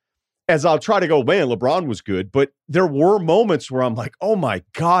as I'll try to go, man, LeBron was good, but there were moments where I'm like, oh my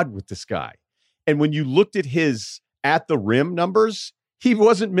God, with this guy. And when you looked at his at the rim numbers, he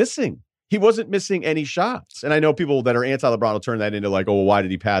wasn't missing. He wasn't missing any shots. And I know people that are anti-LeBron will turn that into like, oh, well, why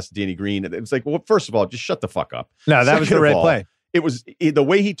did he pass Danny Green? It's like, well, first of all, just shut the fuck up. No, that was the right play. It was the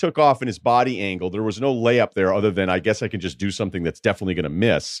way he took off in his body angle. There was no layup there other than I guess I can just do something that's definitely going to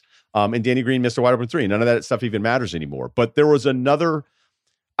miss. And Danny Green missed a wide open 3. None of that stuff even matters anymore. But there was another,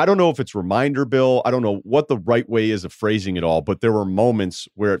 I don't know if it's reminder, Bill. I don't know what the right way is of phrasing it all, but there were moments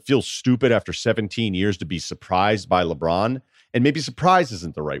where it feels stupid after 17 years to be surprised by LeBron. And maybe surprise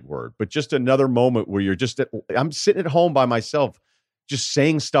isn't the right word, but just another moment where I'm sitting at home by myself, just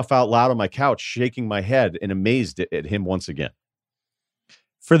saying stuff out loud on my couch, shaking my head and amazed at him once again.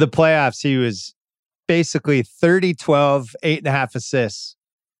 For the playoffs, he was basically 30-12, 8.5 assists,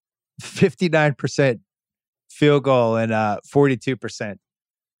 59% field goal, and 42%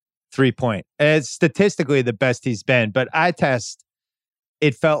 3-point. It's statistically the best he's been, but eye test,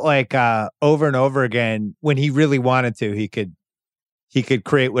 it felt like over and over again, when he really wanted to, he could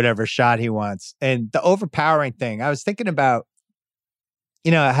create whatever shot he wants. And the overpowering thing, I was thinking about,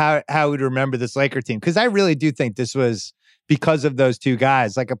 how we'd remember this Laker team, because I really do think this was, because of those two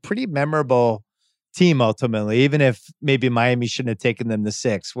guys, like a pretty memorable team ultimately, even if maybe Miami shouldn't have taken them to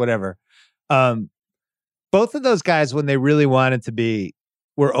 6, whatever. Both of those guys, when they really wanted to be,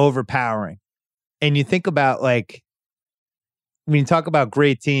 were overpowering. And you think about when you talk about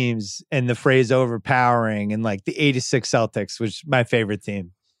great teams and the phrase overpowering, and like the 86 Celtics, which is my favorite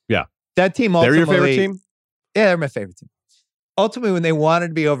team. Yeah. That team ultimately. They're your favorite team? Yeah, they're my favorite team. Ultimately, when they wanted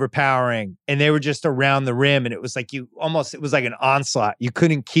to be overpowering and they were just around the rim, and it was like it was like an onslaught. You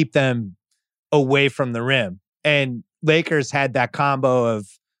couldn't keep them away from the rim. And Lakers had that combo of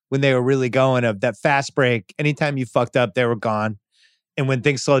when they were really going, of that fast break. Anytime you fucked up, they were gone. And when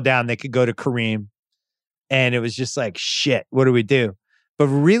things slowed down, they could go to Kareem. And it was just like, shit, what do we do? But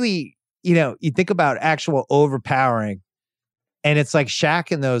really, you think about actual overpowering, and it's like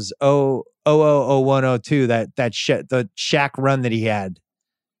Shaq in those 0102, the Shaq run that he had,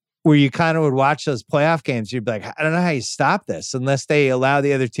 where you kind of would watch those playoff games. You'd be like, I don't know how you stop this unless they allow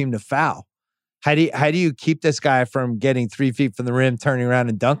the other team to foul. How do you keep this guy from getting 3 feet from the rim, turning around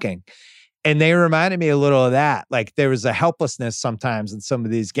and dunking? And they reminded me a little of that. Like there was a helplessness sometimes in some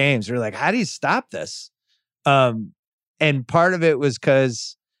of these games. You're like, how do you stop this? And part of it was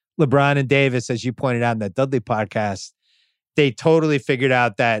because LeBron and Davis, as you pointed out in that Dudley podcast, they totally figured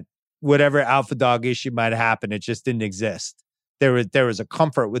out that whatever alpha dog issue might happen, it just didn't exist. There was a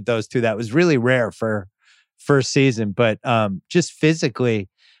comfort with those two that was really rare for first season. But just physically,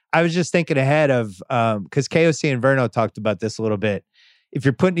 I was just thinking ahead of, because KOC and Verno talked about this a little bit. If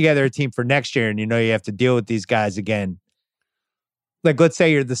you're putting together a team for next year and you have to deal with these guys again, like let's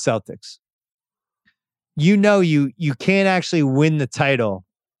say you're the Celtics, you can't actually win the title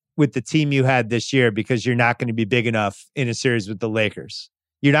with the team you had this year because you're not going to be big enough in a series with the Lakers.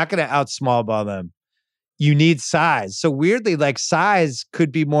 You're not going to out small ball them. You need size. So weirdly, like size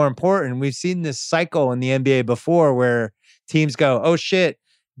could be more important. We've seen this cycle in the NBA before where teams go, oh shit,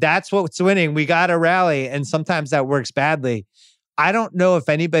 that's what's winning. We got to rally. And sometimes that works badly. I don't know if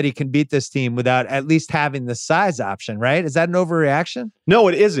anybody can beat this team without at least having the size option, right? Is that an overreaction? No,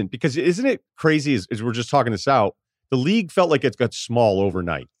 it isn't, because isn't it crazy as we're just talking this out, the league felt like it got small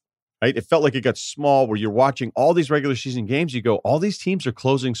overnight, right? It felt like it got small where you're watching all these regular season games. You go, all these teams are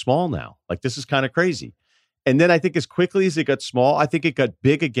closing small now. Like this is kind of crazy. And then I think as quickly as it got small, I think it got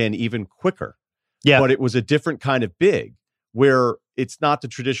big again even quicker. Yeah. But it was a different kind of big where it's not the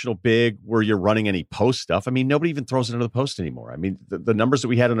traditional big where you're running any post stuff. I mean, nobody even throws it into the post anymore. I mean, the numbers that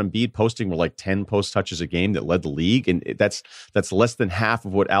we had on Embiid posting were like 10 post touches a game that led the league. And that's less than half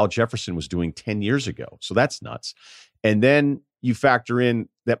of what Al Jefferson was doing 10 years ago. So that's nuts. And then you factor in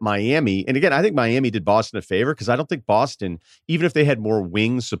that Miami, and again, I think Miami did Boston a favor because I don't think Boston, even if they had more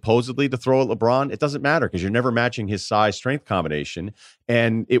wings supposedly to throw at LeBron, it doesn't matter because you're never matching his size strength combination.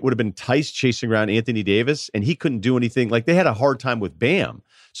 And it would have been Tice chasing around Anthony Davis, and he couldn't do anything. Like they had a hard time with Bam.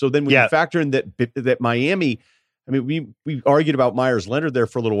 So then when you factor in that Miami, I mean, we argued about Myers Leonard there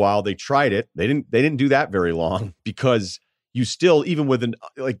for a little while. They tried it. They didn't do that very long because you still, even with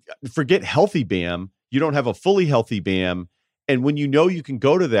forget healthy Bam, you don't have a fully healthy Bam. And when you can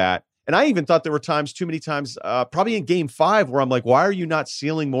go to that, and I even thought there were too many times, probably in game 5, where I'm like, why are you not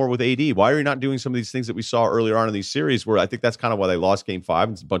sealing more with AD? Why are you not doing some of these things that we saw earlier on in these series where I think that's kind of why they lost game 5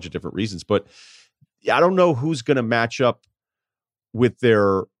 and it's a bunch of different reasons. But I don't know who's going to match up with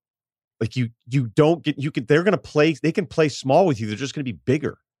their, like they're going to play, they can play small with you. They're just going to be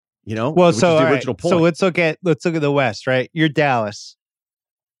bigger, Well, which is the original point. So let's look at the West, right? You're Dallas.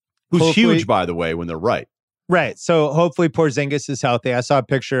 Who's huge, by the way, when they're right. Right. So hopefully Porzingis is healthy. I saw a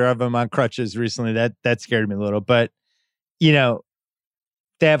picture of him on crutches recently. That scared me a little. But, they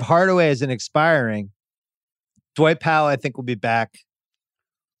have Hardaway as an expiring. Dwight Powell, I think, will be back.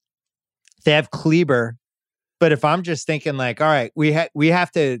 They have Kleber. But if I'm just thinking like, all right, we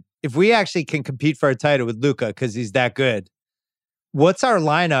have to, if we actually can compete for a title with Luka because he's that good, what's our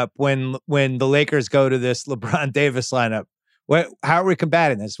lineup when the Lakers go to this LeBron Davis lineup? How are we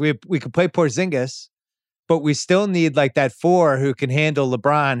combating this? We could play Porzingis, but we still need like that 4 who can handle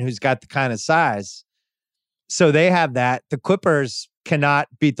LeBron, who's got the kind of size. So they have that. The Clippers cannot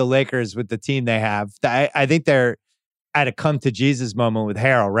beat the Lakers with the team they have. I think they're at a come to Jesus moment with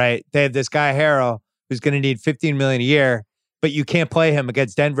Harrell, right? They have this guy Harrell who's going to need $15 million a year, but you can't play him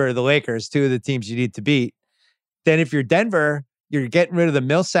against Denver or the Lakers, 2 of the teams you need to beat. Then if you're Denver, you're getting rid of the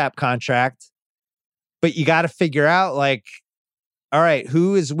Millsap contract, but you got to figure out like, all right,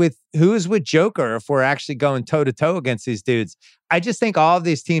 who is with Joker if we're actually going toe to toe against these dudes? I just think all of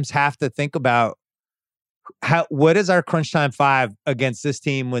these teams have to think about what is our crunch time 5 against this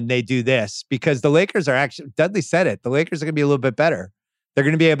team when they do this? Because the Lakers are actually, Dudley said it, the Lakers are going to be a little bit better. They're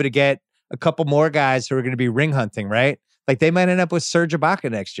going to be able to get a couple more guys who are going to be ring hunting, right? Like they might end up with Serge Ibaka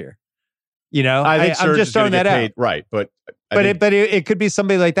next year. I think I'm just throwing that out. Right, but it could be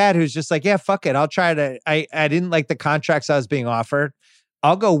somebody like that who's just like, yeah, fuck it. I'll try to. I didn't like the contracts I was being offered.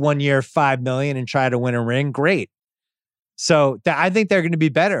 I'll go 1 year, $5 million and try to win a ring. Great. So I think they're going to be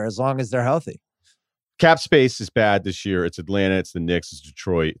better as long as they're healthy. Cap space is bad this year. It's Atlanta, it's the Knicks, it's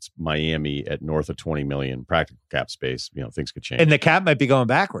Detroit, it's Miami at north of 20 million practical cap space. Things could change. And the cap might be going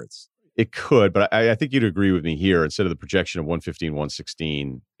backwards. It could, but I think you'd agree with me here. Instead of the projection of 115,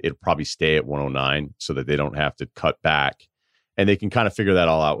 116, it'll probably stay at 109 so that they don't have to cut back. And they can kind of figure that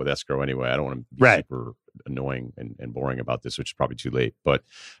all out with escrow anyway. I don't want to be super annoying and boring about this, which is probably too late. But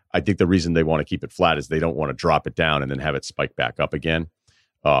I think the reason they want to keep it flat is they don't want to drop it down and then have it spike back up again,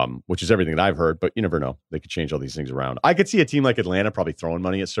 which is everything that I've heard. But you never know. They could change all these things around. I could see a team like Atlanta probably throwing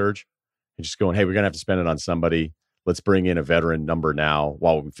money at Serge and just going, hey, we're going to have to spend it on somebody. Let's bring in a veteran number now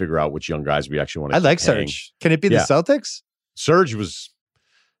while we figure out which young guys we actually want to. I like Serge. Can it be the Celtics? Serge was.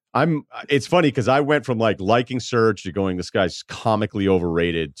 It's funny because I went from like liking Serge to going, this guy's comically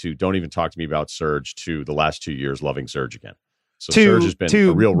overrated to don't even talk to me about Serge to the last 2 years loving Serge again. So Serge has been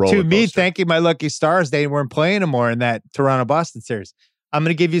a real roller coaster. To me, thanking my lucky stars, they weren't playing him more in that Toronto-Boston series. I'm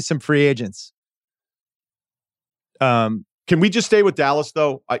going to give you some free agents. Can we just stay with Dallas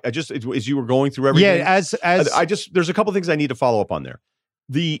though? I just, as you were going through everything. Yeah, there's a couple things I need to follow up on there.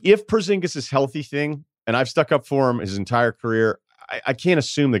 The if Porzingis is healthy thing, and I've stuck up for him his entire career, I can't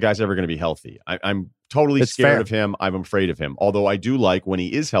assume the guy's ever going to be healthy. I'm totally scared of him. I'm afraid of him. Although I do like when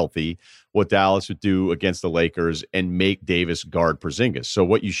he is healthy, what Dallas would do against the Lakers and make Davis guard Porzingis. So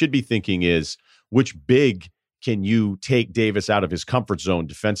what you should be thinking is, which big can you take Davis out of his comfort zone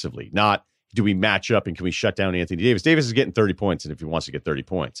defensively? Not, do we match up and can we shut down Anthony Davis? Davis is getting 30 points, and if he wants to get 30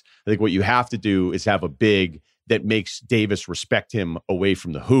 points. I think what you have to do is have a big that makes Davis respect him away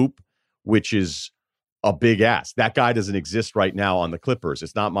from the hoop, which is a big ask. That guy doesn't exist right now on the Clippers.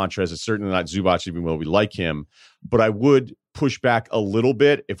 It's not Montrez. It's certainly not Zubac, even though we like him. But I would push back a little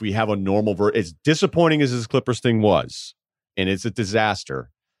bit if we have a normal as disappointing as this Clippers thing was, and it's a disaster.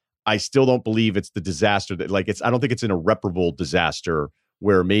 I still don't believe it's the disaster that I don't think it's an irreparable disaster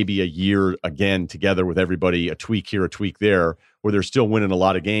where maybe a year again together with everybody, a tweak here, a tweak there, where they're still winning a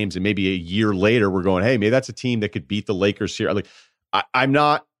lot of games, and maybe a year later we're going, hey, maybe that's a team that could beat the Lakers here. Like, I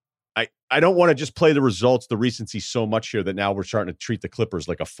don't want to just play the results, the recency so much here that now we're starting to treat the Clippers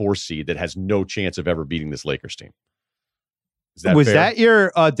like a 4 seed that has no chance of ever beating this Lakers team. Was fair? that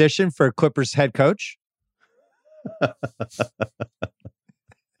your audition for Clippers head coach?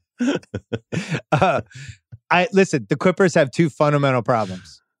 Listen, the Clippers have 2 fundamental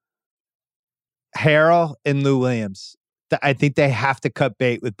problems. Harrell and Lou Williams. I think they have to cut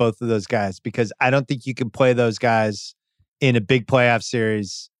bait with both of those guys, because I don't think you can play those guys in a big playoff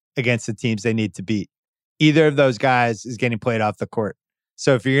series against the teams they need to beat. Either of those guys is getting played off the court.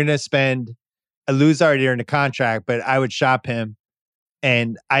 So if you're going to spend, Lou's already earned a contract, but I would shop him.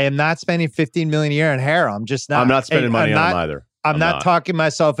 And I am not spending $15 million a year on Harrell. I'm just not. I'm not spending money on him either. I'm not talking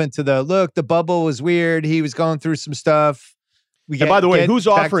myself into the bubble was weird. He was going through some stuff. And by the way, who's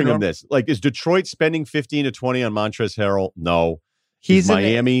offering him this? Like, is Detroit spending 15 to 20 on Montrezl Harrell? No. He's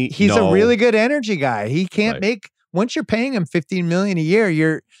Miami. He's a really good energy guy. He can't make, once you're paying him $15 million a year,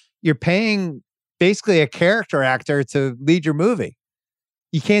 you're paying basically a character actor to lead your movie.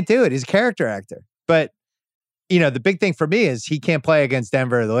 You can't do it. He's a character actor. But, the big thing for me is he can't play against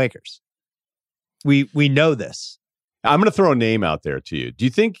Denver or the Lakers. We know this. I'm going to throw a name out there to you. Do you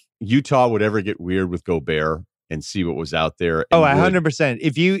think Utah would ever get weird with Gobert and see what was out there? Oh, 100%.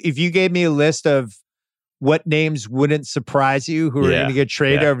 If you gave me a list of what names wouldn't surprise you who are going to get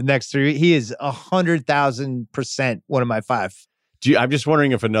traded over the next 3, he is 100,000% one of my 5. I'm just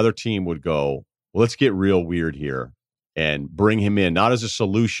wondering if another team would go, well, let's get real weird here and bring him in, not as a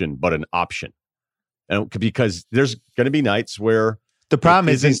solution, but an option. And because there's going to be nights where the problem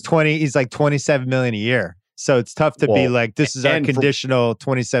is he's like $27 million a year. So it's tough to be like, this is our conditional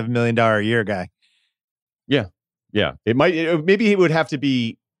 $27 million a year guy. Yeah. Yeah. Maybe he would have to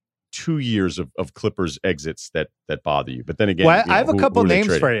be 2 years of Clippers exits that bother you. But then again, I have a couple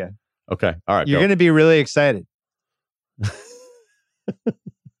names for you. Okay. All right. You're going to be really excited.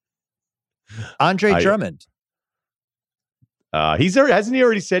 Andre Drummond. Hasn't he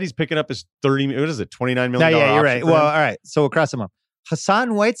already said he's picking up his $29 million? No, yeah, you're right. Well, all right. So we'll cross him up.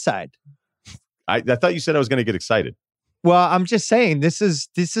 Hassan Whiteside. I thought you said I was going to get excited. Well, I'm just saying this is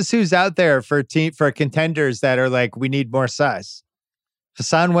who's out there for contenders that are like, we need more size.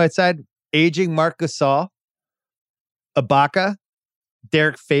 Hassan Whiteside, aging Marc Gasol, Ibaka,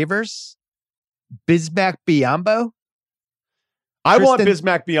 Derek Favors, Bismack Biyombo. I want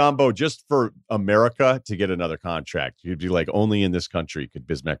Bismack Biyombo just for America to get another contract. You'd be like, only in this country could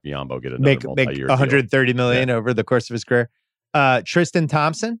Bismack Biyombo get another multi-year deal. $130 million over the course of his career. Tristan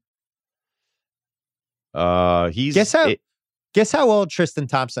Thompson. Guess how old Tristan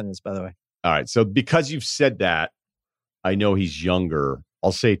Thompson is, by the way. All right. So because you've said that, I know he's younger.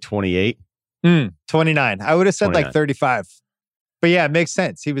 I'll say 28. 29. I would have said 29. Like 35. But yeah, it makes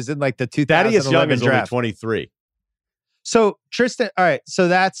sense. He was in like the 2011 draft. Only 23. So Tristan, all right. So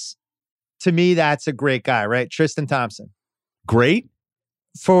to me, that's a great guy, right? Tristan Thompson. Great?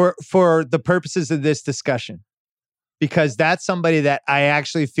 For the purposes of this discussion. Because that's somebody that I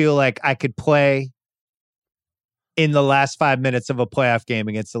actually feel like I could play in the last 5 minutes of a playoff game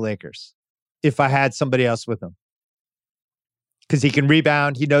against the Lakers if I had somebody else with him. Because he can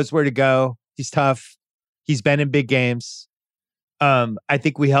rebound. He knows where to go. He's tough. He's been in big games. I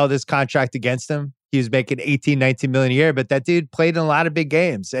think we held his contract against him. He was making 18, 19 million a year, but that dude played in a lot of big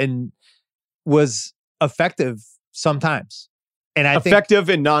games and was effective sometimes. And I effective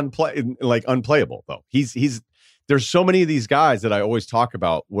and unplayable though. There's so many of these guys that I always talk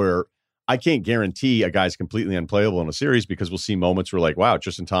about where I can't guarantee a guy's completely unplayable in a series because we'll see moments where like, wow,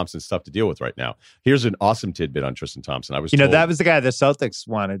 Tristan Thompson's tough to deal with right now. Here's an awesome tidbit on Tristan Thompson. That was the guy the Celtics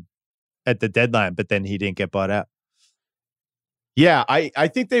wanted at the deadline, but then he didn't get bought out. Yeah, I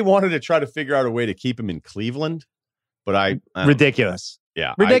think they wanted to try to figure out a way to keep him in Cleveland, but ridiculous.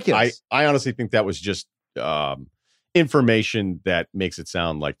 Yeah, ridiculous. I honestly think that was just information that makes it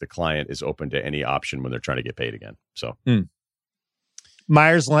sound like the client is open to any option when they're trying to get paid again. So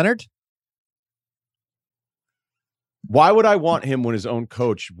Myers Leonard. Why would I want him when his own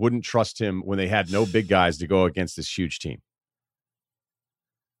coach wouldn't trust him when they had no big guys to go against this huge team?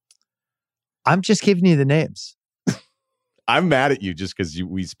 I'm just giving you the names. I'm mad at you just because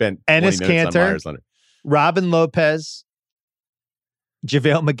we spent Enes 20 minutes on Myers Leonard. Robin Lopez,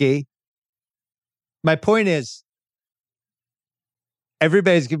 JaVale McGee. My point is,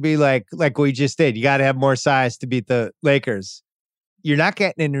 everybody's going to be like we just did. You got to have more size to beat the Lakers. You're not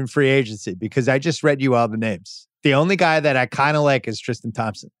getting it in free agency because I just read you all the names. The only guy that I kind of like is Tristan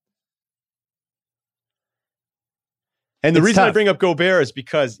Thompson. And the It's reason I tough. bring up Gobert is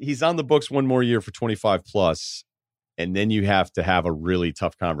because he's on the books one more year for 25 plus. And then you have to have a really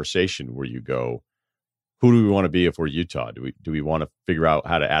tough conversation where you go, who do we want to be if we're Utah? Do we want to figure out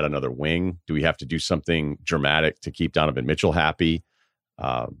how to add another wing? Do we have to do something dramatic to keep Donovan Mitchell happy?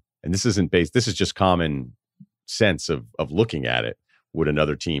 And this isn't based, this is just common sense of looking at it. Would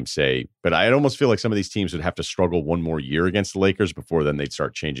another team say, but I almost feel like some of these teams would have to struggle one more year against the Lakers before then they'd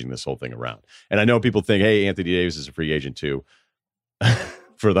start changing this whole thing around. And I know people think, hey, Anthony Davis is a free agent too.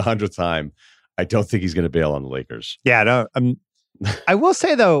 For the 100th time, I don't think he's going to bail on the Lakers. Yeah, no. I will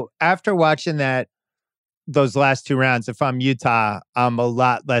say though, after watching those last two rounds, if I'm Utah, I'm a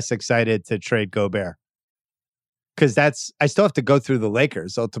lot less excited to trade Gobert. Because I still have to go through the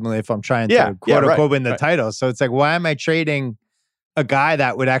Lakers ultimately if I'm trying to quote unquote win the title. So it's like, why am I trading a guy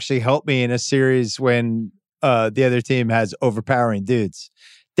that would actually help me in a series when the other team has overpowering dudes?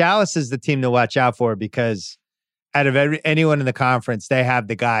 Dallas is the team to watch out for because out of anyone in the conference, they have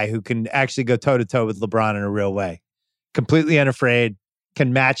the guy who can actually go toe to toe with LeBron in a real way. Completely unafraid,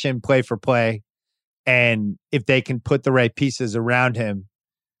 can match him play for play. And if they can put the right pieces around him,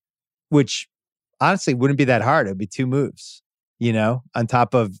 which honestly wouldn't be that hard. It'd be 2 moves, on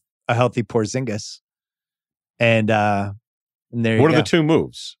top of a healthy Porzingis. And there you go. What are the 2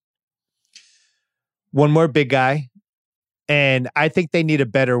 moves? One more big guy. And I think they need a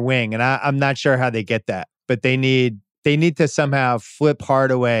better wing. And I'm not sure how they get that, but they need to somehow flip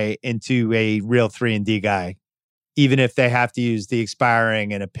Hardaway into a real 3-and-D guy, even if they have to use the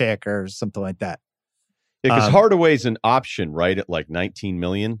expiring and a pick or something like that. Yeah, because Hardaway's an option, right? At like $19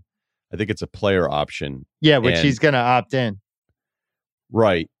 million. I think it's a player option. Yeah, which he's going to opt in.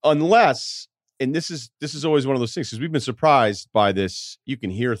 Right. Unless, and this is always one of those things, because we've been surprised by this. You can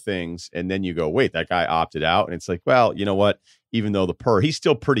hear things and then you go, wait, that guy opted out. And it's like, well, you know what? Even though he's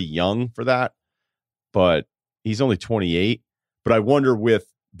still pretty young for that, but he's only 28. But I wonder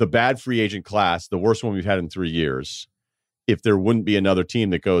with the bad free agent class, the worst one we've had in 3 years, if there wouldn't be another team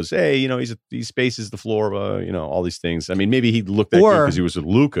that goes, hey, he spaces the floor, all these things. I mean, maybe he looked that good because he was with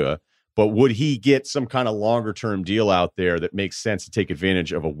Luka. But would he get some kind of longer term deal out there that makes sense to take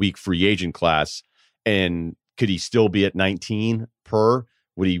advantage of a weak free agent class? And could he still be at 19 per?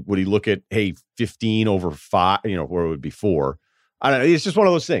 Would he look at, hey, 15 over 5, where it would be 4? I don't know. It's just one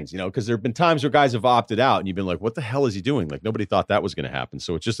of those things, because there have been times where guys have opted out and you've been like, what the hell is he doing? Like nobody thought that was going to happen.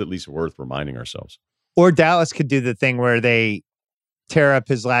 So it's just at least worth reminding ourselves. Or Dallas could do the thing where they tear up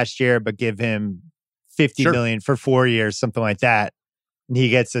his last year, but give him $50 million for 4 years, something like that. And he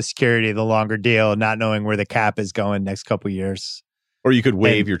gets the security of the longer deal, not knowing where the cap is going next couple of years. Or you could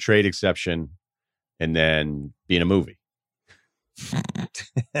waive your trade exception and then be in a movie.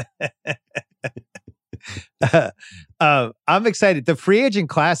 I'm excited. The free agent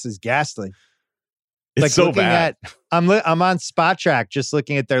class is ghastly. It's like so bad. I'm on Spot Track just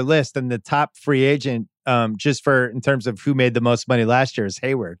looking at their list, and the top free agent, just in terms of who made the most money last year, is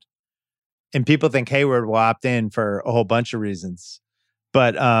Hayward. And people think Hayward will opt in for a whole bunch of reasons.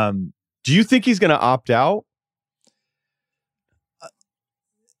 But do you think he's going to opt out?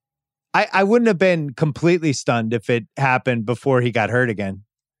 I wouldn't have been completely stunned if it happened before he got hurt again.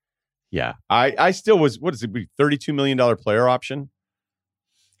 Yeah, I still was. What is it? $32 million player option?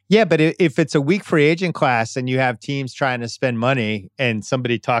 Yeah, but if it's a weak free agent class and you have teams trying to spend money and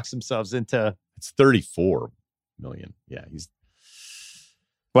somebody talks themselves into, it's 34 million. Yeah,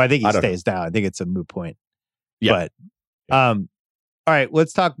 I think he stays down. I think it's a moot point. Yeah. But all right,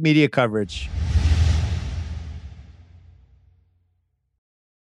 let's talk media coverage.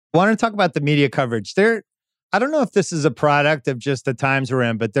 I want to talk about the media coverage. I don't know if this is a product of just the times we're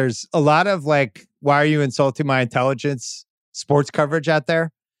in, but there's a lot of like, why are you insulting my intelligence sports coverage out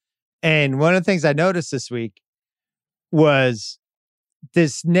there? And one of the things I noticed this week was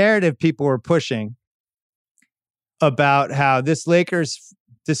this narrative people were pushing about how this Lakers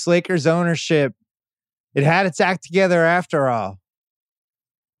ownership, it had its act together after all.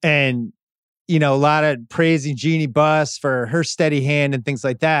 And, a lot of praising Jeannie Buss for her steady hand and things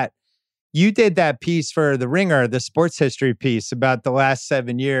like that. You did that piece for The Ringer, the sports history piece about the last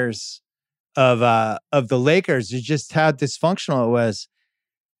 7 years of the Lakers, just how dysfunctional it was.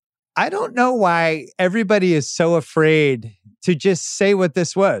 I don't know why everybody is so afraid to just say what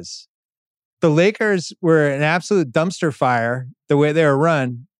this was. The Lakers were an absolute dumpster fire the way they were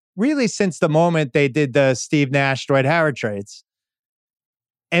run, really since the moment they did the Steve Nash, Dwight Howard trades.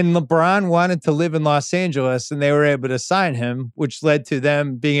 And LeBron wanted to live in Los Angeles, and they were able to sign him, which led to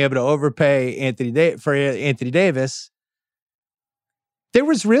them being able to overpay Anthony Davis. There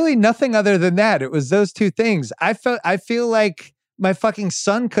was really nothing other than that. It was those two things. I feel like my fucking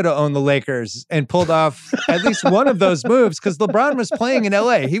son could have owned the Lakers and pulled off at least one of those moves because LeBron was playing in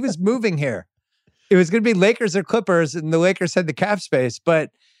LA. He was moving here. It was going to be Lakers or Clippers, and the Lakers had the cap space.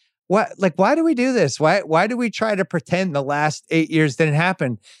 But why do we do this? Why do we try to pretend the last 8 years didn't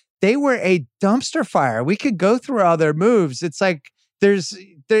happen? They were a dumpster fire. We could go through all their moves. It's like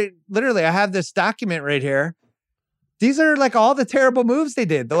literally, I have this document right here. These are like all the terrible moves they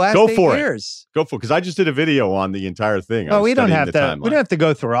did the last 8 years. Go for it. Because I just did a video on the entire thing. Oh, we don't have to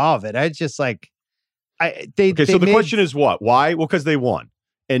go through all of it. I just like, so the question is what? Why? Well, because they won.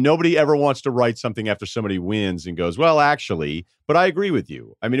 And nobody ever wants to write something after somebody wins and goes, well, actually, but I agree with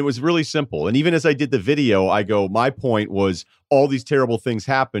you. I mean, it was really simple. And even as I did the video, I go, my point was all these terrible things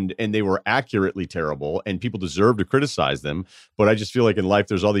happened and they were accurately terrible and people deserve to criticize them. But I just feel like in life,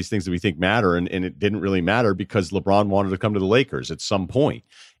 there's all these things that we think matter. And it didn't really matter because LeBron wanted to come to the Lakers at some point.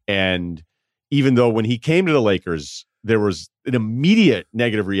 And even though when he came to the Lakers, there was an immediate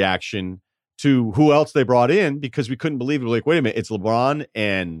negative reaction to who else they brought in because we couldn't believe it. We're like, wait a minute, it's LeBron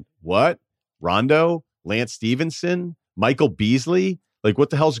and what? Rondo, Lance Stevenson, Michael Beasley? Like,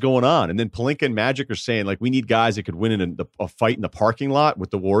 what the hell's going on? And then Pelinka and Magic are saying, like, we need guys that could win in a fight in the parking lot with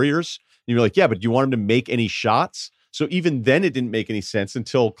the Warriors. And you're like, yeah, but do you want him to make any shots? So even then it didn't make any sense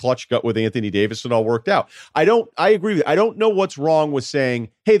until Clutch got with Anthony Davis and all worked out. I agree with you. I don't know what's wrong with saying,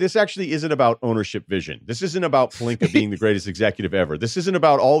 hey, this actually isn't about ownership vision. This isn't about Pelinka being the greatest executive ever. This isn't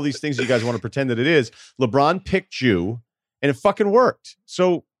about all these things you guys want to pretend that it is. LeBron picked you and it fucking worked.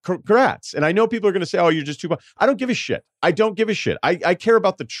 So congrats. And I know people are going to say, oh, you're just too much. I don't give a shit. I don't give a shit. I care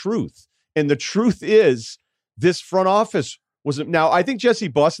about the truth. And the truth is this front office now, I think Jesse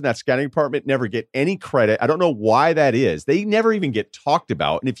Buss and that scouting department never get any credit. I don't know why that is. They never even get talked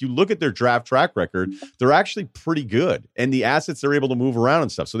about. And if you look at their draft track record, they're actually pretty good. And the assets they're able to move around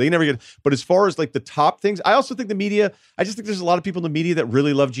and stuff. So they never get. But as far as like the top things, I also think the media, I just think there's a lot of people in the media that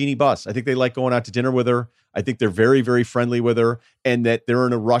really love Jeannie Buss. I think they like going out to dinner with her. I think they're very, very friendly with her and that they're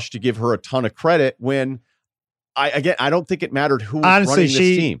in a rush to give her a ton of credit when I don't think it mattered who was running this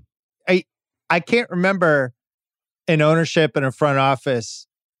team. I can't remember an ownership and a front office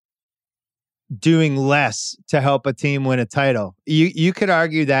doing less to help a team win a title. You could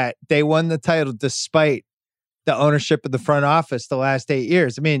argue that they won the title despite the ownership of the front office the last 8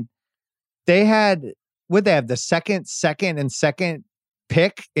 years. I mean, they have the second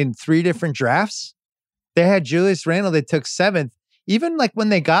pick in 3 different drafts. They had Julius Randle, they took 7th. Even like when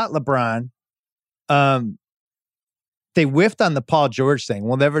they got LeBron, they whiffed on the Paul George thing.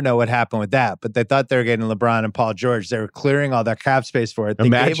 We'll never know what happened with that, but they thought they were getting LeBron and Paul George. They were clearing all their cap space for it. They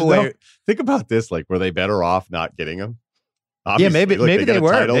gave away. Think about this. Like, were they better off not getting him? Obviously, yeah, maybe they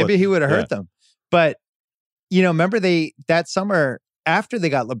were. Maybe he would have hurt them. But, remember that summer after they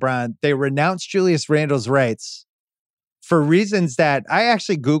got LeBron, they renounced Julius Randle's rights for reasons that I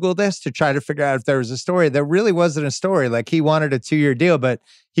actually Googled this to try to figure out if there was a story. There really wasn't a story. Like, he wanted a 2-year deal, but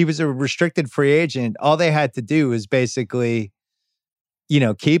he was a restricted free agent. All they had to do was basically,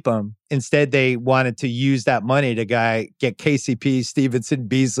 keep him. Instead, they wanted to use that money to get KCP, Stevenson,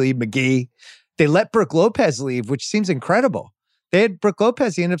 Beasley, McGee. They let Brook Lopez leave, which seems incredible. They had Brook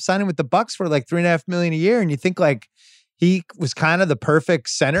Lopez. He ended up signing with the Bucks for like $3.5 million a year. And you think like he was kind of the perfect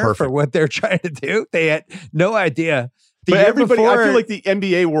center for what they're trying to do. They had no idea. But everybody, I feel like the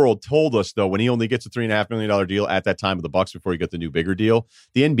NBA world told us, though, when he only gets a $3.5 million deal at that time of the Bucks before he got the new bigger deal,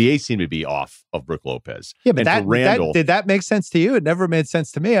 the NBA seemed to be off of Brook Lopez. Yeah, but did that make sense to you? It never made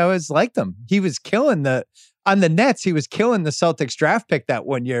sense to me. I always liked him. He was killing on the Nets, he was killing the Celtics draft pick that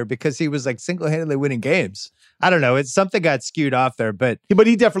one year because he was like single-handedly winning games. I don't know. It's something got skewed off there, but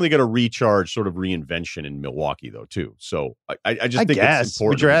he definitely got a recharge sort of reinvention in Milwaukee, though, too. So I just think it's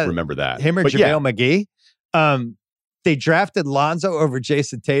important to remember that. Him or JaVale McGee. They drafted Lonzo over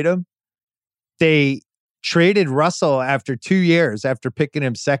Jason Tatum. They traded Russell after 2 years after picking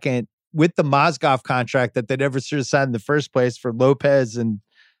him second with the Mozgov contract that they never should have signed in the first place for Lopez and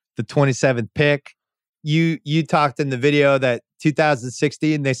the 27th pick. You talked in the video that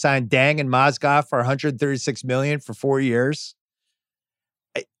 2016 they signed Dang and Mozgov for $136 million for 4 years.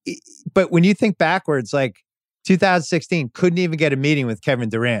 But when you think backwards, like 2016 couldn't even get a meeting with Kevin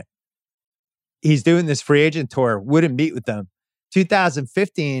Durant. He's doing this free agent tour, wouldn't meet with them.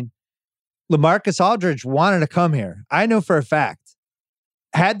 2015, LaMarcus Aldridge wanted to come here. I know for a fact.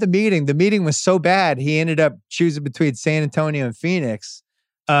 Had the meeting was so bad, he ended up choosing between San Antonio and Phoenix.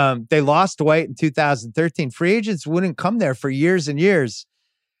 They lost Dwight in 2013. Free agents wouldn't come there for years and years.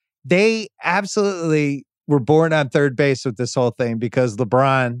 They absolutely were born on third base with this whole thing because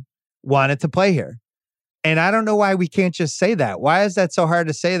LeBron wanted to play here. And I don't know why we can't just say that. Why is that so hard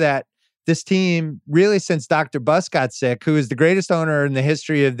to say that? this team, really since Dr. Buss got sick, who is the greatest owner in the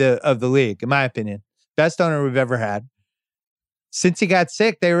history of the league, in my opinion, best owner we've ever had. Since he got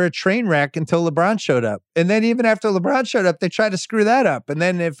sick, they were a train wreck until LeBron showed up. And then even after LeBron showed up, they tried to screw that up. And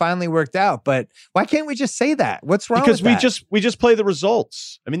then it finally worked out. But why can't we just say that? What's wrong with that? Because we just play the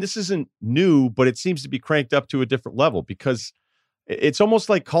results. I mean, this isn't new, but it seems to be cranked up to a different level because it's almost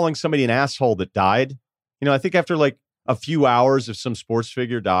like calling somebody an asshole that died. You know, I think after like a few hours, if some sports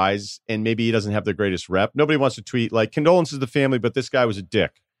figure dies and maybe he doesn't have the greatest rep, nobody wants to tweet like condolences to the family, but this guy was a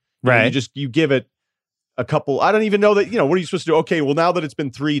dick. Right. You give it a couple, I don't even know that, what are you supposed to do? Okay, well, now that it's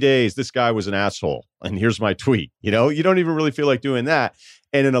been 3 days, this guy was an asshole. And here's my tweet. You don't even really feel like doing that.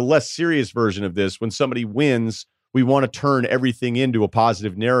 And in a less serious version of this, when somebody wins, we want to turn everything into a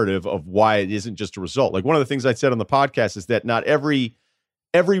positive narrative of why it isn't just a result. Like one of the things I said on the podcast is that not every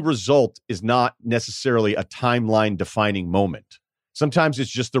result is not necessarily a timeline defining moment. Sometimes it's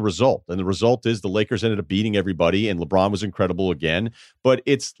just the result. And the result is the Lakers ended up beating everybody and LeBron was incredible again. But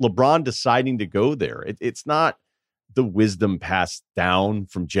it's LeBron deciding to go there. It's not the wisdom passed down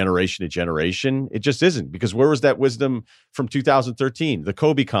from generation to generation. It just isn't, because where was that wisdom from 2013? The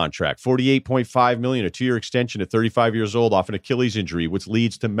Kobe contract, $48.5 million, a 2-year extension at 35 years old off an Achilles injury, which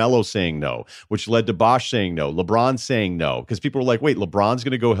leads to Melo saying no, which led to Bosh saying no, LeBron saying no, because people were like, wait, LeBron's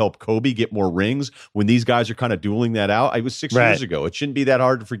going to go help Kobe get more rings when these guys are kind of dueling that out. It was 6 years ago. It shouldn't be that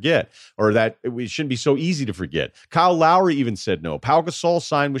hard to forget, or that it shouldn't be so easy to forget. Kyle Lowry even said no. Pau Gasol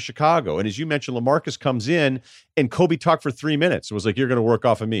signed with Chicago. And as you mentioned, LaMarcus comes in and Kobe talked for 3 minutes. It was like, you're going to work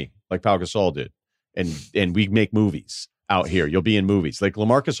off of me like Pau Gasol did. And we make movies out here. You'll be in movies. Like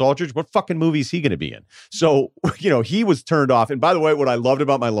LaMarcus Aldridge, what fucking movie is he going to be in? So, he was turned off. And by the way, what I loved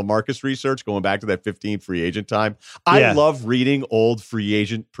about my LaMarcus research, going back to that 15 free agent time, I love reading old free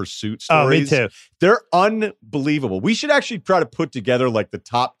agent pursuit stories. Oh, me too. They're unbelievable. We should actually try to put together like the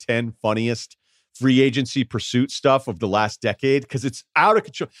top 10 funniest free agency pursuit stuff of the last decade, because it's out of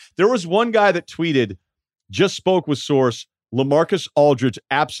control. There was one guy that tweeted, just spoke with source, LaMarcus Aldridge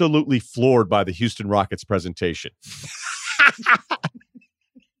absolutely floored by the Houston Rockets presentation.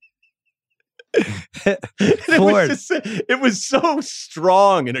 It was so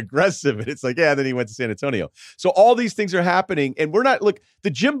strong and aggressive. And it's like, yeah, then he went to San Antonio. So all these things are happening. And we're not, look, the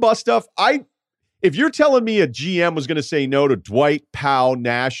Jim Buss stuff, if you're telling me a GM was going to say no to Dwight, Powell,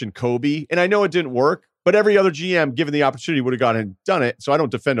 Nash, and Kobe, and I know it didn't work, but every other GM, given the opportunity, would have gone and done it. So I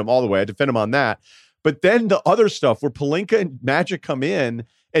don't defend him all the way. I defend him on that. But then the other stuff where Pelinka and Magic come in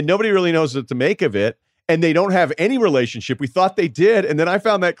and nobody really knows what to make of it, and they don't have any relationship. We thought they did. And then I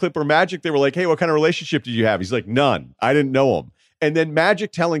found that clip where Magic, they were like, hey, what kind of relationship did you have? He's like, none. I didn't know him. And then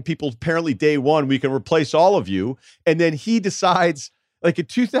Magic telling people apparently day one, we can replace all of you. And then he decides, like in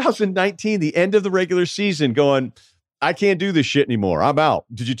 2019, the end of the regular season, going, I can't do this shit anymore. I'm out.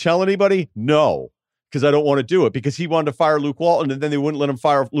 Did you tell anybody? No. Because I don't want to do it, because he wanted to fire Luke Walton, and then they wouldn't let him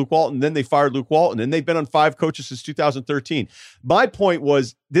fire Luke Walton. Then they fired Luke Walton, and they've been on 5 coaches since 2013. My point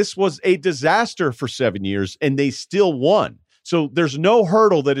was, this was a disaster for 7 years, and they still won. So there's no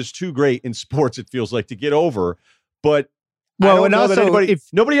hurdle that is too great in sports, it feels like, to get over. But I don't know that anybody,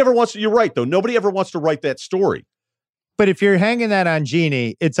 nobody ever wants to, you're right, though. Nobody ever wants to write that story. But if you're hanging that on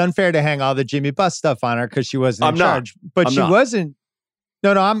Jeannie, it's unfair to hang all the Jimmy Buss stuff on her because she wasn't in charge. But she wasn't.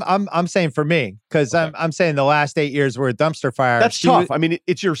 No, I'm saying for me, because okay. I'm saying the last 8 years were a dumpster fire. That's tough. I mean,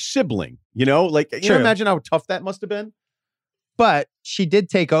 it's your sibling, like, you imagine how tough that must have been. But she did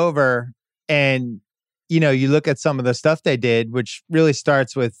take over, and, you look at some of the stuff they did, which really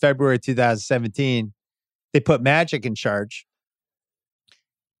starts with February 2017. They put Magic in charge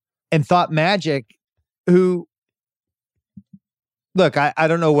and thought Magic, who, look, I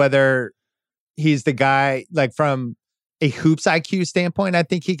don't know whether he's the guy, like from a hoops IQ standpoint, I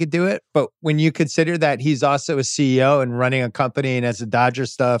think he could do it. But when you consider that he's also a CEO and running a company, and as a Dodger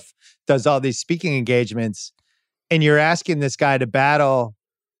stuff, does all these speaking engagements, and you're asking this guy to battle,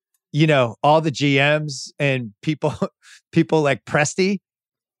 all the GMs and people like Presti,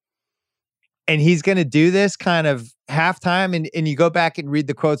 and he's going to do this kind of halftime. And you go back and read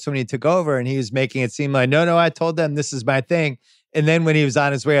the quotes when he took over, and he was making it seem like, no, I told them this is my thing. And then when he was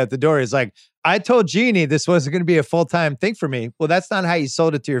on his way out the door, he's like, I told Jeannie this wasn't going to be a full-time thing for me. Well, that's not how you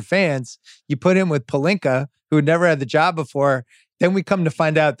sold it to your fans. You put him with Pelinka, who had never had the job before. Then we come to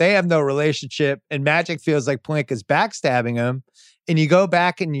find out they have no relationship, and Magic feels like Pelinka's backstabbing him. And you go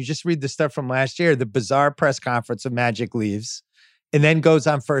back and you just read the stuff from last year, the bizarre press conference of Magic leaves, and then goes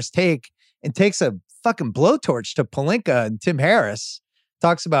on First Take and takes a fucking blowtorch to Pelinka and Tim Harris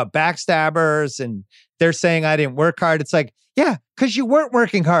talks about backstabbers and they're saying I didn't work hard. It's like, yeah, because you weren't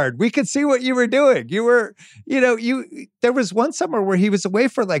working hard. We could see what you were doing. You were, there was one summer where he was away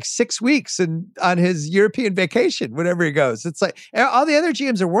for like 6 weeks and on his European vacation, whenever he goes. It's like all the other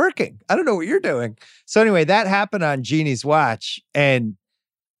GMs are working. I don't know what you're doing. So anyway, that happened on Jeannie's watch. And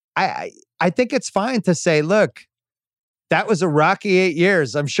I think it's fine to say, look, that was a rocky 8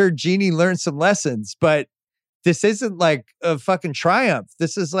 years. I'm sure Jeannie learned some lessons, but this isn't like a fucking triumph.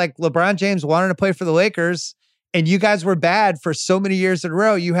 This is like LeBron James wanting to play for the Lakers, and you guys were bad for so many years in a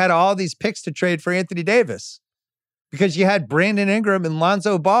row. You had all these picks to trade for Anthony Davis because you had Brandon Ingram and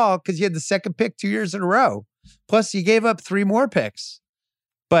Lonzo Ball because you had the second pick 2 years in a row. Plus, you gave up 3 more picks.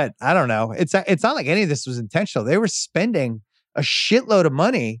 But I don't know. It's not like any of this was intentional. They were spending a shitload of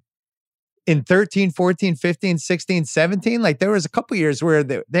money in 13, 14, 15, 16, 17, like there was a couple years where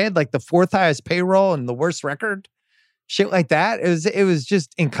they had like the 4th highest payroll and the worst record, shit like that. It was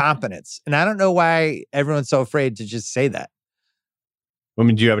just incompetence. And I don't know why everyone's so afraid to just say that. I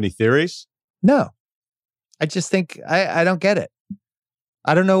mean, do you have any theories? No, I just think I don't get it.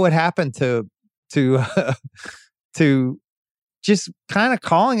 I don't know what happened to just kind of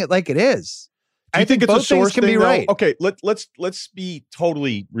calling it like it is. Do you think it's both a source can thing, be though? right. Okay, let's be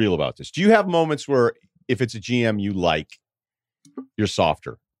totally real about this. Do you have moments where if it's a GM you like, you're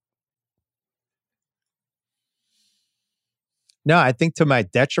softer? No, I think to my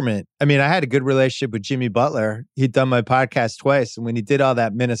detriment. I mean, I had a good relationship with Jimmy Butler. He'd done my podcast twice. And when he did all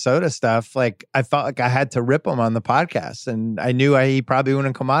that Minnesota stuff, like I felt like I had to rip him on the podcast. And I knew he probably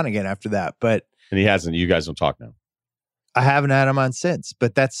wouldn't come on again after that. But And he hasn't. You guys don't talk now. I haven't had him on since,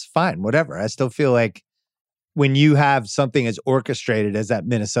 but that's fine. Whatever. I still feel like when you have something as orchestrated as that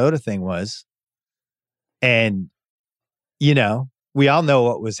Minnesota thing was, and, we all know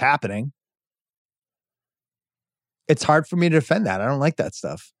what was happening. It's hard for me to defend that. I don't like that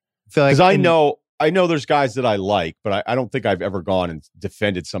stuff. I feel like because I know there's guys that I like, but I don't think I've ever gone and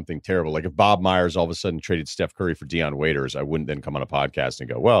defended something terrible. Like if Bob Myers all of a sudden traded Steph Curry for Deion Waiters, I wouldn't then come on a podcast and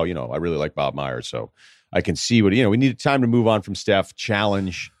go, well, I really like Bob Myers, so I can see what, we need time to move on from Steph,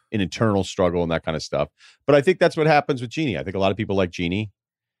 challenge an internal struggle and that kind of stuff. But I think that's what happens with Jeannie. I think a lot of people like Jeannie,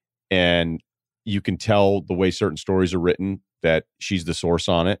 and you can tell the way certain stories are written that she's the source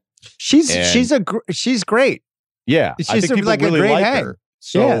on it. She's great. Yeah. She's I think people like really a great like hang. her.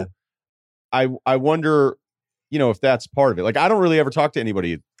 So yeah. I wonder, if that's part of it. Like, I don't really ever talk to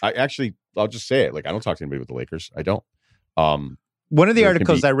anybody. I'll just say it. Like, I don't talk to anybody with the Lakers. I don't. One of the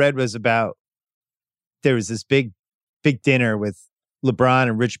articles I read was about, there was this big dinner with LeBron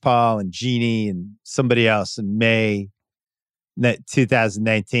and Rich Paul and Jeannie and somebody else in May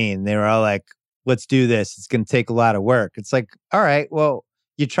 2019. They were all like, let's do this. It's going to take a lot of work. It's like, all right, well,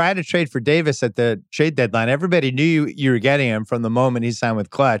 you tried to trade for Davis at the trade deadline. Everybody knew you were getting him from the moment he signed with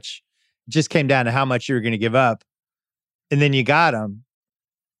Clutch. It just came down to how much you were going to give up. And then you got him.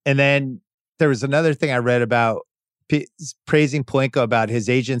 And then there was another thing I read about praising Pelinka about his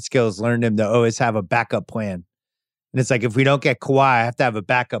agent skills, learned him to always have a backup plan. And it's like, if we don't get Kawhi, I have to have a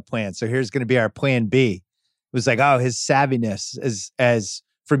backup plan. So here's going to be our plan B. It was like, oh, his savviness as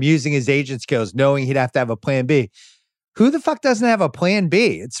from using his agent skills, knowing he'd have to have a plan B. Who the fuck doesn't have a plan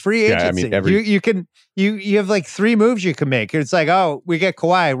B? It's free agency. Yeah, I mean, you have like 3 moves you can make. It's like, oh, we get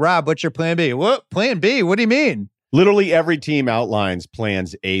Kawhi. Rob, what's your plan B? What plan B? What do you mean? Literally every team outlines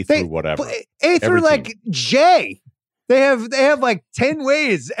plans A through whatever. A through like J. They have like 10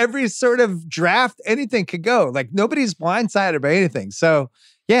 ways every sort of draft anything could go. Like nobody's blindsided by anything. So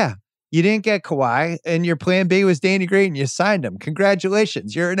yeah, you didn't get Kawhi and your plan B was Danny Green and you signed him.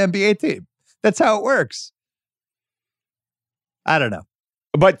 Congratulations. You're an NBA team. That's how it works. I don't know.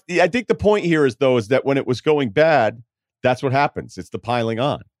 But I think the point here is that when it was going bad, that's what happens. It's the piling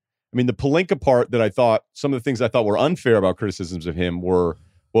on. I mean, the Pelinka part that I thought, some of the things I thought were unfair about criticisms of him were,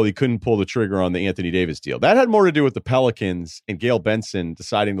 well, he couldn't pull the trigger on the Anthony Davis deal. That had more to do with the Pelicans and Gail Benson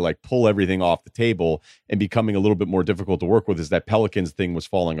deciding to like pull everything off the table and becoming a little bit more difficult to work with as that Pelicans thing was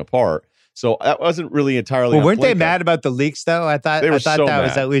falling apart. So that wasn't really entirely. Well, weren't they mad about the leaks though? I thought that was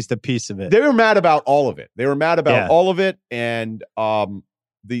at least a piece of it. They were mad about all of it. All of it. And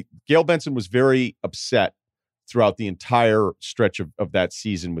the Gail Benson was very upset throughout the entire stretch of that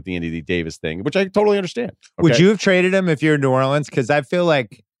season with the Anthony Davis thing, which I totally understand. Okay? Would you have traded him if you're in New Orleans? Because I feel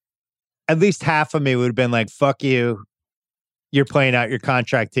like at least half of me would have been like, fuck you. You're playing out your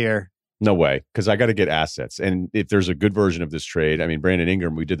contract here. No way, because I got to get assets. And if there's a good version of this trade, I mean, Brandon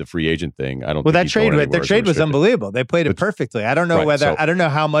Ingram, we did the free agent thing. I don't. Well, think their trade was unbelievable. They played it perfectly. I don't know I don't know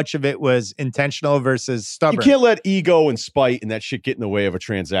how much of it was intentional versus stubborn. You can't let ego and spite and that shit get in the way of a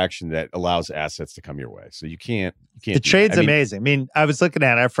transaction that allows assets to come your way. So you can't. The trade's amazing. I mean, I was looking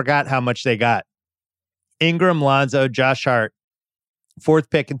at it. I forgot how much they got. Ingram, Lonzo, Josh Hart, 4th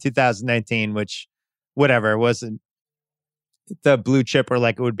pick in 2019, which whatever, wasn't the blue chipper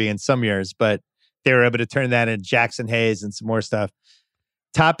like it would be in some years, but they were able to turn that into Jackson Hayes and some more stuff.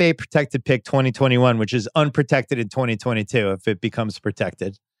 Top 8 protected pick 2021, which is unprotected in 2022 if it becomes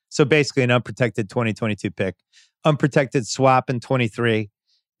protected. So basically an unprotected 2022 pick. Unprotected swap in 23,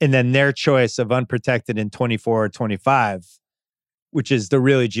 and then their choice of unprotected in 24 or 25, which is the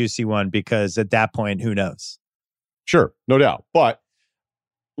really juicy one because at that point, who knows? Sure, no doubt. But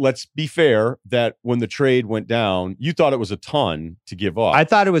let's be fair that when the trade went down, you thought it was a ton to give up. I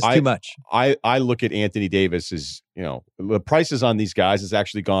thought it was too much. I look at Anthony Davis as, the prices on these guys has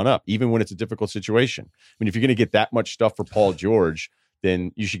actually gone up, even when it's a difficult situation. I mean, if you're going to get that much stuff for Paul George,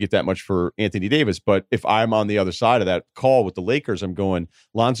 then you should get that much for Anthony Davis. But if I'm on the other side of that call with the Lakers, I'm going,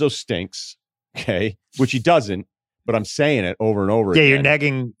 Lonzo stinks, okay, which he doesn't, but I'm saying it over and over again. Yeah, you're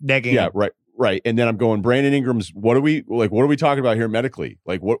negging. Yeah, right. And then I'm going, Brandon Ingram's, what are we talking about here medically?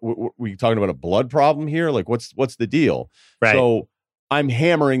 Like, what we talking about, a blood problem here? Like, what's the deal? Right. So I'm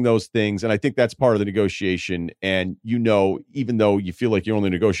hammering those things, and I think that's part of the negotiation. And, even though you feel like you're only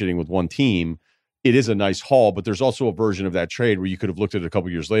negotiating with one team, it is a nice haul, but there's also a version of that trade where you could have looked at it a couple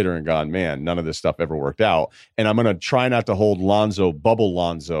years later and gone, man, none of this stuff ever worked out. And I'm going to try not to hold bubble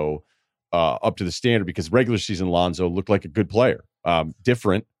Lonzo, up to the standard, because regular season Lonzo looked like a good player,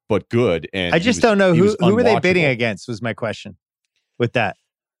 different but good. And I just don't know who were they bidding against was my question with that.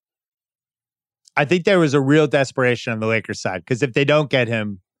 I think there was a real desperation on the Lakers side, because if they don't get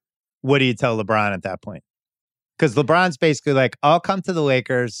him, what do you tell LeBron at that point? Because LeBron's basically like, I'll come to the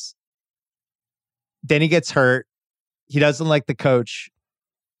Lakers. Then he gets hurt. He doesn't like the coach.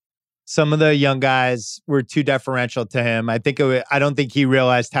 Some of the young guys were too deferential to him. I don't think he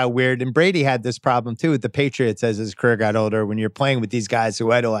realized how weird. And Brady had this problem too with the Patriots as his career got older. When you're playing with these guys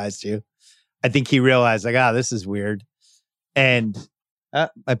who idolized you, I think he realized like, this is weird. And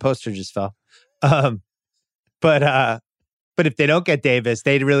my poster just fell. But if they don't get Davis,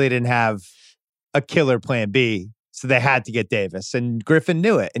 they really didn't have a killer plan B. So they had to get Davis, and Griffin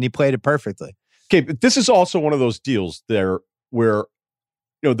knew it, and he played it perfectly. Okay, but this is also one of those deals there where,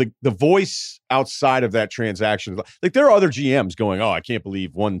 the voice outside of that transaction, like there are other GMs going, oh, I can't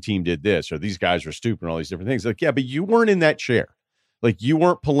believe one team did this, or these guys are stupid, and all these different things. Like, yeah, but you weren't in that chair. Like, you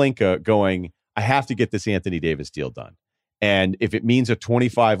weren't Pelinka going, I have to get this Anthony Davis deal done. And if it means a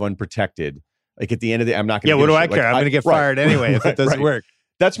 25 unprotected, like at the end of the day, I'm not going to. Yeah, what do I care? I'm going to get fired anyway if it doesn't work.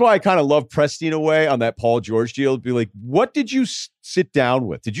 That's why I kind of love Prestine away on that Paul George deal. To be like, what did you sit down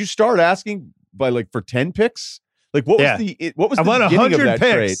with? Did you start asking for 10 picks? Like, what was the beginning of that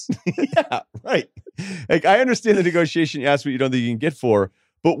picks. Trade? Yeah, right. Like, I understand the negotiation. You asked what you don't think you can get for,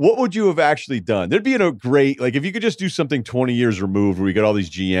 but what would you have actually done? There'd be a great, like, if you could just do something 20 years removed where you got all these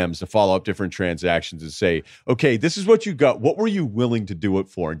GMs to follow up different transactions and say, okay, this is what you got. What were you willing to do it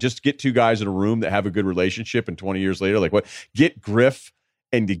for? And just get two guys in a room that have a good relationship, and 20 years later, like, what? Get Griff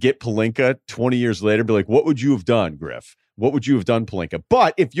and to get Pelinka 20 years later, be like, what would you have done, Griff? What would you have done, Pelinka?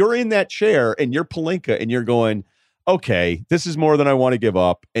 But if you're in that chair and you're Pelinka and you're going, okay, this is more than I want to give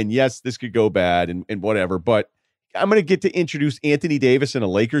up. And yes, this could go bad and whatever, but I'm going to get to introduce Anthony Davis in a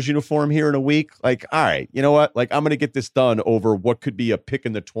Lakers uniform here in a week. Like, all right, you know what? Like, I'm going to get this done over what could be a pick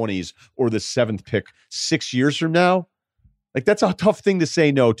in the 20s or the 7th pick 6 years from now. Like, that's a tough thing to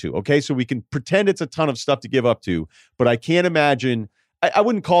say no to. Okay. So we can pretend it's a ton of stuff to give up to, but I can't imagine, I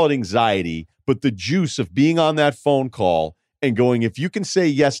wouldn't call it anxiety, but the juice of being on that phone call and going, if you can say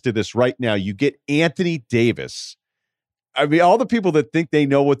yes to this right now, you get Anthony Davis. I mean, all the people that think they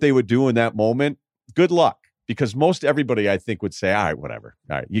know what they would do in that moment, good luck. Because most everybody, I think, would say, all right, whatever.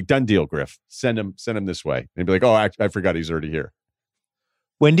 All right, you done deal, Griff. Send him this way. And be like, oh, I forgot he's already here.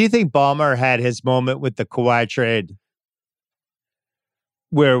 When do you think Ballmer had his moment with the Kawhi trade,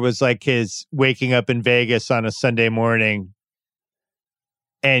 where it was like his waking up in Vegas on a Sunday morning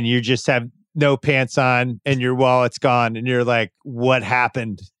and you just have no pants on and your wallet's gone and you're like, what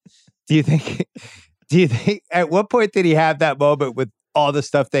happened? Do you think at what point did he have that moment with all the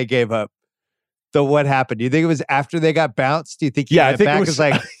stuff they gave up? So what happened? Do you think it was after they got bounced? Do you think I think back? It was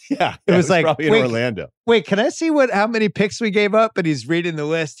like, it was like probably in Orlando. Wait, can I see how many picks we gave up? And he's reading the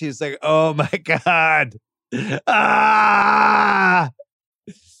list. He's like, oh my God. That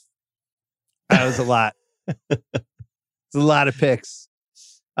was a lot. It's a lot of picks.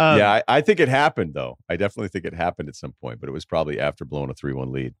 I think it happened, though. I definitely think it happened at some point, but it was probably after blowing a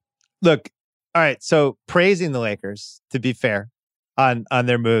 3-1 lead. Look, all right, so praising the Lakers, to be fair, on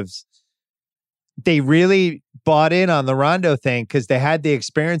their moves. They really bought in on the Rondo thing because they had the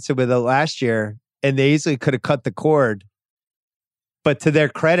experience with it last year, and they easily could have cut the cord. But to their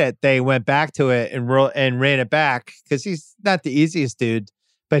credit, they went back to it and ran it back because he's not the easiest dude,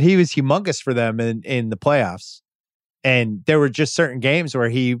 but he was humongous for them in the playoffs. And there were just certain games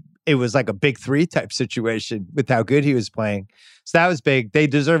where it was like a big three type situation with how good he was playing. So that was big. They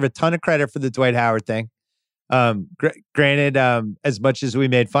deserve a ton of credit for the Dwight Howard thing. Granted, as much as we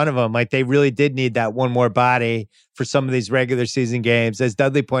made fun of him, like they really did need that one more body for some of these regular season games. As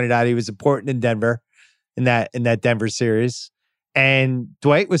Dudley pointed out, he was important in Denver in that Denver series. And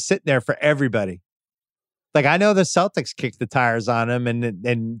Dwight was sitting there for everybody. Like, I know the Celtics kicked the tires on him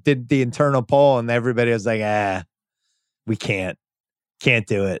and did the internal poll, and everybody was like, we can't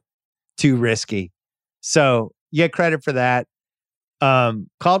do it. Too risky. So you get credit for that.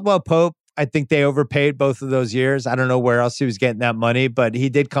 Caldwell Pope, I think they overpaid both of those years. I don't know where else he was getting that money, but he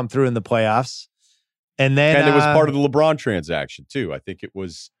did come through in the playoffs. And then it was part of the LeBron transaction too. I think it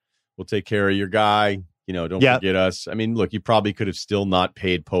was, we'll take care of your guy. Don't forget us. I mean, look, you probably could have still not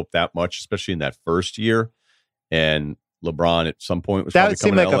paid Pope that much, especially in that first year. And LeBron at some point was probably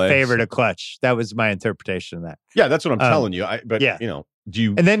coming to LA. That would seem like a favor to Clutch. That was my interpretation of that. Yeah, that's what I'm telling you. Do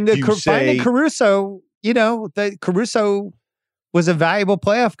you? And then finding Caruso, that Caruso was a valuable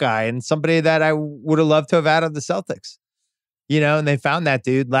playoff guy and somebody that I would have loved to have had on the Celtics. And they found that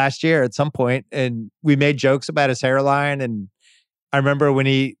dude last year at some point, and we made jokes about his hairline. And I remember when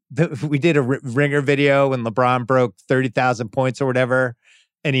we did a Ringer video when LeBron broke 30,000 points or whatever,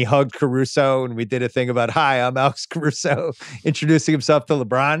 and he hugged Caruso, and we did a thing about, "Hi, I'm Alex Caruso," introducing himself to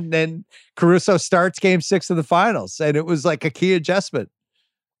LeBron. And then Caruso starts Game 6 of the Finals, and it was like a key adjustment.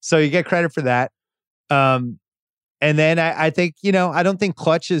 So you get credit for that. And then I think, I don't think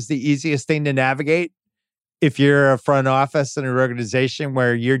Clutch is the easiest thing to navigate if you're a front office in an organization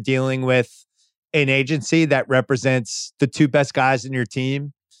where you're dealing with an agency that represents the two best guys in your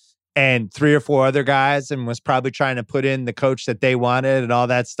team and 3 or 4 other guys, and was probably trying to put in the coach that they wanted and all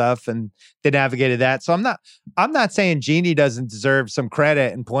that stuff, and they navigated that. So I'm not saying Genie doesn't deserve some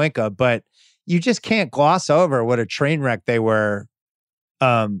credit in Poinka, but you just can't gloss over what a train wreck they were.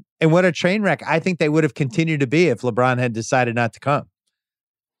 And what a train wreck I think they would have continued to be if LeBron had decided not to come.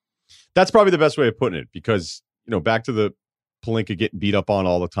 That's probably the best way of putting it, because, back to the Pelinka getting beat up on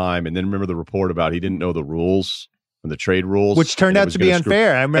all the time. And then remember the report about he didn't know the rules and the trade rules. Which turned out to be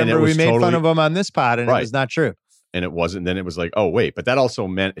unfair. I remember we made fun of him on this pod, and it was not true. And it wasn't. Then it was like, oh, wait. But that also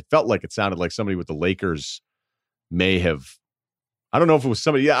meant, it felt like it sounded like somebody with the Lakers may have, I don't know if it was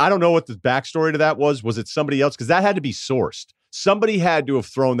somebody, I don't know what the backstory to that was. Was it somebody else? Because that had to be sourced. Somebody had to have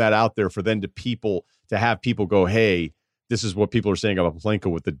thrown that out there for then to have people go, hey, this is what people are saying about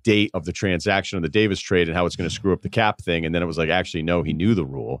Pelinka with the date of the transaction of the Davis trade and how it's going to screw up the cap thing. And then it was like, actually, no, he knew the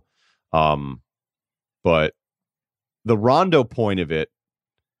rule. But the Rondo point of it,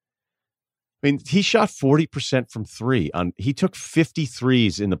 I mean, he shot 40% from three. He took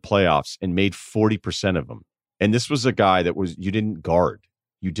 53s in the playoffs and made 40% of them. And this was a guy that you didn't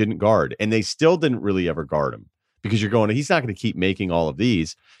guard. And they still didn't really ever guard him, because you're going, he's not going to keep making all of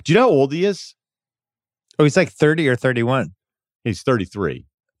these. Do you know how old he is? Oh, he's like 30 or 31. He's 33.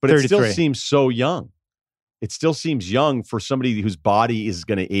 But 33. It still seems so young. It still seems young for somebody whose body is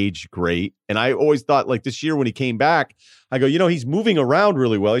going to age great. And I always thought, like, this year when he came back, I go, he's moving around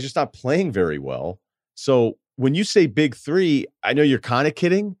really well. He's just not playing very well. So when you say big three, I know you're kind of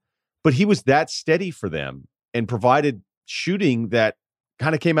kidding, but he was that steady for them and provided shooting that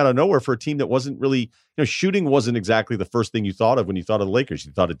kind of came out of nowhere for a team that wasn't really, shooting wasn't exactly the first thing you thought of when you thought of the Lakers.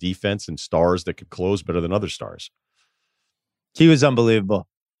 You thought of defense and stars that could close better than other stars. He was unbelievable.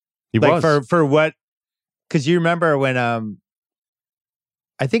 He was. For what, because you remember when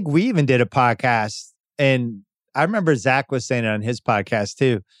I think we even did a podcast, and I remember Zach was saying it on his podcast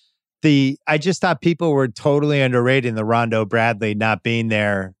too. I just thought people were totally underrating the Rondo Bradley not being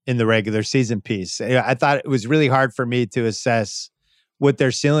there in the regular season piece. I thought it was really hard for me to assess what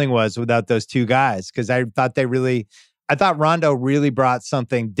their ceiling was without those two guys, because I thought Rondo really brought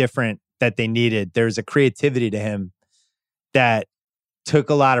something different that they needed. There's a creativity to him that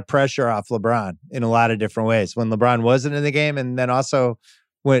took a lot of pressure off LeBron in a lot of different ways when LeBron wasn't in the game, and then also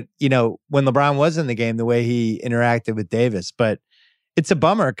when LeBron was in the game, the way he interacted with Davis. But it's a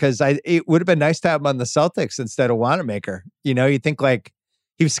bummer, because it would have been nice to have him on the Celtics instead of Wanamaker. You think, like,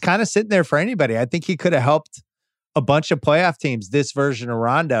 he was kind of sitting there for anybody. I think he could have helped a bunch of playoff teams this version of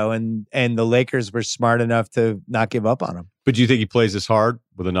Rondo, and the Lakers were smart enough to not give up on him. But do you think he plays this hard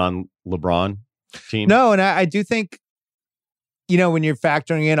with a non-LeBron team? No, and I do think, when you're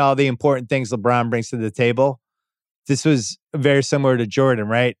factoring in all the important things LeBron brings to the table, this was very similar to Jordan,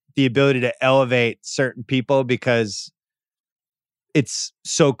 right? The ability to elevate certain people because it's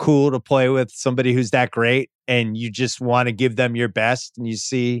so cool to play with somebody who's that great, and you just want to give them your best, and you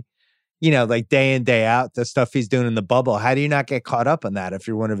see, like day in, day out, the stuff he's doing in the bubble. How do you not get caught up on that if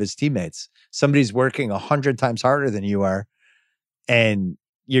you're one of his teammates? Somebody's working 100 times harder than you are, and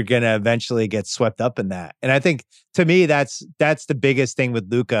you're going to eventually get swept up in that. And I think, to me, that's the biggest thing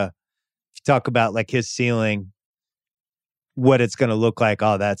with Luka. If you talk about like his ceiling, what it's going to look like,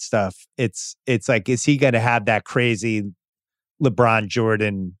 all that stuff. It's like, is he going to have that crazy LeBron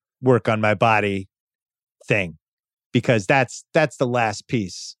Jordan work on my body thing? Because that's the last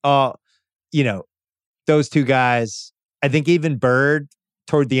piece. Those two guys, I think even Bird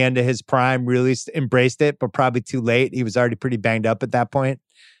toward the end of his prime really embraced it, but probably too late. He was already pretty banged up at that point.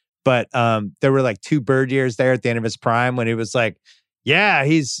 But there were like 2 Bird years there at the end of his prime when he was like, yeah,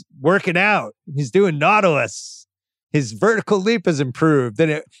 he's working out. He's doing Nautilus. His vertical leap has improved.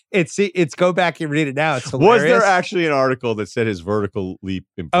 And it's go back and read it now. It's hilarious. Was there actually an article that said his vertical leap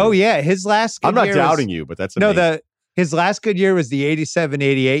improved? Oh, yeah. His last good I'm not year doubting you, but that's amazing. His last good year was the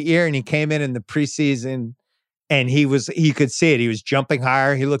 87-88 year, and he came in the preseason, and he could see it. He was jumping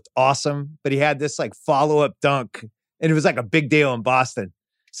higher. He looked awesome, but he had this like follow-up dunk, and it was like a big deal in Boston.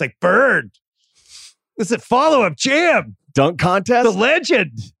 It's like, Bird, this is a follow-up jam. Dunk contest? The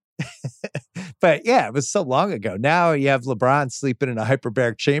legend. But yeah, it was so long ago. Now you have LeBron sleeping in a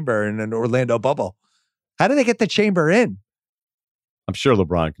hyperbaric chamber in an Orlando bubble. How did they get the chamber in? I'm sure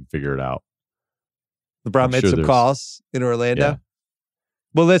LeBron can figure it out. LeBron made some calls in Orlando. Yeah.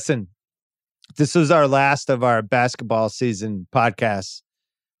 Well, listen, this was our last of our basketball season podcasts.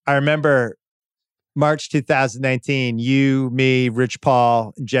 I remember March 2019, you, me, Rich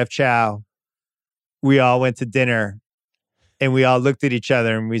Paul, and Jeff Chow, we all went to dinner, and we all looked at each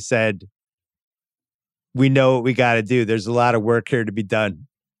other and we said, we know what we got to do. There's a lot of work here to be done.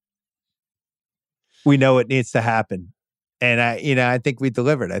 We know what needs to happen. And I think we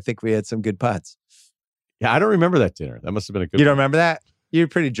delivered. I think we had some good pods. Yeah, I don't remember that dinner. That must have been a good You don't remember that? You're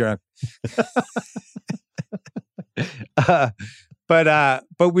pretty drunk.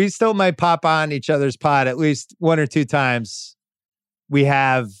 But we still might pop on each other's pod at least 1 or 2 times.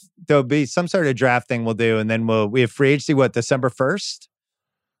 There'll be some sort of draft thing we'll do, and then we have free agency, December 1st?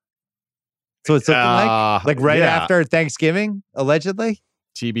 So it's looking like right after Thanksgiving, allegedly?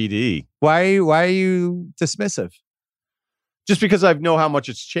 TBD. Why are you dismissive? Just because I know how much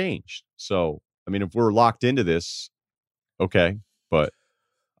it's changed. So, I mean, if we're locked into this, okay, but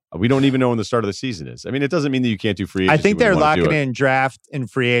we don't even know when the start of the season is. I mean, it doesn't mean that you can't do free agency. I think they're locking in draft and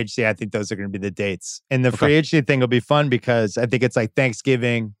free agency. I think those are going to be the dates. And the free agency thing will be fun because I think it's like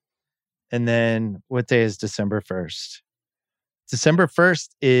Thanksgiving. And then what day is December 1st? December 1st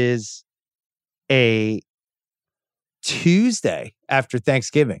is a Tuesday after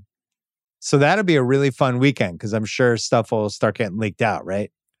Thanksgiving. So that'll be a really fun weekend because I'm sure stuff will start getting leaked out,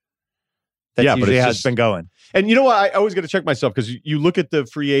 right? That's usually how it's been going. And you know what? I always got to check myself because you look at the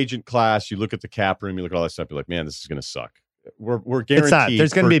free agent class, you look at the cap room, you look at all that stuff, you're like, man, this is going to suck. We're guaranteed. It's not.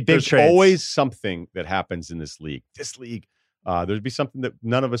 There's going to be big trades. There's always something that happens in this league. There'd be something that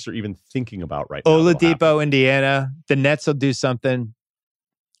none of us are even thinking about right now. Oladipo, Indiana. The Nets will do something.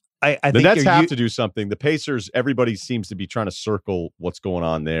 I think the Nets have to do something. The Pacers, everybody seems to be trying to circle what's going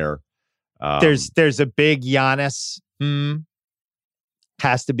on there. There's a big Giannis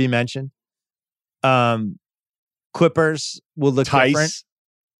has to be mentioned. Clippers will look different.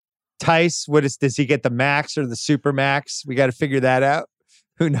 Tice, does he get the max or the super max? We got to figure that out.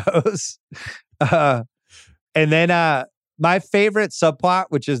 Who knows? And then my favorite subplot,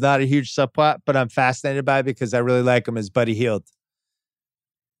 which is not a huge subplot, but I'm fascinated by it because I really like him, is Buddy Hield.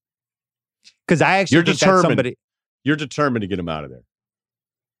 Because I actually think that's somebody. You're determined to get him out of there.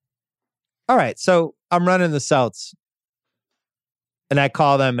 All right, so I'm running the Celts. And I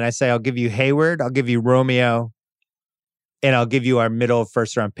call them and I say, I'll give you Hayward, I'll give you Romeo, and I'll give you our middle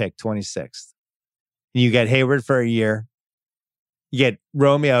first round pick, 26th. And you get Hayward for a year. You get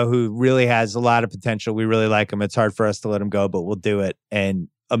Romeo, who really has a lot of potential. We really like him. It's hard for us to let him go, but we'll do it. And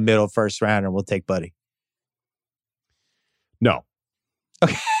a middle first rounder, we'll take Buddy. No.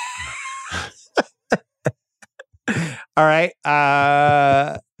 Okay. All right.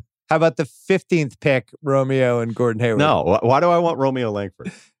 How about the 15th pick, Romeo and Gordon Hayward? No. Why do I want Romeo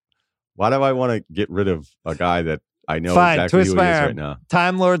Langford? Why do I want to get rid of a guy that I know exactly who he is right now?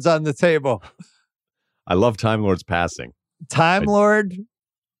 Time Lord's on the table. I love Time Lord's passing. Time Lord?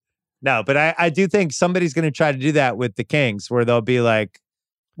 No, but I do think somebody's going to try to do that with the Kings, where they'll be like,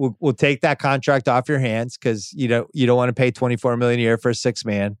 we'll take that contract off your hands because you don't want to pay $24 million a year for a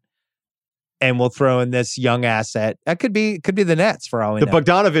 6-man, and we'll throw in this young asset. That could be the Nets for all we know. The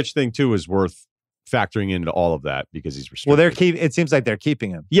Bogdanovich thing too is worth factoring into all of that because he's restricted. Well, it seems like they're keeping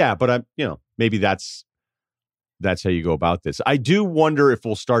him. Yeah, but maybe that's how you go about this. I do wonder if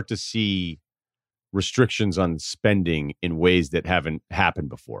we'll start to see restrictions on spending in ways that haven't happened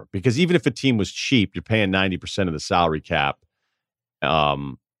before. Because even if a team was cheap, you're paying 90% of the salary cap,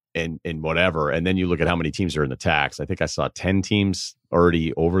 and whatever. And then you look at how many teams are in the tax. I think I saw 10 teams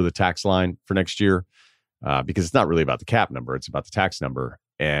already over the tax line for next year, because it's not really about the cap number; it's about the tax number.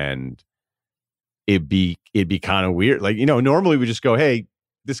 And it'd be kind of weird. Like, normally we just go, hey,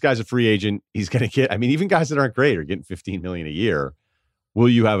 this guy's a free agent. He's going to get. I mean, even guys that aren't great are getting $15 million a year. Will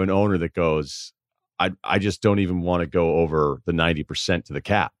you have an owner that goes, I just don't even want to go over the 90% to the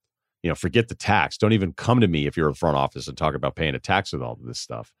cap. Forget the tax. Don't even come to me if you're a front office and talk about paying a tax with all of this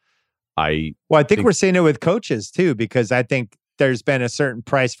stuff. I think we're seeing it with coaches too, because I think there's been a certain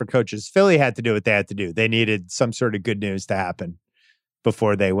price for coaches. Philly had to do what they had to do. They needed some sort of good news to happen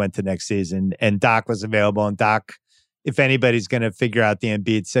before they went to next season. And Doc was available. And Doc, if anybody's going to figure out the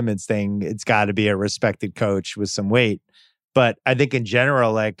Embiid Simmons thing, it's got to be a respected coach with some weight. But I think in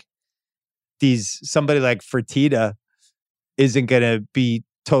general, like somebody like Fertitta isn't going to be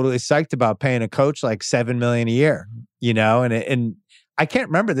totally psyched about paying a coach like $7 million a year, and I can't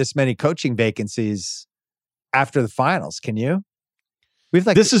remember this many coaching vacancies after the finals. Can you?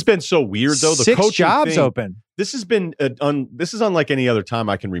 This has been so weird though. The 6 coaching jobs thing, open. This has been this is unlike any other time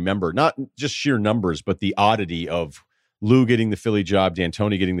I can remember. Not just sheer numbers, but the oddity of Lou getting the Philly job,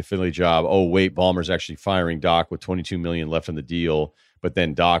 D'Antoni getting the Philly job. Oh wait, Ballmer's actually firing Doc with $22 million left on the deal. But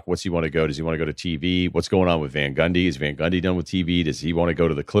then Doc, what's he want to go? Does he want to go to TV? What's going on with Van Gundy? Is Van Gundy done with TV? Does he want to go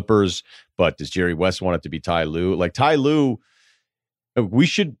to the Clippers? But does Jerry West want it to be Ty Lue? Like Ty Lue, we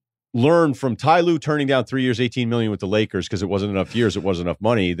should learn from Ty Lue turning down 3 years, $18 million with the Lakers because it wasn't enough years, it wasn't enough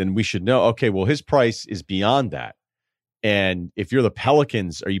money. Then we should know, okay, well, his price is beyond that. And if you're the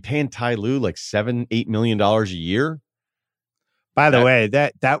Pelicans, are you paying Ty Lue like $7-8 million a year? By the way,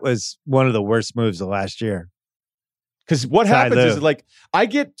 that was one of the worst moves of last year. Because what happens is, like, I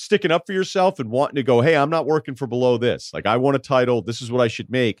get sticking up for yourself and wanting to go, hey, I'm not working for below this. Like, I want a title. This is what I should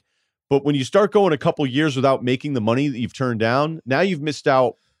make. But when you start going a couple years without making the money that you've turned down, now you've missed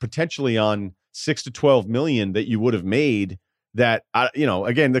out potentially on $6 to $12 million that you would have made. That,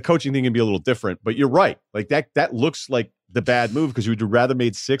 again, the coaching thing can be a little different. But you're right. Like, that looks like the bad move because you'd rather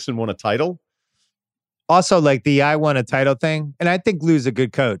made 6 and won a title. Also, like the I won a title thing, and I think Lou's a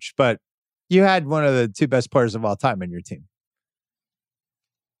good coach, but you had one of the 2 best players of all time on your team.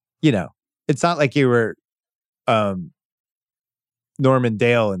 It's not like you were Norman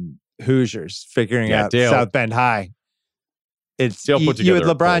Dale and Hoosiers figuring out Dale, South Bend High. It's you with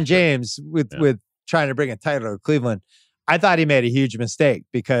LeBron James with trying to bring a title to Cleveland. I thought he made a huge mistake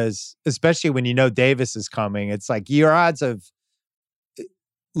because, especially when Davis is coming, it's like your odds of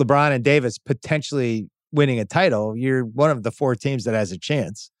LeBron and Davis potentially winning a title, you're one of the 4 teams that has a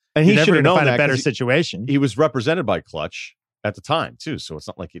chance. And he should have known find that a better situation. He was represented by Clutch at the time too, so it's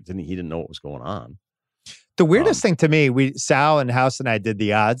not like he didn't know what was going on. The weirdest thing to me, Sal and House and I did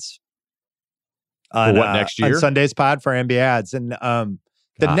the odds on next year on Sunday's pod for NBA odds, and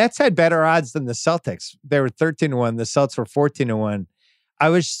the Nets had better odds than the Celtics. They were 13-1. The Celtics were 14-1. I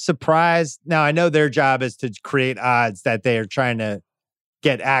was surprised. Now I know their job is to create odds that they are trying to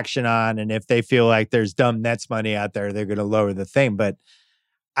get action on, and if they feel like there's dumb Nets money out there, they're going to lower the thing, but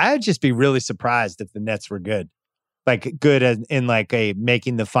I'd just be really surprised if the Nets were good. Like good in like a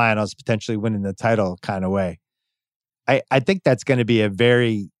making the finals, potentially winning the title kind of way. I think that's going to be a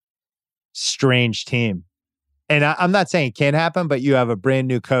very strange team. And I'm not saying it can't happen, but you have a brand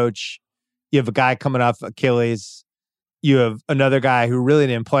new coach. You have a guy coming off Achilles. You have another guy who really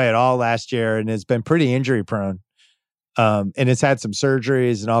didn't play at all last year and has been pretty injury prone. And has had some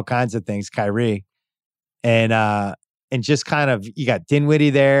surgeries and all kinds of things, Kyrie. And just kind of, you got Dinwiddie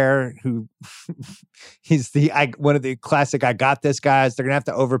there, who he's one of the classic I got this guys. They're going to have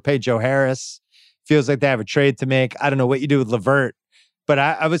to overpay Joe Harris. Feels like they have a trade to make. I don't know what you do with LeVert. But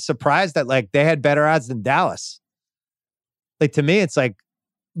I was surprised that like they had better odds than Dallas. Like to me, it's like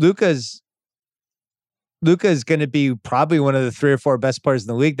Luka's going to be probably one of the 3 or 4 best players in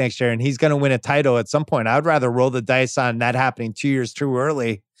the league next year, and he's going to win a title at some point. I would rather roll the dice on that happening 2 years too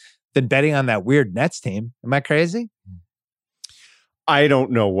early than betting on that weird Nets team. Am I crazy? I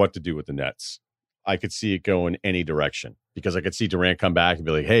don't know what to do with the Nets. I could see it go in any direction because I could see Durant come back and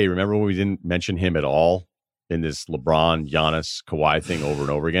be like, hey, remember when we didn't mention him at all in this LeBron, Giannis, Kawhi thing over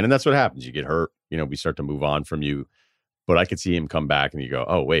and over again? And that's what happens. You get hurt. We start to move on from you. But I could see him come back and you go,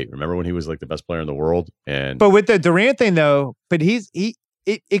 oh, wait, remember when he was like the best player in the world? But with the Durant thing, though, but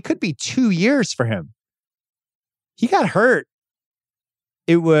it could be 2 years for him. He got hurt.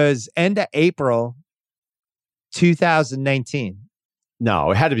 It was end of April 2019.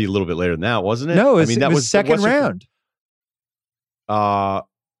 No, it had to be a little bit later than that, wasn't it? No, it was second round. I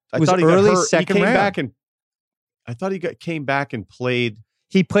thought he got hurt. He came back and I thought he came back and played.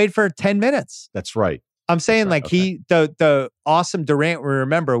 He played for 10 minutes. That's right. I'm saying the awesome Durant we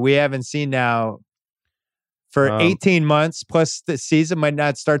remember, we haven't seen now for 18 months, plus the season might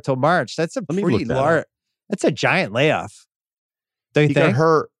not start till March. That's a pretty large, that's a giant layoff. Don't you think?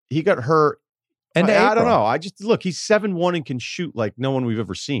 He got hurt. And I don't know. He's 7'1" and can shoot like no one we've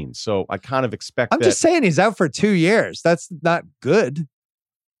ever seen. So I kind of expect I'm just saying he's out for 2 years. That's not good.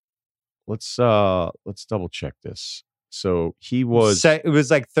 Let's double check this. So he was it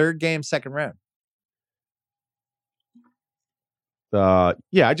was like third game, second round.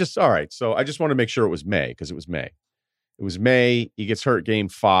 all right. So I just want to make sure it was May because it was May. It was May. He gets hurt game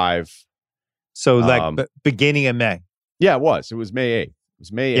 5. So beginning of May. Yeah, it was. It was May 8th. It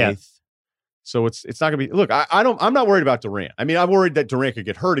was May 8th. Yeah. So it's not gonna be. Look, I'm not worried about Durant. I mean, I'm worried that Durant could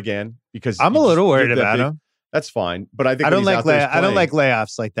get hurt again because I'm a little worried about him. That's fine, but I think I don't like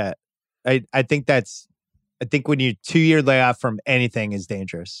layoffs like that. I think when you 2 year layoff from anything is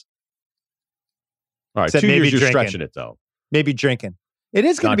dangerous. All right, except 2 years maybe you're drinking. Stretching it though. Maybe drinking. It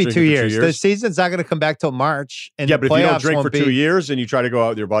is going to be 2 years. The season's not going to come back till March. And but if you don't drink for 2 years and you try to go out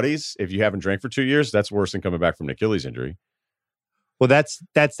with your buddies, if you haven't drank for 2 years, that's worse than coming back from an Achilles injury. Well, that's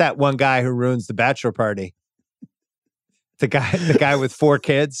that one guy who ruins the bachelor party. The guy with 4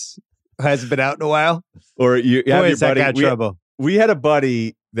 kids who hasn't been out in a while. Or you have your buddy. That guy trouble. We had a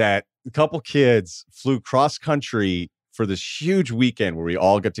buddy that a couple kids flew cross country for this huge weekend where we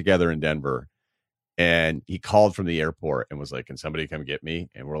all get together in Denver. And he called from the airport and was like, can somebody come get me?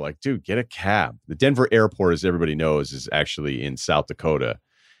 And we're like, dude, get a cab. The Denver airport, as everybody knows, is actually in South Dakota.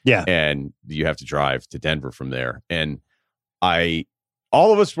 Yeah. And you have to drive to Denver from there. And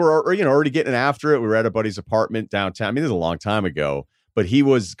all of us were, already getting after it. We were at a buddy's apartment downtown. I mean, this is a long time ago, but he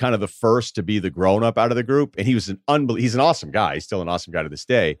was kind of the first to be the grown up out of the group. And he was he's an awesome guy. He's still an awesome guy to this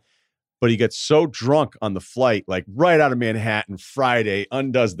day. But he gets so drunk on the flight, like right out of Manhattan Friday,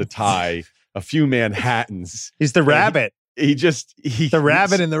 undoes the tie, a few Manhattans. He's the rabbit. The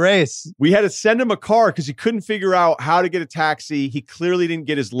rabbit in the race. We had to send him a car because he couldn't figure out how to get a taxi. He clearly didn't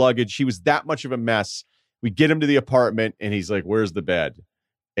get his luggage. He was that much of a mess. We get him to the apartment and he's like, where's the bed?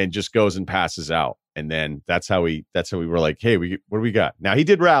 And just goes and passes out. And then that's how we were like, hey, what do we got? Now he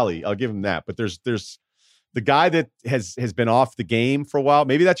did rally. I'll give him that. But there's the guy that has been off the game for a while.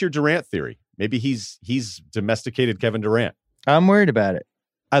 Maybe that's your Durant theory. Maybe he's domesticated Kevin Durant. I'm worried about it.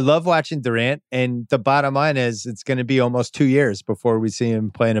 I love watching Durant, and the bottom line is it's going to be almost 2 years before we see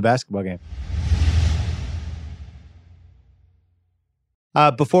him playing a basketball game.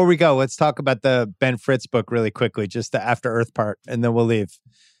 Before we go, let's talk about the Ben Fritz book really quickly, just the After Earth part, and then we'll leave.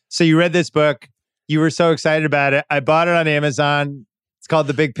 So you read this book. You were so excited about it. I bought it on Amazon. It's called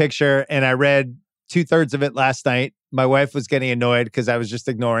The Big Picture, and I read 2/3 of it last night. My wife was getting annoyed because I was just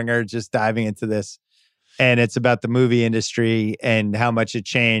ignoring her, just diving into this. And it's about the movie industry and how much it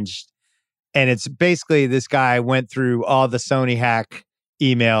changed. And it's basically this guy went through all the Sony hack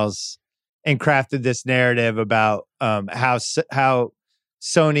emails and crafted this narrative about how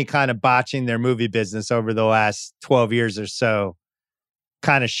Sony kind of botching their movie business over the last 12 years or so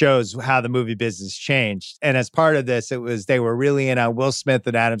kind of shows how the movie business changed. And as part of this, they were really in on Will Smith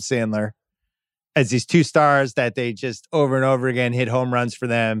and Adam Sandler as these two stars that they just over and over again hit home runs for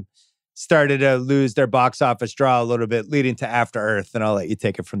them. Started to lose their box office draw a little bit, leading to After Earth, and I'll let you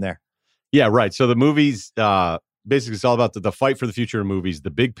take it from there. Yeah, right. So the movies, basically, it's all about the fight for the future of movies.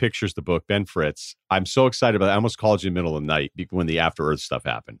 The Big Picture's the book, Ben Fritz. I'm so excited about it. I almost called you in the middle of the night when the After Earth stuff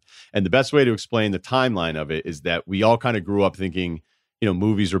happened. And the best way to explain the timeline of it is that we all kind of grew up thinking,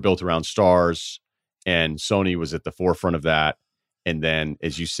 movies were built around stars, and Sony was at the forefront of that. And then,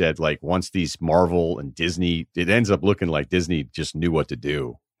 as you said, like once these Marvel and Disney, it ends up looking like Disney just knew what to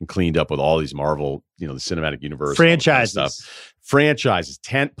do. And cleaned up with all these Marvel, the cinematic universe franchises, kind of franchises,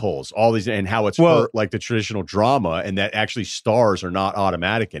 tent poles, all these, and how it's hurt like the traditional drama, and that actually stars are not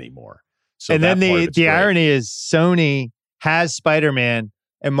automatic anymore. So, and then the irony is Sony has Spider-Man,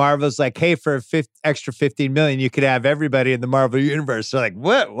 and Marvel's like, hey, for extra $15 million, you could have everybody in the Marvel universe. They're like,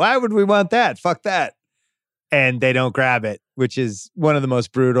 what? Why would we want that? Fuck that. And they don't grab it, which is one of the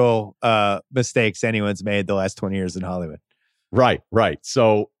most brutal mistakes anyone's made the last 20 years in Hollywood. Right.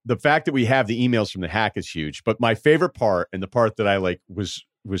 So the fact that we have the emails from the hack is huge. But my favorite part, and the part that I was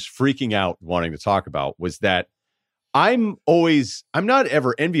freaking out wanting to talk about, was that I'm not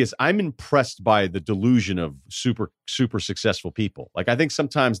ever envious. I'm impressed by the delusion of super, super successful people. Like, I think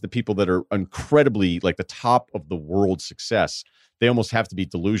sometimes the people that are incredibly like the top of the world success, they almost have to be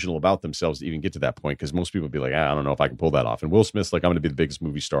delusional about themselves to even get to that point. Because most people would be like, I don't know if I can pull that off. And Will Smith's like, I'm going to be the biggest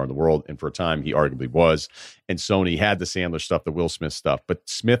movie star in the world. And for a time, he arguably was. And Sony had the Sandler stuff, the Will Smith stuff. But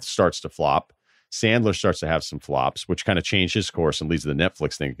Smith starts to flop. Sandler starts to have some flops, which kind of changed his course and leads to the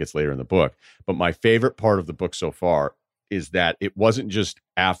Netflix thing that gets later in the book. But my favorite part of the book so far is that it wasn't just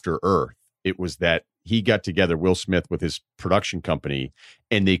After Earth. It was that he got together, Will Smith, with his production company,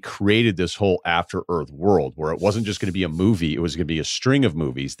 and they created this whole After Earth world where it wasn't just going to be a movie. It was going to be a string of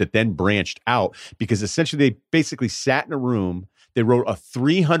movies that then branched out, because essentially they basically sat in a room. They wrote a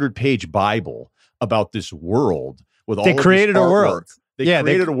 300-page Bible about this world with all. They created a world. They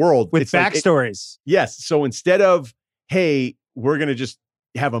created a world with backstories. Yes. So instead of, hey, we're going to just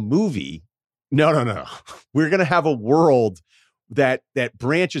have a movie. No. We're going to have a world that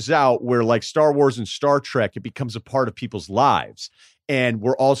branches out where, like Star Wars and Star Trek, it becomes a part of people's lives. And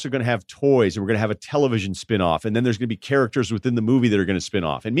we're also going to have toys, and we're going to have a television spinoff. And then there's going to be characters within the movie that are going to spin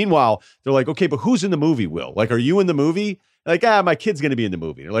off. And meanwhile, they're like, okay, but who's in the movie, Will? Like, are you in the movie? Like, my kid's going to be in the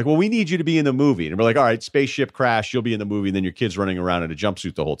movie. And they're like, well, we need you to be in the movie. And we're like, all right, spaceship crash, you'll be in the movie. And then your kid's running around in a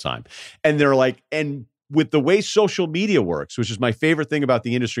jumpsuit the whole time. And they're like, and with the way social media works, which is my favorite thing about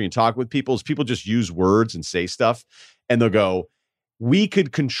the industry and talk with people, is people just use words and say stuff. And they'll go, we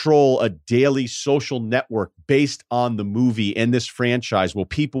could control a daily social network based on the movie and this franchise, where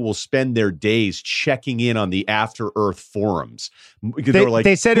people will spend their days checking in on the After Earth forums. Because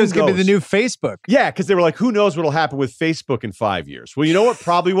they said it was going to be the new Facebook. Yeah, because they were like, who knows what will happen with Facebook in 5 years? Well, you know what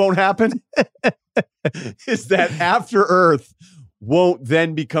probably won't happen? Is that After Earth won't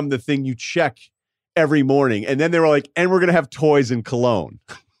then become the thing you check every morning. And then they were like, and we're going to have toys and cologne.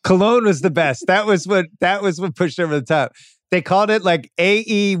 Cologne was the best. That was what pushed over the top. They called it like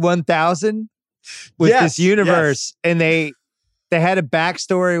AE 1000 with this universe. Yes. And they had a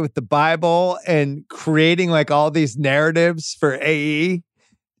backstory with the Bible and creating like all these narratives for AE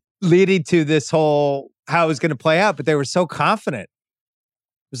leading to this whole, how it was going to play out. But they were so confident.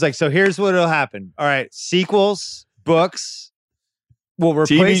 It was like, so here's what will happen. All right. Sequels, books, will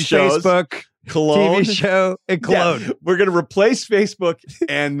replace Facebook, cologne, TV show, and cologne. Yeah, we're going to replace Facebook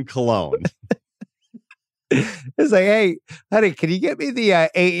and cologne. It's like, hey, honey, can you get me the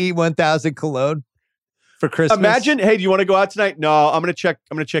AE 1000 cologne for Christmas? Imagine, hey, do you want to go out tonight? No, I'm gonna check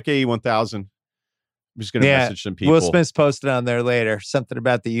AE 1000. I'm just gonna message some people. Will Smith's posted on there later something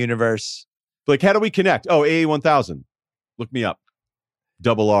about the universe. Like, how do we connect? Oh, AE 1000. Look me up.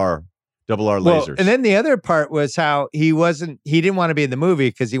 Double R lasers. And then the other part was how he didn't want to be in the movie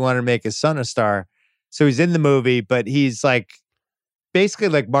because he wanted to make his son a star. So he's in the movie, but he's like basically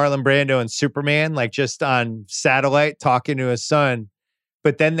like Marlon Brando and Superman, like just on satellite talking to his son.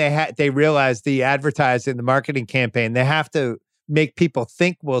 But then they realized the advertising, the marketing campaign, they have to make people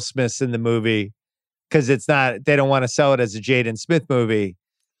think Will Smith's in the movie because they don't want to sell it as a Jaden Smith movie.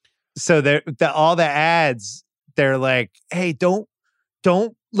 So all the ads, they're like, hey, don't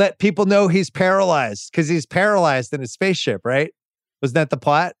let people know he's paralyzed, because he's paralyzed in a spaceship, right? Wasn't that the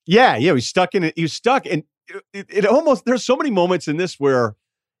plot? Yeah. He's stuck in it. He was stuck. And it almost, there's so many moments in this where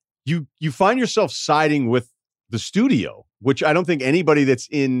you find yourself siding with the studio, which I don't think anybody that's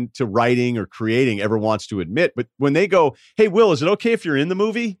into writing or creating ever wants to admit. But when they go, hey, Will, is it okay if you're in the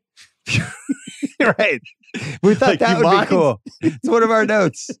movie? Right. We thought that would be cool. It's one of our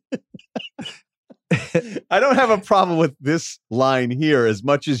notes. I don't have a problem with this line here as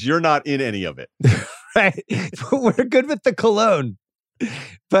much as you're not in any of it. Right. We're good with the cologne.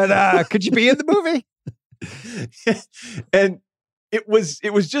 But could you be in the movie? And it was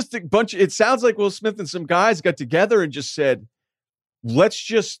just a bunch. It sounds like Will Smith and some guys got together and just said, let's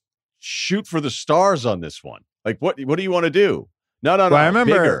just shoot for the stars on this one. Like, what do you want to do? No. Well, I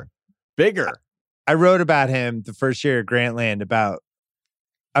remember bigger. I wrote about him the first year at Grantland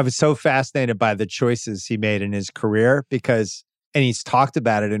I was so fascinated by the choices he made in his career and he's talked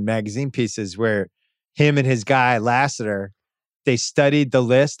about it in magazine pieces where him and his guy Lasseter, they studied the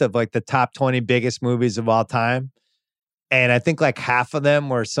list of like the top 20 biggest movies of all time. And I think like half of them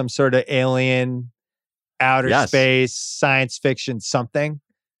were some sort of alien, outer space, science fiction, something.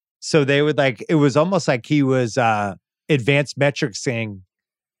 So they would it was almost like he was advanced metricing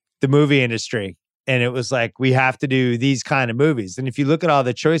the movie industry. And it was like, we have to do these kind of movies. And if you look at all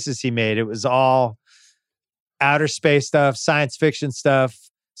the choices he made, it was all outer space stuff, science fiction stuff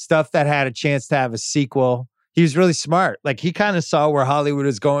that had a chance to have a sequel. He was really smart. Like he kind of saw where Hollywood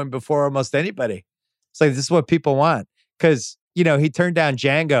was going before almost anybody. It's like, this is what people want. Because, he turned down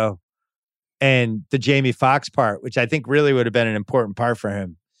Django and the Jamie Foxx part, which I think really would have been an important part for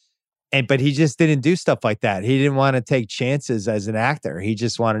him. But he just didn't do stuff like that. He didn't want to take chances as an actor. He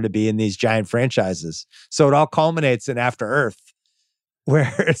just wanted to be in these giant franchises. So it all culminates in After Earth,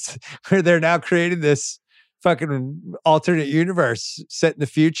 where they're now creating this fucking alternate universe set in the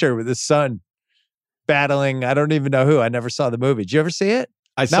future with his son battling. I don't even know who. I never saw the movie. Did you ever see it?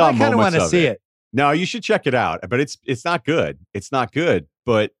 I saw. I kind of want to see it. No, you should check it out. But it's not good. It's not good.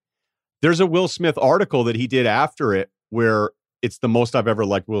 But there's a Will Smith article that he did after it where it's the most I've ever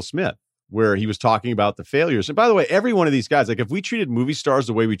liked Will Smith, where he was talking about the failures. And by the way, every one of these guys, like if we treated movie stars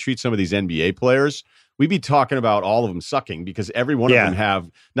the way we treat some of these NBA players, we'd be talking about all of them sucking, because every one of them have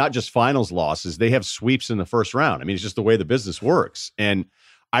not just finals losses, they have sweeps in the first round. I mean, it's just the way the business works. And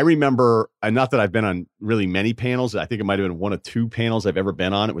I remember, and not that I've been on really many panels, I think it might have been one of two panels I've ever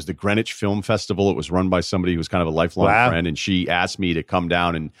been on. It was the Greenwich Film Festival. It was run by somebody who was kind of a lifelong friend, and she asked me to come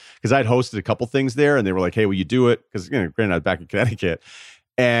down, and because I'd hosted a couple things there, and they were like, "Hey, will you do it?" Because granted, I was back in Connecticut,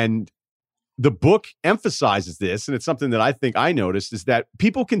 and the book emphasizes this, and it's something that I think I noticed, is that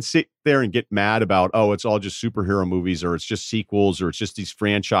people can sit there and get mad about, oh, it's all just superhero movies, or it's just sequels, or it's just these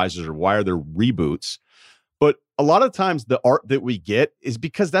franchises, or why are there reboots? But a lot of times the art that we get is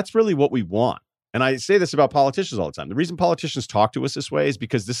because that's really what we want. And I say this about politicians all the time. The reason politicians talk to us this way is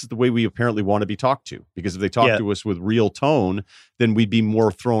because this is the way we apparently want to be talked to. Because if they talk to us with real tone, then we'd be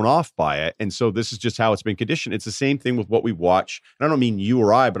more thrown off by it. And so this is just how it's been conditioned. It's the same thing with what we watch. And I don't mean you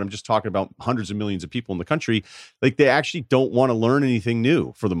or I, but I'm just talking about hundreds of millions of people in the country. Like, they actually don't want to learn anything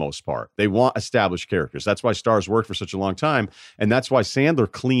new for the most part. They want established characters. That's why stars worked for such a long time. And that's why Sandler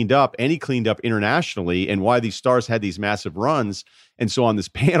cleaned up, and he cleaned up internationally, and why these stars had these massive runs. And so on this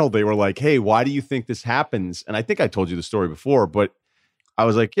panel, they were like, hey, why do you think this happens? And I think I told you the story before, but I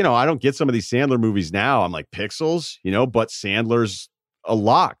was like, I don't get some of these Sandler movies now. I'm like, Pixels, but Sandler's a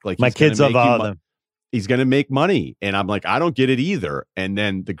lock. Like, my kids love all of them. He's going to make money. And I'm like, I don't get it either. And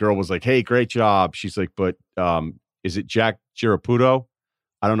then the girl was like, hey, great job. She's like, but is it Jack Giraputo?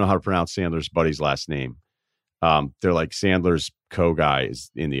 I don't know how to pronounce Sandler's buddy's last name. They're like, Sandler's co-guy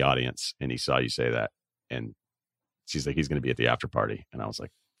is in the audience, and he saw you say that. And she's like, he's going to be at the after party. And I was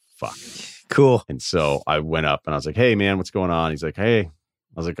like, fuck. Cool. And so I went up and I was like, hey, man, what's going on? He's like, hey. I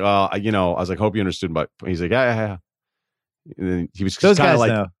was like, I was like, hope you understood. But he's like, yeah. And then he was kind of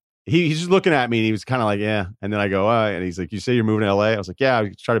like, he's just looking at me, and he was kind of like, yeah. And then I go, and he's like, you say you're moving to LA? I was like, yeah,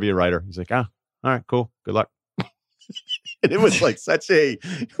 I try to be a writer. He's like, all right, cool. Good luck. And it was like such a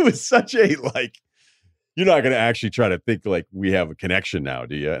like, you're not going to actually try to think like we have a connection now,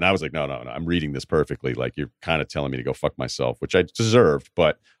 do you? And I was like, no, I'm reading this perfectly. Like, you're kind of telling me to go fuck myself, which I deserved.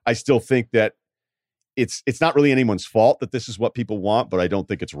 But I still think that it's not really anyone's fault that this is what people want. But I don't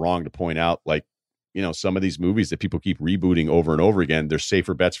think it's wrong to point out, like, some of these movies that people keep rebooting over and over again, they're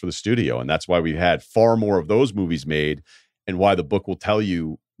safer bets for the studio. And that's why we've had far more of those movies made, and why the book will tell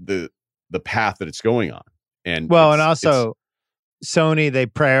you the path that it's going on. And also Sony, they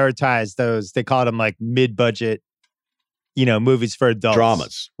prioritize those. They call them like mid-budget, movies for adults.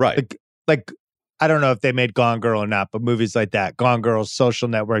 Dramas, right. Like I don't know if they made Gone Girl or not, but movies like that, Gone Girl, Social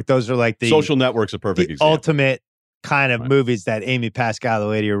Network, those are like the Social Network's a perfect example. Ultimate kind of movies that Amy Pascal, the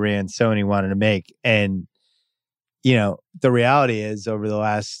lady who ran Sony, wanted to make. And, the reality is, over the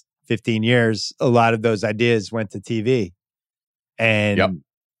last 15 years, a lot of those ideas went to TV and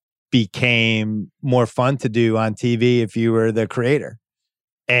became more fun to do on TV if you were the creator.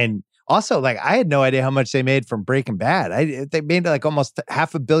 And also, like, I had no idea how much they made from Breaking Bad. They made like almost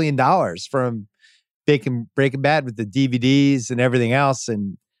 $500 million from Breaking Bad with the DVDs and everything else,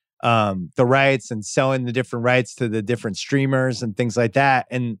 and the rights, and selling the different rights to the different streamers and things like that.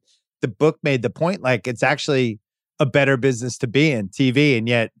 And the book made the point, like, it's actually a better business to be in, TV. And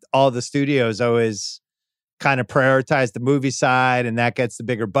yet all the studios always kind of prioritize the movie side, and that gets the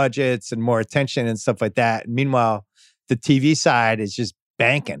bigger budgets and more attention and stuff like that. And meanwhile, the TV side is just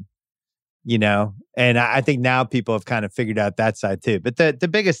banking, and I think now people have kind of figured out that side too. But the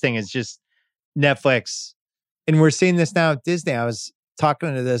biggest thing is just Netflix. And we're seeing this now at Disney. I was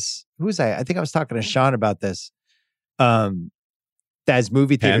talking to this, who was I? I think I was talking to Sean about this. As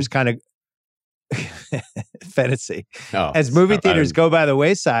movie theaters kind of fantasy. As movie theaters go by the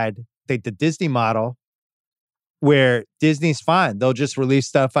wayside, I think the Disney model, where Disney's fine, they'll just release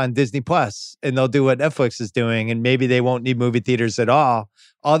stuff on Disney Plus, and they'll do what Netflix is doing, and maybe they won't need movie theaters at all.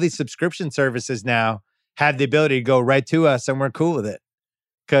 All these subscription services now have the ability to go right to us, and we're cool with it.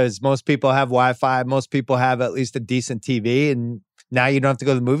 because most people have Wi-Fi. Most people have at least a decent TV, and now you don't have to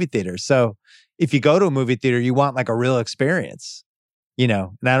go to the movie theater. So if you go to a movie theater, you want like a real experience, and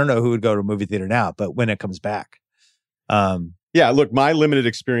I don't know who would go to a movie theater now, but when it comes back. Yeah, look, my limited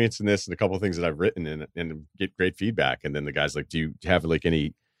experience in this and a couple of things that I've written and get great feedback. And then the guy's like, do you have like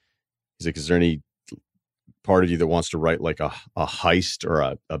any, he's like, is there any part of you that wants to write like a heist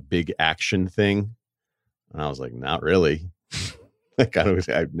or a big action thing? And I was like, not really. Like,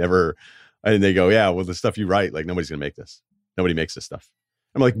 I've never, and they go, yeah, well, the stuff you write, like nobody's going to make this. Nobody makes this stuff.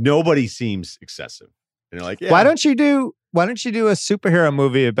 I'm like, nobody seems excessive. And they're like, yeah. Why don't you do a superhero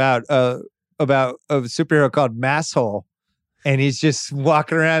movie about a superhero called Masshole? And he's just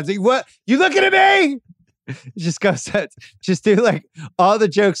walking around saying, what? You looking at me? He just goes, just do like all the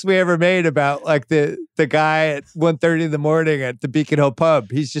jokes we ever made about like the guy at 1:30 in the morning at the Beacon Hill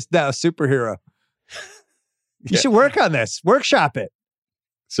pub. He's just now a superhero. You should work on this. Workshop it.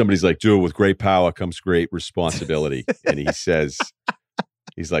 Somebody's like, dude, with great power comes great responsibility. And he says,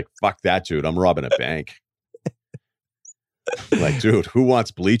 he's like, fuck that, dude. I'm robbing a bank. Like, dude, who wants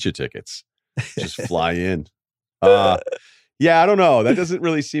bleacher tickets? Just fly in. Yeah, I don't know. That doesn't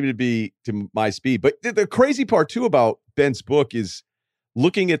really seem to be to my speed. But the crazy part, too, about Ben's book is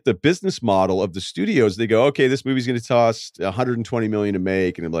looking at the business model of the studios. They go, okay, this movie's going to cost $120 million to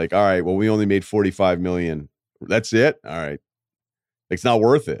make. And I'm like, all right, well, we only made $45 million. That's it? All right. It's not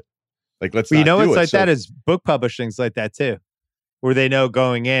worth it. Like, let's not do it. It's like that is book publishing's like that, too, where they know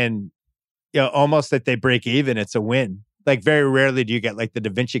going in, almost that they break even. It's a win. Like, very rarely do you get like the Da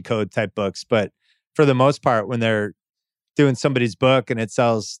Vinci Code type books. But for the most part, when they're doing somebody's book and it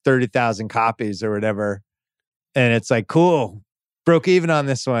sells 30,000 copies or whatever, and it's like, cool, broke even on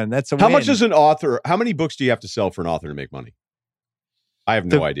this one. That's a win. How much does an author, how many books do you have to sell for an author to make money? I have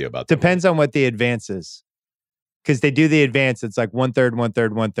no idea about that. Depends on what the advance is. Because they do the advance, it's like 1/3, 1/3,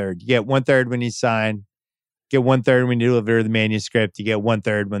 1/3. You get 1/3 when you sign, get 1/3 when you deliver the manuscript, you get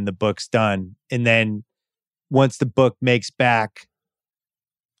 1/3 when the book's done. And then once the book makes back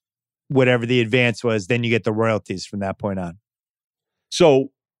whatever the advance was, then you get the royalties from that point on.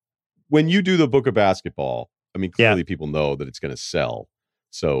 So when you do the book of basketball, I mean, clearly people know that it's going to sell.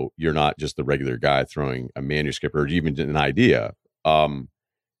 So you're not just the regular guy throwing a manuscript or even an idea.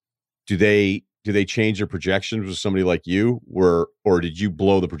 Do they change their projections with somebody like you, or did you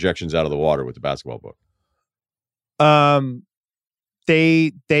blow the projections out of the water with the basketball book?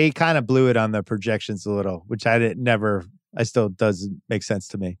 They kind of blew it on the projections a little, which I still doesn't make sense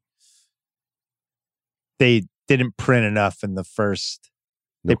to me. They didn't print enough in the first.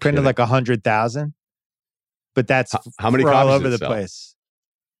 They printed like 100,000, but that's how many copies all over the sell? place.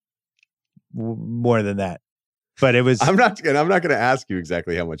 More than that, but it was. I'm not going to ask you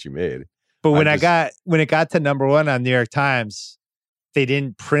exactly how much you made. But when it got to #1 on New York Times, they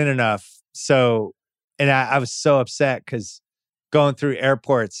didn't print enough. So, and I was so upset because going through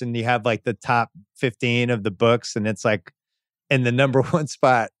airports and you have like the top 15 of the books, and it's like in the #1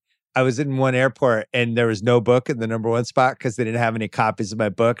 spot. I was in one airport and there was no book in the #1 spot because they didn't have any copies of my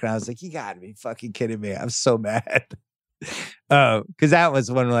book. And I was like, you got to be fucking kidding me. I'm so mad. Because that was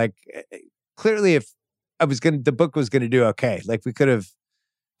when, like, clearly if the book was going to do okay. Like we could have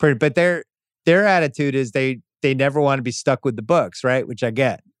printed, but their attitude is they never want to be stuck with the books, right? Which I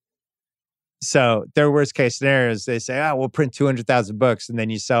get. So their worst case scenario is they say, we'll print 200,000 books and then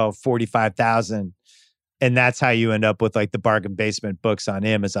you sell 45,000. And that's how you end up with like the bargain basement books on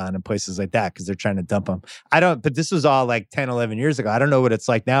Amazon and places like that because they're trying to dump them. But this was all like 10, 11 years ago. I don't know what it's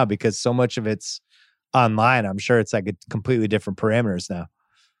like now because so much of it's online. I'm sure it's like a completely different parameters now.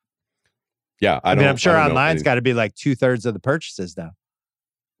 Yeah. I'm sure online's got to be like 2/3 of the purchases now.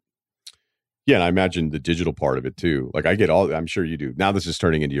 Yeah. And I imagine the digital part of it too. Like I get I'm sure you do. Now this is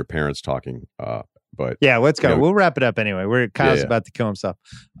turning into your parents talking. But yeah, let's go. We'll wrap it up anyway. Kyle's about to kill himself.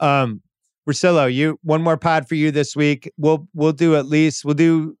 Russillo, one more pod for you this week. We'll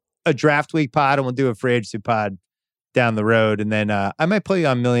do a draft week pod and we'll do a free agency pod down the road. And then I might play you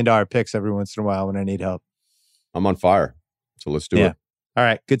on $1 million picks every once in a while when I need help. I'm on fire. So let's do it. All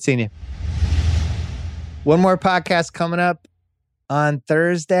right. Good seeing you. One more podcast coming up on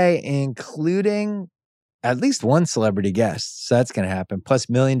Thursday, including at least one celebrity guest. So that's going to happen. Plus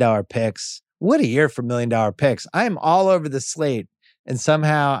 $1 million picks. What a year for $1 million picks. I am all over the slate. And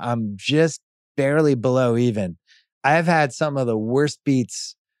somehow I'm just barely below even. I've had some of the worst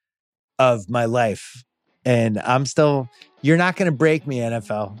beats of my life. And you're not going to break me,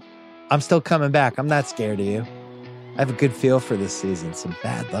 NFL. I'm still coming back. I'm not scared of you. I have a good feel for this season. Some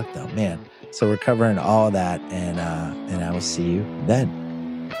bad luck though, man. So we're covering all of that. And I will see you then.